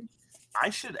reminds me, I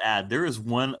should add, there is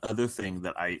one other thing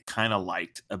that I kind of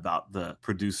liked about the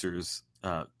producer's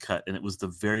cut, and it was the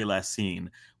very last scene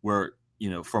where, you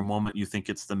know, for a moment you think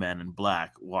it's the Man in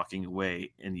Black walking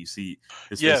away, and you see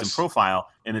his face in profile,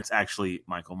 and it's actually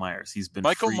Michael Myers. He's been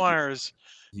Michael Myers.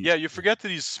 You forget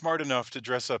that he's smart enough to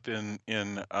dress up in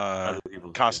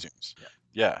costumes.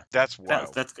 Yeah, that's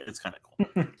wild. It's kind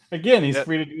of cool. Again, he's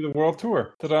free to do the world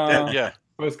tour. Yeah.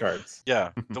 Postcards.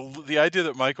 Yeah. The idea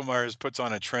that Michael Myers puts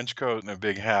on a trench coat and a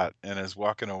big hat and is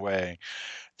walking away.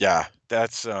 Yeah,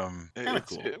 that's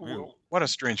cool. What a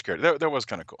strange character. That was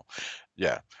kind of cool.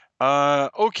 Yeah.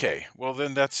 Okay. Well,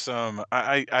 then that's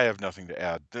I have nothing to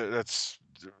add.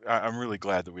 I'm really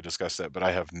glad that we discussed that, but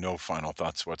I have no final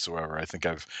thoughts whatsoever. I think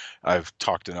I've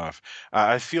talked enough.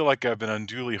 I feel like I've been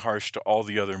unduly harsh to all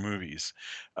the other movies,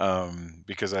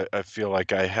 because I feel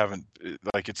like I haven't,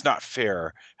 like, it's not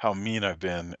fair how mean I've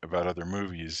been about other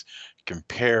movies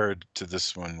compared to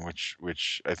this one,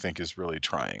 which I think is really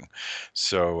trying.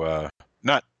 So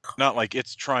not like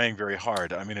it's trying very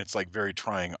hard. I mean, it's like very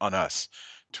trying on us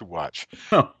to watch.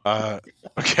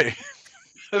 Okay.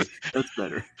 That's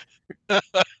better. But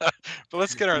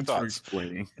let's get our Thanks for thoughts.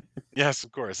 explaining. Yes,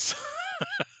 of course.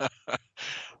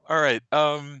 All right.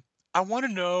 I want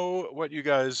to know what you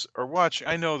guys are watching.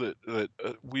 I know that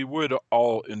we would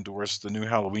all endorse the new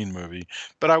Halloween movie,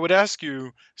 but I would ask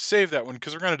you save that one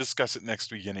because we're going to discuss it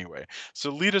next week anyway. So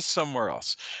lead us somewhere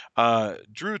else.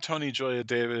 Drew, Tony, Julia,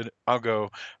 David, I'll go.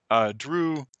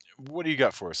 Drew, what do you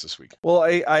got for us this week? Well,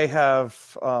 I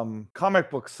have comic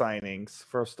book signings,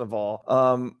 first of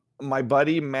all. my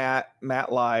buddy Matt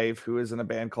Live, who is in a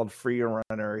band called Free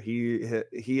Runner,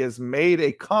 he has made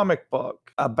a comic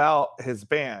book about his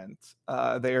band.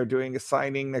 They are doing a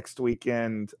signing next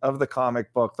weekend of the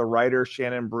comic book. The writer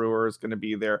Shannon Brewer is going to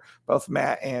be there. Both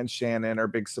Matt and Shannon are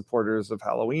big supporters of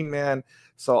Halloween Man.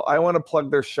 So I want to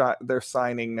plug their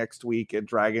signing next week at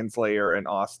Dragon's Lair in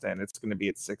Austin. It's going to be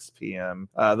at 6 p.m.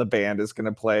 The band is going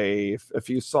to play a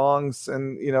few songs,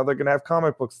 and they're going to have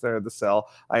comic books there to sell.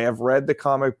 I have read the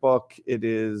comic book. It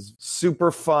is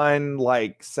super fun,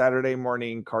 like Saturday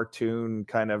morning cartoon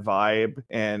kind of vibe.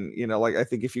 And like I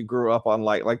think if you grew up on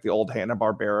like the old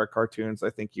Hanna-Barbera cartoons,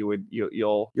 I think you'll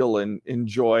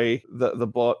enjoy the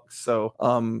book.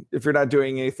 So if you're not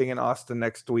doing anything in Austin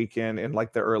next weekend in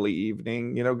like the early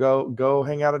evening, go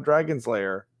hang out at Dragon's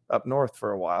Lair up north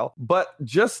for a while. But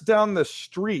just down the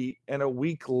street and a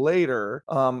week later,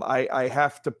 I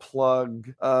have to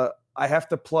plug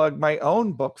my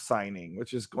own book signing,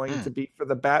 which is going to be for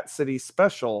the Bat City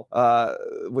special,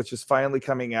 which is finally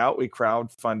coming out. We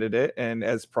crowdfunded it, and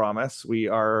as promised, we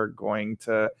are going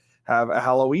to have a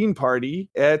Halloween party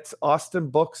at Austin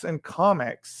Books and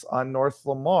Comics on North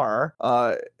Lamar,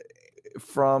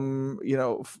 from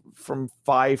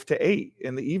 5 to 8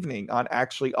 in the evening on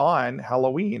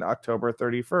Halloween, October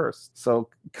 31st. So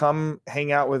come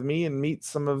hang out with me and meet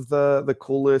some of the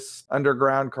coolest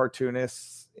underground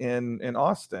cartoonists in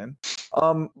Austin.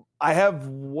 I have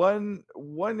one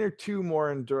or two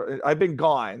more. I've been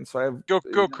gone, so I have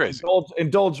go crazy.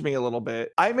 Indulge me a little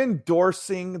bit. I'm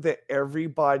endorsing that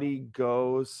everybody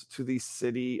goes to the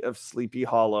city of Sleepy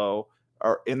Hollow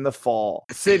or in the fall.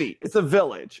 City. It's a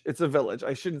village.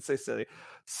 I shouldn't say city.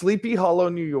 Sleepy Hollow,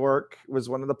 New York was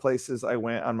one of the places I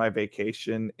went on my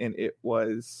vacation, and it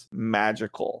was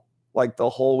magical. Like the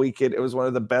whole weekend, it was one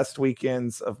of the best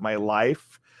weekends of my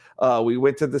life. We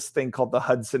went to this thing called the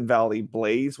Hudson Valley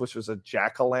Blaze, which was a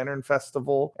jack-o'-lantern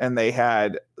festival, and they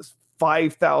had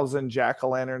 5,000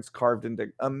 jack-o'-lanterns carved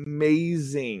into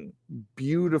amazing,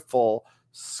 beautiful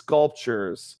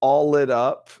sculptures, all lit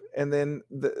up, and then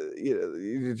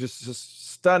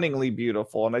just stunningly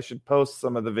beautiful. And I should post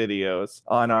some of the videos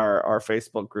on our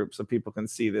Facebook group so people can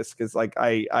see this, because like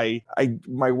I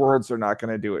my words are not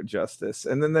going to do it justice.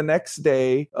 And then the next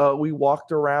day, we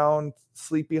walked around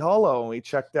Sleepy Hollow and we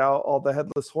checked out all the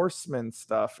Headless Horseman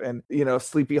stuff. And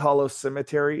Sleepy Hollow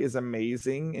Cemetery is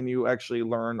amazing, and you actually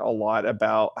learn a lot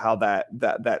about how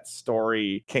that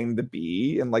story came to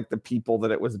be, and like the people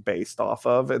that it was based off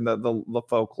of, and the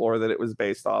folklore that it was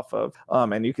based off of.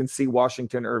 And you can see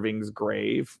Washington Irving's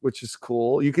grave, which is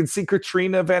cool. You can see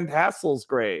Katrina Van Tassel's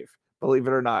grave, believe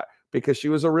it or not, because she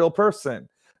was a real person.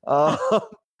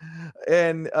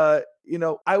 And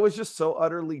I was just so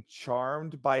utterly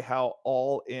charmed by how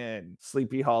all in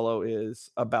Sleepy Hollow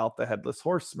is about the Headless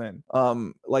Horseman.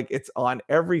 Like it's on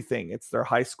everything. It's their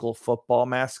high school football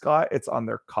mascot. It's on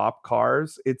their cop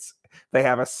cars. They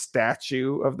have a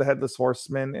statue of the Headless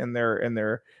Horseman in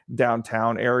their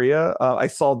downtown area. I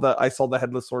saw the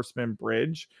Headless Horseman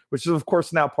bridge, which is of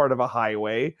course now part of a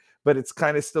highway, but it's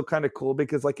still kind of cool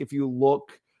because like if you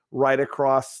look right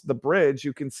across the bridge,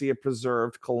 you can see a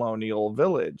preserved colonial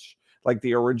village. Like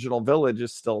the original village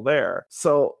is still there.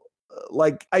 So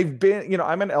like I've been,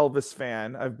 I'm an Elvis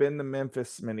fan. I've been to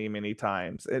Memphis many, many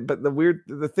times. But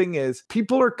the thing is,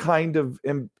 people are kind of,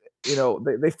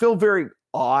 they feel very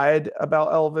odd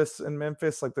about Elvis in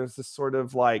Memphis. Like there's this sort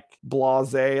of like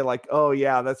blasé, like, oh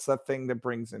yeah, that's that thing that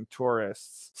brings in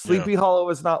tourists. Sleepy Hollow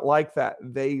is not like that.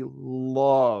 They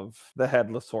love the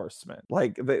Headless Horseman.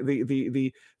 Like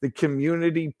the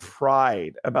community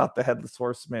pride about the Headless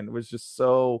Horseman I was just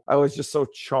so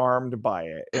charmed by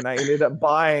it. And I ended up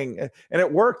buying, and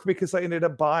it worked because I ended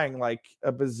up buying like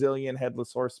a bazillion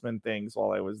Headless Horseman things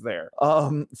while I was there.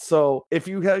 So if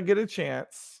you get a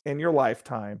chance in your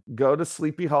lifetime, go to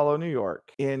Sleepy Hollow, New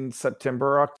York in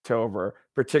September or October.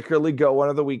 Particularly go one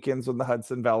of the weekends when the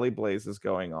Hudson Valley Blaze is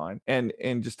going on, and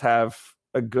just have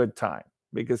a good time,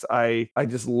 because I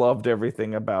just loved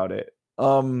everything about it.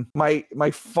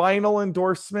 My final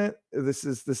endorsement, this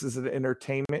is an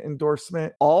entertainment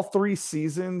endorsement. All 3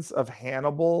 seasons of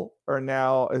Hannibal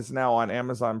is now on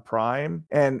Amazon Prime,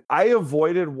 and I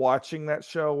avoided watching that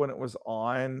show when it was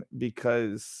on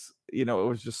because it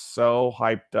was just so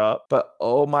hyped up. But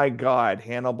oh my god,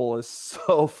 Hannibal is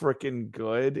so freaking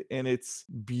good, and it's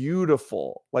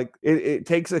beautiful. Like it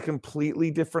takes a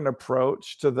completely different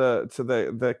approach to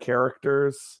the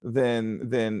characters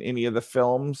than any of the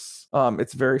films.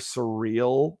 It's very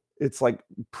surreal. It's like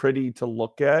pretty to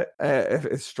look at,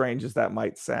 as strange as that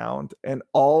might sound. And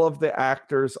all of the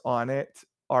actors on it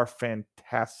are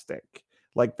fantastic.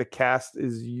 Like the cast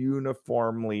is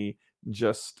uniformly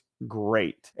just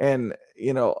great. And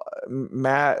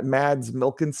Mads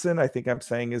Mikkelsen, I think I'm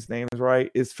saying his name is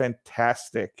right, is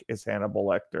fantastic as Hannibal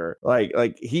Lecter. Like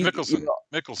he Mikkelsen,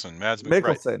 Mads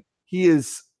Mikkelsen. Right. He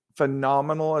is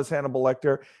phenomenal as Hannibal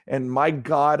Lecter. And my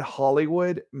God,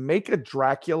 Hollywood, make a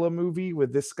Dracula movie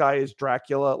with this guy as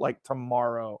Dracula like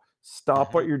tomorrow.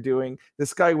 Stop what you're doing.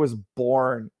 This guy was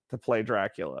born to play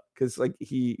Dracula because like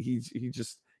he's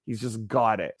just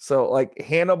got it. So like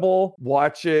Hannibal,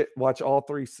 watch all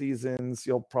 3 seasons.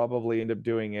 You'll probably end up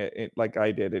doing it like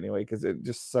I did anyway, because it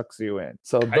just sucks you in.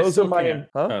 So those are my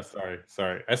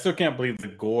sorry. I still can't believe the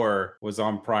gore was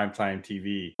on primetime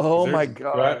TV. Oh my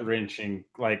God. Gut wrenching.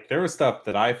 Like there was stuff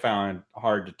that I found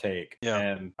hard to take. Yeah.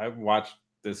 And I watched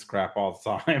this crap all the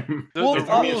time. The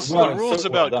rules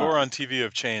about gore on TV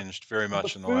have changed very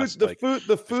much in the last the food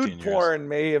 15 porn years.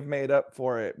 may have made up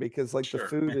for it, because like Sure.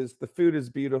 the food is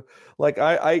beautiful. Like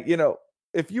I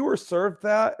if you were served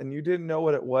that and you didn't know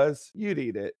what it was, you'd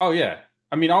eat it. Oh yeah.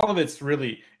 I mean, all of it's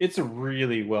a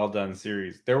really well done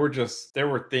series. There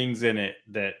were things in it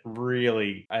that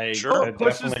really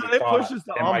pushes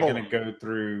the am I envelope. going to go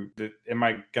through? Am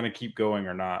I going to keep going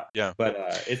or not? Yeah,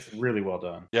 but it's really well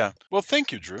done. Yeah. Well,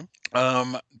 thank you, Drew.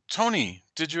 Tony,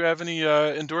 did you have any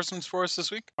endorsements for us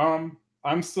this week?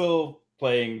 I'm still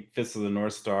playing Fist of the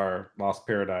North Star: Lost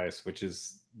Paradise, which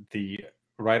is the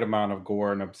right amount of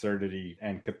gore and absurdity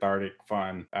and cathartic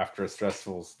fun after a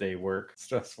stressful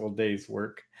day's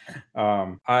work.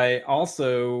 I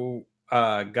also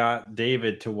got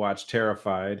David to watch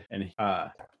Terrified, and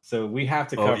so we have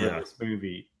to cover this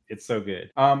movie. It's so good.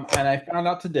 And I found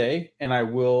out today, and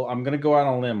I'm going to go out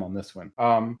on a limb on this one.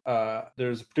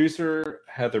 There's a producer,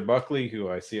 Heather Buckley,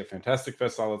 who I see at Fantastic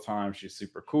Fest all the time. She's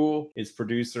super cool. Is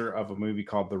producer of a movie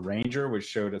called The Ranger, which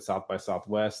showed at South by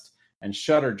Southwest. And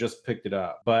Shudder just picked it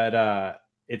up, but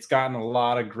it's gotten a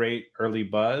lot of great early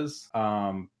buzz.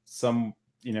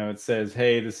 It says,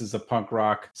 hey, this is a punk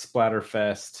rock splatter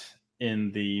fest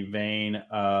in the vein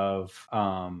of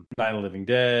Night of the Living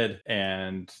Dead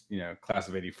and Class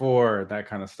of '84, that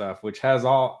kind of stuff, which has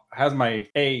my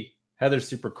Heather's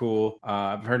super cool.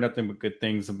 I've heard nothing but good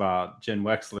things about Jen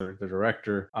Wexler, the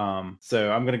director.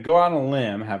 So I'm going to go out on a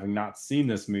limb, having not seen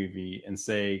this movie, and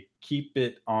say keep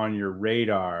it on your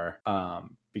radar,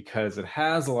 because it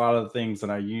has a lot of the things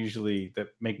that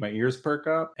make my ears perk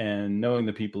up. And knowing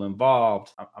the people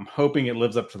involved, I'm hoping it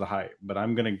lives up to the hype. But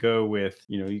I'm going to go with,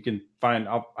 you can find,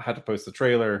 I had to post the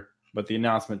trailer, but the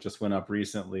announcement just went up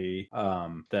recently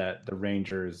that The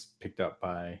Ranger is picked up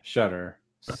by Shudder.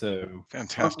 So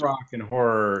fantastic. Rock and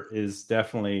horror is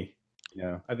definitely,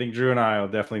 I think Drew and I will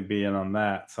definitely be in on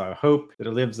that. So I hope that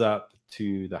it lives up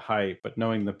to the hype, but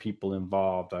knowing the people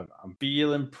involved, I'm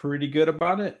feeling pretty good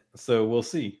about it. So we'll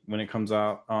see when it comes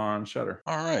out on Shudder.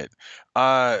 All right.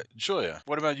 Julia,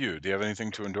 what about you? Do you have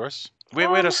anything to endorse? We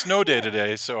had a snow day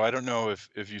today, so I don't know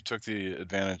if you took the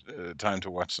time to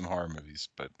watch some horror movies,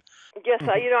 but yes,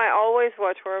 I always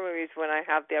watch horror movies when I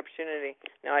have the opportunity.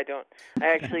 No, I don't. I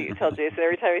actually tell Jason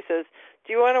every time he says,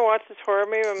 "Do you want to watch this horror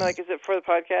movie?" I'm like, "Is it for the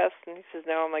podcast?" And he says,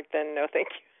 "No." I'm like, "Then no, thank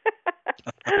you."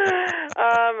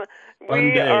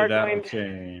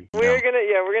 We're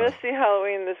gonna see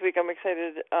Halloween this week. I'm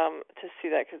excited to see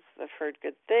that because I've heard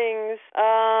good things.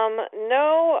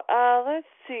 Let's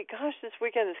see. Gosh, this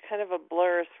weekend is kind of a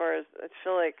blur as far as I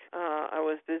feel like I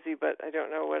was busy, but I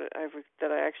don't know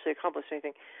that I actually accomplished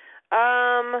anything.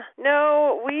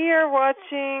 No, we are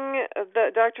watching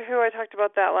the Doctor Who. I talked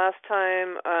about that last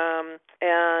time,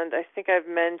 and I think I've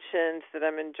mentioned that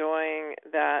I'm enjoying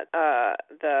that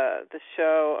the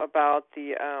show about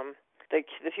the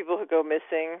people who go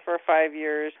missing for 5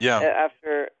 years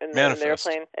after in the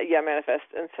airplane.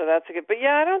 Manifest. And so that's a good. But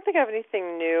I don't think I have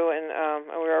anything new, and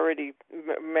we're already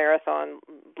marathon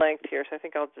length here, so I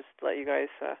think I'll just let you guys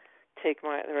take the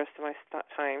rest of my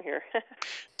time here.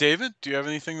 David, do you have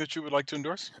anything that you would like to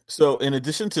endorse? So in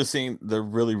addition to seeing the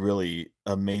really, really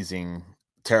amazing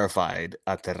Terrified,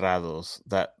 Aterrados,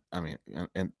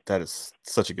 and that is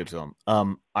such a good film.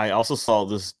 I also saw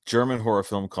this German horror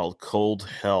film called Cold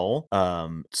Hell.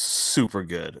 Super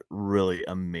good, really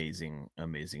amazing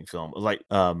film. Like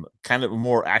kind of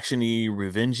more actiony,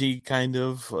 revengey kind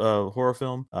of horror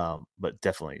film. But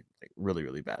definitely really,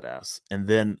 really badass. And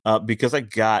then because I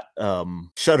got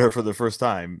Shudder for the first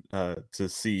time to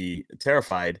see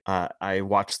Terrified, I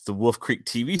watched the Wolf Creek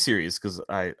TV series because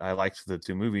I liked the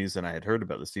 2 movies and I had heard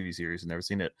about this TV series and never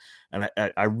seen it. And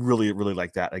I really, really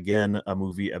like that. Again, a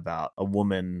movie about a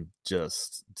woman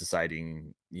just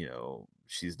deciding,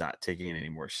 she's not taking any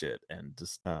more shit and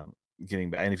just getting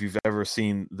back. And if you've ever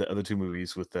seen the other two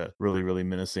movies with the really, really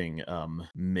menacing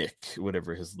Mick,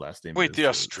 whatever his last name is. Wait, the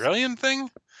Australian thing?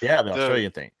 Yeah, the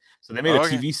Australian thing. So they made a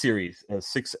Okay. TV series, a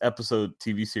 6-episode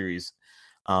TV series,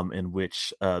 in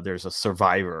which there's a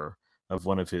survivor of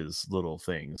one of his little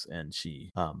things, and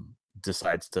she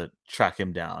decides to track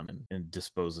him down and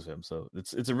dispose of him. So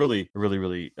it's a really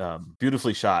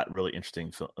beautifully shot, really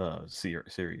interesting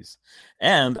series.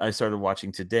 And I started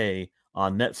watching today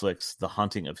on Netflix, The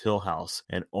Haunting of Hill House,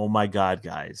 and oh my God,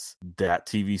 guys, that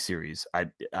TV series,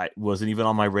 I wasn't even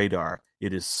on my radar.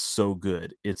 It is so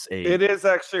good. It is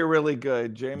actually really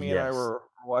good. Jamie and I Yes. were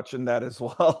watching that as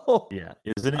well. Yeah,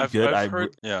 isn't it I've good?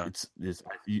 heard, yeah.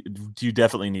 You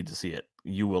definitely need to see it.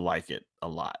 You will like it a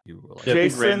lot. You will like Yeah, it. I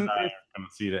think Ray Jason, and I are going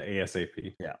to see it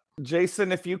ASAP.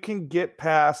 Jason, if you can get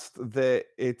past that,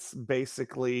 it's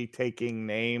basically taking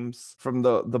names from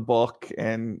the book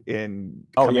and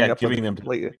coming up giving them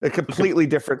a completely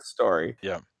different story.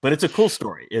 But it's a cool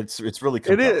story. It's really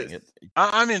compelling. is.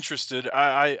 I'm interested.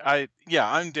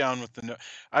 I'm down with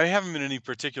I haven't been in any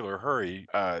particular hurry,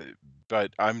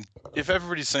 but if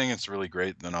everybody's saying it's really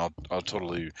great, then I'll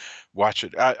totally watch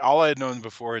it. All I had known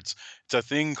before, it's a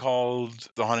thing called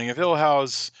The Haunting of Hill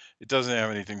House. It doesn't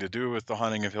have anything to do with The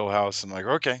Haunting of Hill House. I'm like,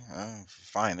 okay,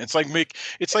 fine. It's like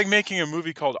making a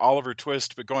movie called Oliver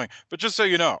Twist, but just so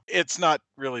you know, it's not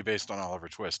really based on Oliver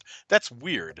Twist. That's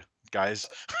weird, guys.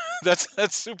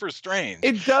 That's super strange.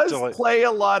 It does play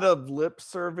a lot of lip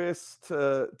service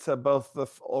to both the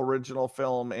original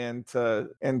film and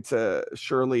to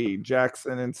Shirley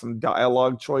Jackson and some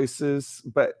dialogue choices,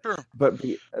 but Sure. but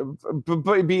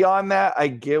beyond that, I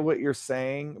get what you're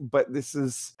saying. But this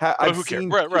is Who cares?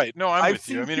 Right. No, I'm with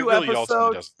you. I mean, it really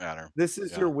ultimately doesn't matter. This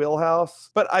is your wheelhouse.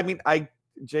 But I mean,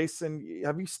 Jason,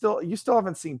 you still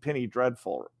haven't seen Penny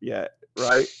Dreadful yet,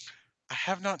 right? I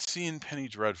have not seen Penny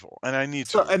Dreadful, and I need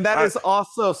to. And that is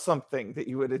also something that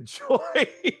you would enjoy.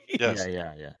 Yes.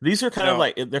 Yeah. These are kind of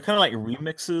like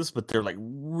remixes, but they're like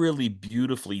really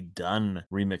beautifully done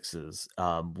remixes,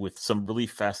 with some really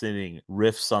fascinating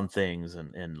riffs on things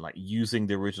and like using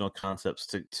the original concepts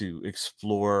to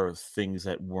explore things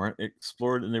that weren't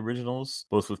explored in the originals,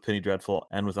 both with Penny Dreadful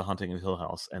and with The Haunting of Hill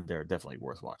House, and they're definitely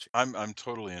worth watching. I'm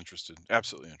totally interested.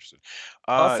 Absolutely interested.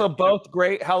 Also, both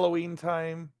great Halloween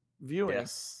time viewing.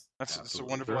 Yes, that's a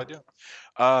wonderful idea.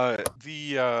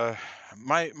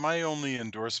 My only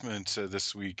endorsement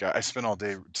this week, I spent all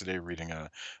day today reading a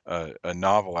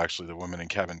novel, actually, The Woman in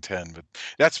Cabin 10, but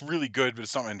that's really good, but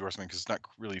it's not my endorsement because it's not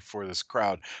really for this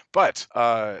crowd. But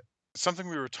something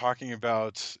we were talking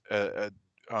about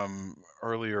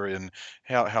earlier in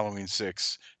Halloween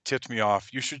 6 tipped me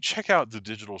off. You should check out the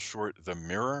digital short The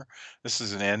Mirror. This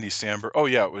is an Andy Samberg. Oh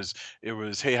yeah, it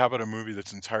was hey, how about a movie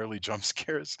that's entirely jump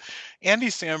scares? Andy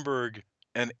Samberg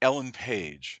and Ellen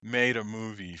Page made a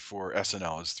movie for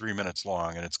SNL. It's 3 minutes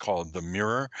long, and it's called The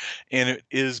Mirror. And it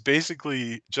is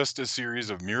basically just a series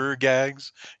of mirror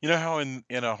gags. You know how in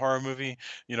a horror movie,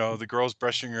 the girl's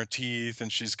brushing her teeth, and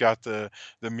she's got the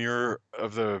mirror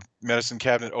of the medicine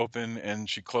cabinet open, and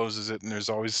she closes it, and there's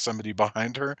always somebody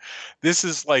behind her. This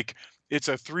is like, it's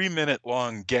a 3-minute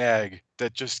long gag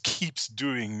that just keeps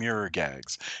doing mirror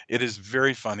gags. It is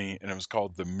very funny, and it was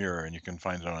called The Mirror, and you can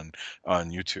find it on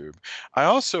YouTube. I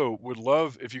also would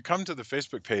love, if you come to the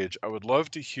Facebook page, I would love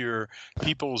to hear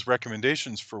people's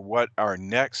recommendations for what our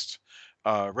next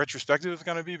retrospective is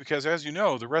going to be, because as you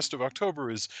know, the rest of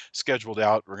October is scheduled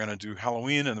out. We're going to do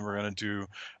Halloween, and then we're going to do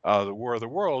the War of the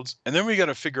Worlds, and then we got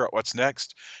to figure out what's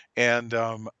next. And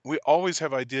we always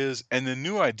have ideas, and the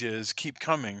new ideas keep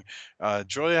coming.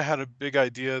 Joya had a big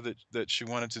idea that she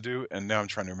wanted to do, and now I'm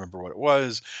trying to remember what it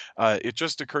was. It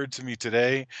just occurred to me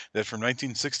today that from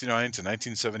 1969 to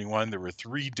 1971, there were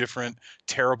 3 different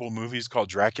terrible movies called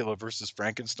Dracula versus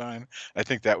Frankenstein. I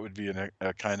think that would be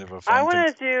a kind of a fun I thing.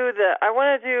 I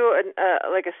want to do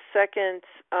like a second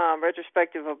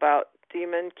retrospective about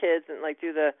demon kids and like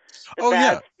do the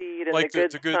bad seed and like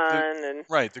the good son and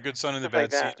right, the good son and the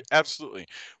bad seed. Absolutely.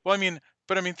 Well, I mean,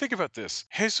 think about this.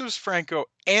 Jesus Franco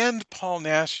and Paul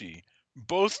Naschy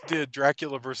both did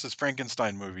Dracula versus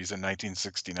Frankenstein movies in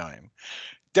 1969.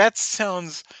 That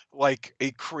sounds like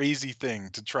a crazy thing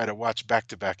to try to watch back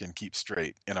to back and keep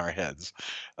straight in our heads.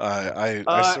 If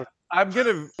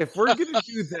we're gonna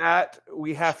do that,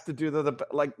 we have to do the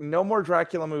like no more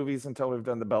Dracula movies until we've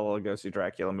done the Bela Lugosi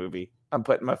Dracula movie. I'm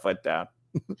putting my foot down.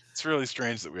 It's really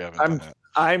strange that we haven't done that.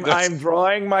 I'm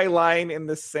drawing my line in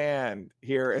the sand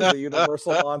here at the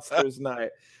Universal Monsters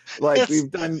Night. Like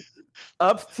we've done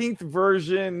upteenth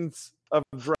versions of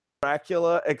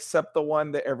Dracula, except the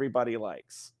one that everybody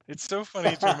likes. It's so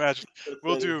funny to imagine.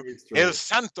 We'll do El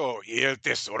Santo y el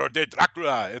Tesoro de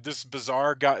Dracula. This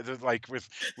bizarre guy, like with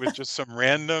just some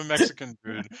random Mexican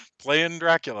dude playing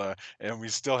Dracula, and we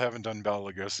still haven't done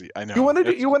Bela Lugosi. I know. You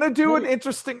want to do an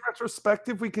interesting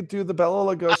retrospective? We could do the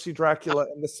Bela Lugosi Dracula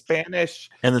and the Spanish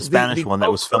one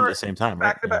that was filmed at the same time,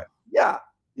 right?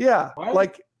 Yeah. What?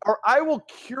 Like, or I will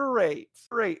curate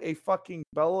a fucking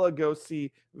Bela Lugosi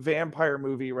vampire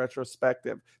movie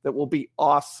retrospective that will be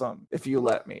awesome if you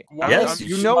let me. Yes,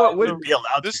 you know it would be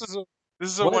allowed. This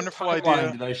is a wonderful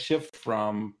idea. Did I shift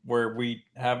from where we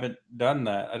haven't done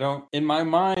that? I don't. In my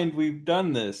mind, we've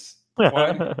done this.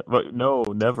 But no,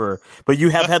 never. But you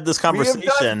have had this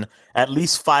conversation at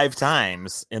least 5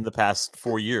 times in the past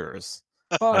 4 years.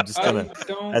 I'm just gonna,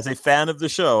 as a fan of the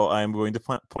show, I'm going to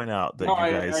point out that I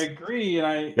agree,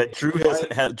 and that Drew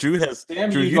has. Drew,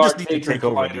 you just need to take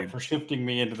over, dude. For shifting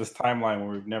me into this timeline where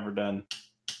we've never done.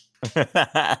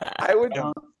 I would be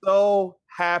so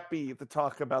happy to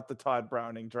talk about the Todd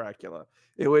Browning Dracula.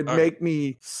 It would make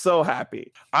me so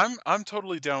happy. I'm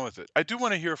totally down with it. I do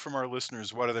want to hear from our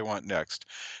listeners. What do they want next?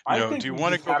 Do you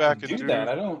want to go back back and do that?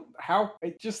 I don't. How?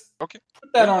 Just okay.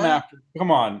 Put that on after.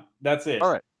 Come on, that's it. All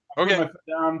right. Okay.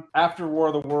 Down after War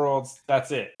of the Worlds.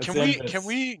 That's it. Can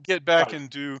we get back and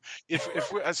do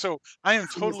so? I am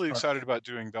totally excited about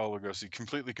doing Bela Lugosi.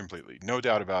 Completely, no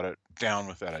doubt about it. Down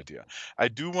with that idea. I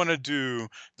do want to do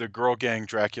the Girl Gang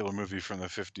Dracula movie from the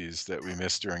 50s that we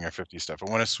missed during our 50s stuff. I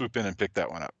want to swoop in and pick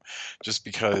that one up, just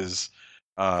because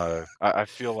I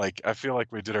feel like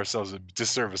we did ourselves a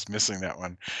disservice missing that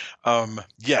one.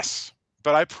 Yes,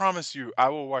 but I promise you, I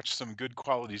will watch some good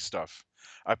quality stuff.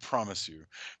 I promise you,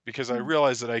 because I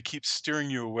realize that I keep steering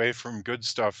you away from good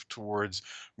stuff towards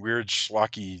weird,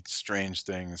 schlocky, strange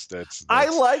things. That's I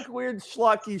like weird,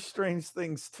 schlocky, strange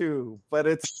things too, but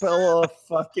it's Bela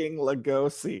fucking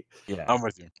Lugosi. Yeah, I'm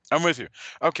with you.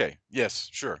 Okay, yes,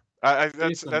 sure.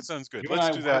 That sounds good.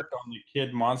 Let's do that. On the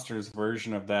Kid Monsters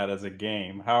version of that as a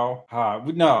game.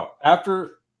 No,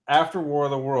 after War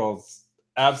of the Worlds,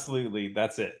 absolutely,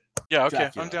 that's it. Yeah, okay,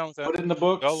 Dracula. I'm down with that. Put it in the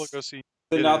books. Bela Lugosi.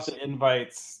 Send out the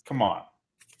invites. Come on.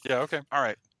 Yeah. Okay. All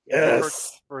right.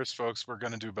 Yes. First, folks, we're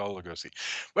going to do Bela Lugosi.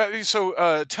 Well,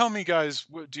 so tell me, guys,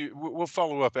 we'll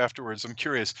follow up afterwards. I'm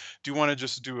curious. Do you want to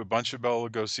just do a bunch of Bela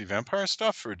Lugosi vampire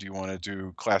stuff, or do you want to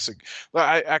do classic?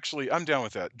 I'm down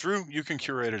with that. Drew, you can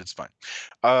curate it. It's fine.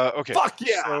 Okay. Fuck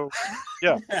yeah. So,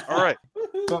 yeah. All right.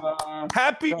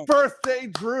 Happy birthday,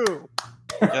 Drew.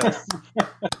 Yes.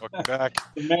 Welcome back.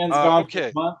 The man's gone for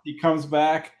a month. He comes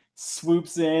back,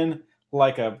 swoops in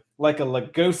like a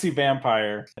Lugosi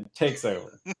vampire and takes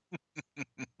over.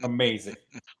 Amazing.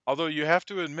 Although you have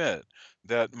to admit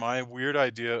that my weird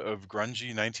idea of grungy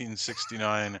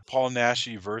 1969 Paul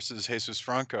Naschy versus Jesus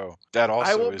Franco, that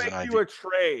also is an idea. I will make you a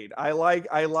trade. I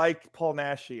like Paul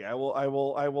Naschy. I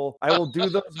will do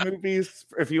those movies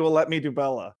if you will let me do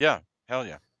Bela. Yeah, hell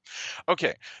yeah.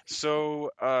 Okay,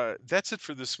 so that's it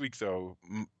for this week, though.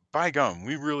 By gum,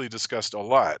 we really discussed a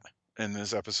lot in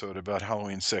this episode about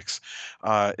Halloween 6.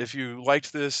 If you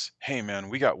liked this, hey man,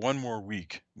 we got one more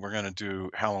week. We're going to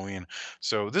do Halloween.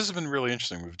 So this has been really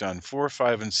interesting. We've done 4,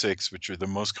 5, and 6, which are the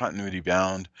most continuity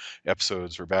bound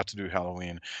episodes. We're about to do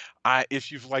Halloween.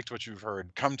 If you've liked what you've heard,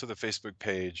 come to the Facebook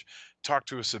page, talk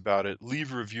to us about it,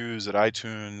 leave reviews at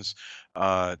iTunes,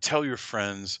 tell your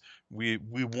friends. We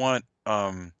want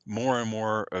more and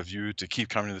more of you to keep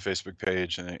coming to the Facebook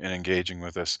page and engaging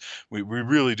with us. We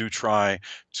really do try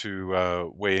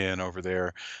to weigh in over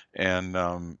there, and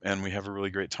we have a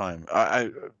really great time.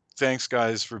 Thanks,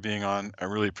 guys, for being on. I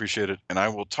really appreciate it, and I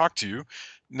will talk to you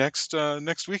next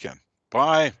weekend.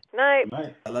 Bye. Night.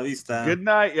 I love you, Stan. Good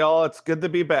night, y'all. It's good to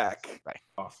be back. Bye.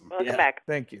 Awesome. Welcome back.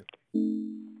 Thank you.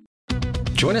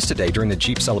 Join us today during the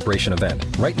Jeep Celebration event.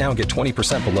 Right now, get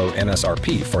 20% below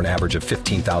MSRP for an average of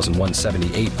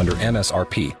 $15,178 under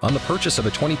MSRP on the purchase of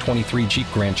a 2023 Jeep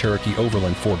Grand Cherokee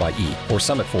Overland 4xE or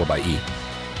Summit 4xE.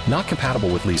 Not compatible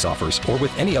with lease offers or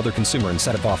with any other consumer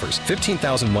incentive offers.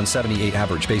 $15,178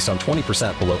 average based on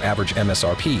 20% below average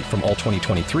MSRP from all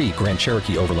 2023 Grand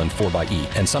Cherokee Overland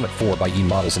 4xE and Summit 4xE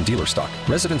models in dealer stock.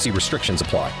 Residency restrictions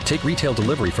apply. Take retail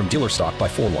delivery from dealer stock by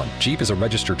 4/1. Jeep is a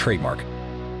registered trademark.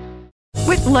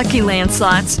 With Lucky Land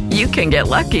Slots, you can get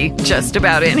lucky just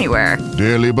about anywhere.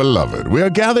 Dearly beloved, we are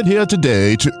gathered here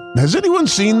today to... Has anyone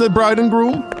seen the bride and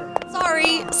groom?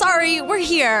 Sorry, we're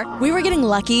here. We were getting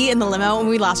lucky in the limo and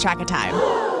we lost track of time.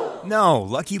 No,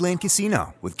 Lucky Land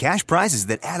Casino, with cash prizes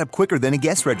that add up quicker than a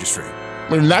guest registry.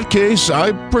 In that case,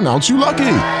 I pronounce you lucky.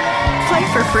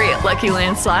 Play for free at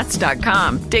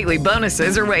LuckyLandSlots.com. Daily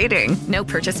bonuses are waiting. No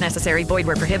purchase necessary. Void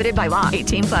where prohibited by law.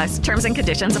 18+. Terms and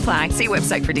conditions apply. See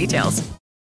website for details.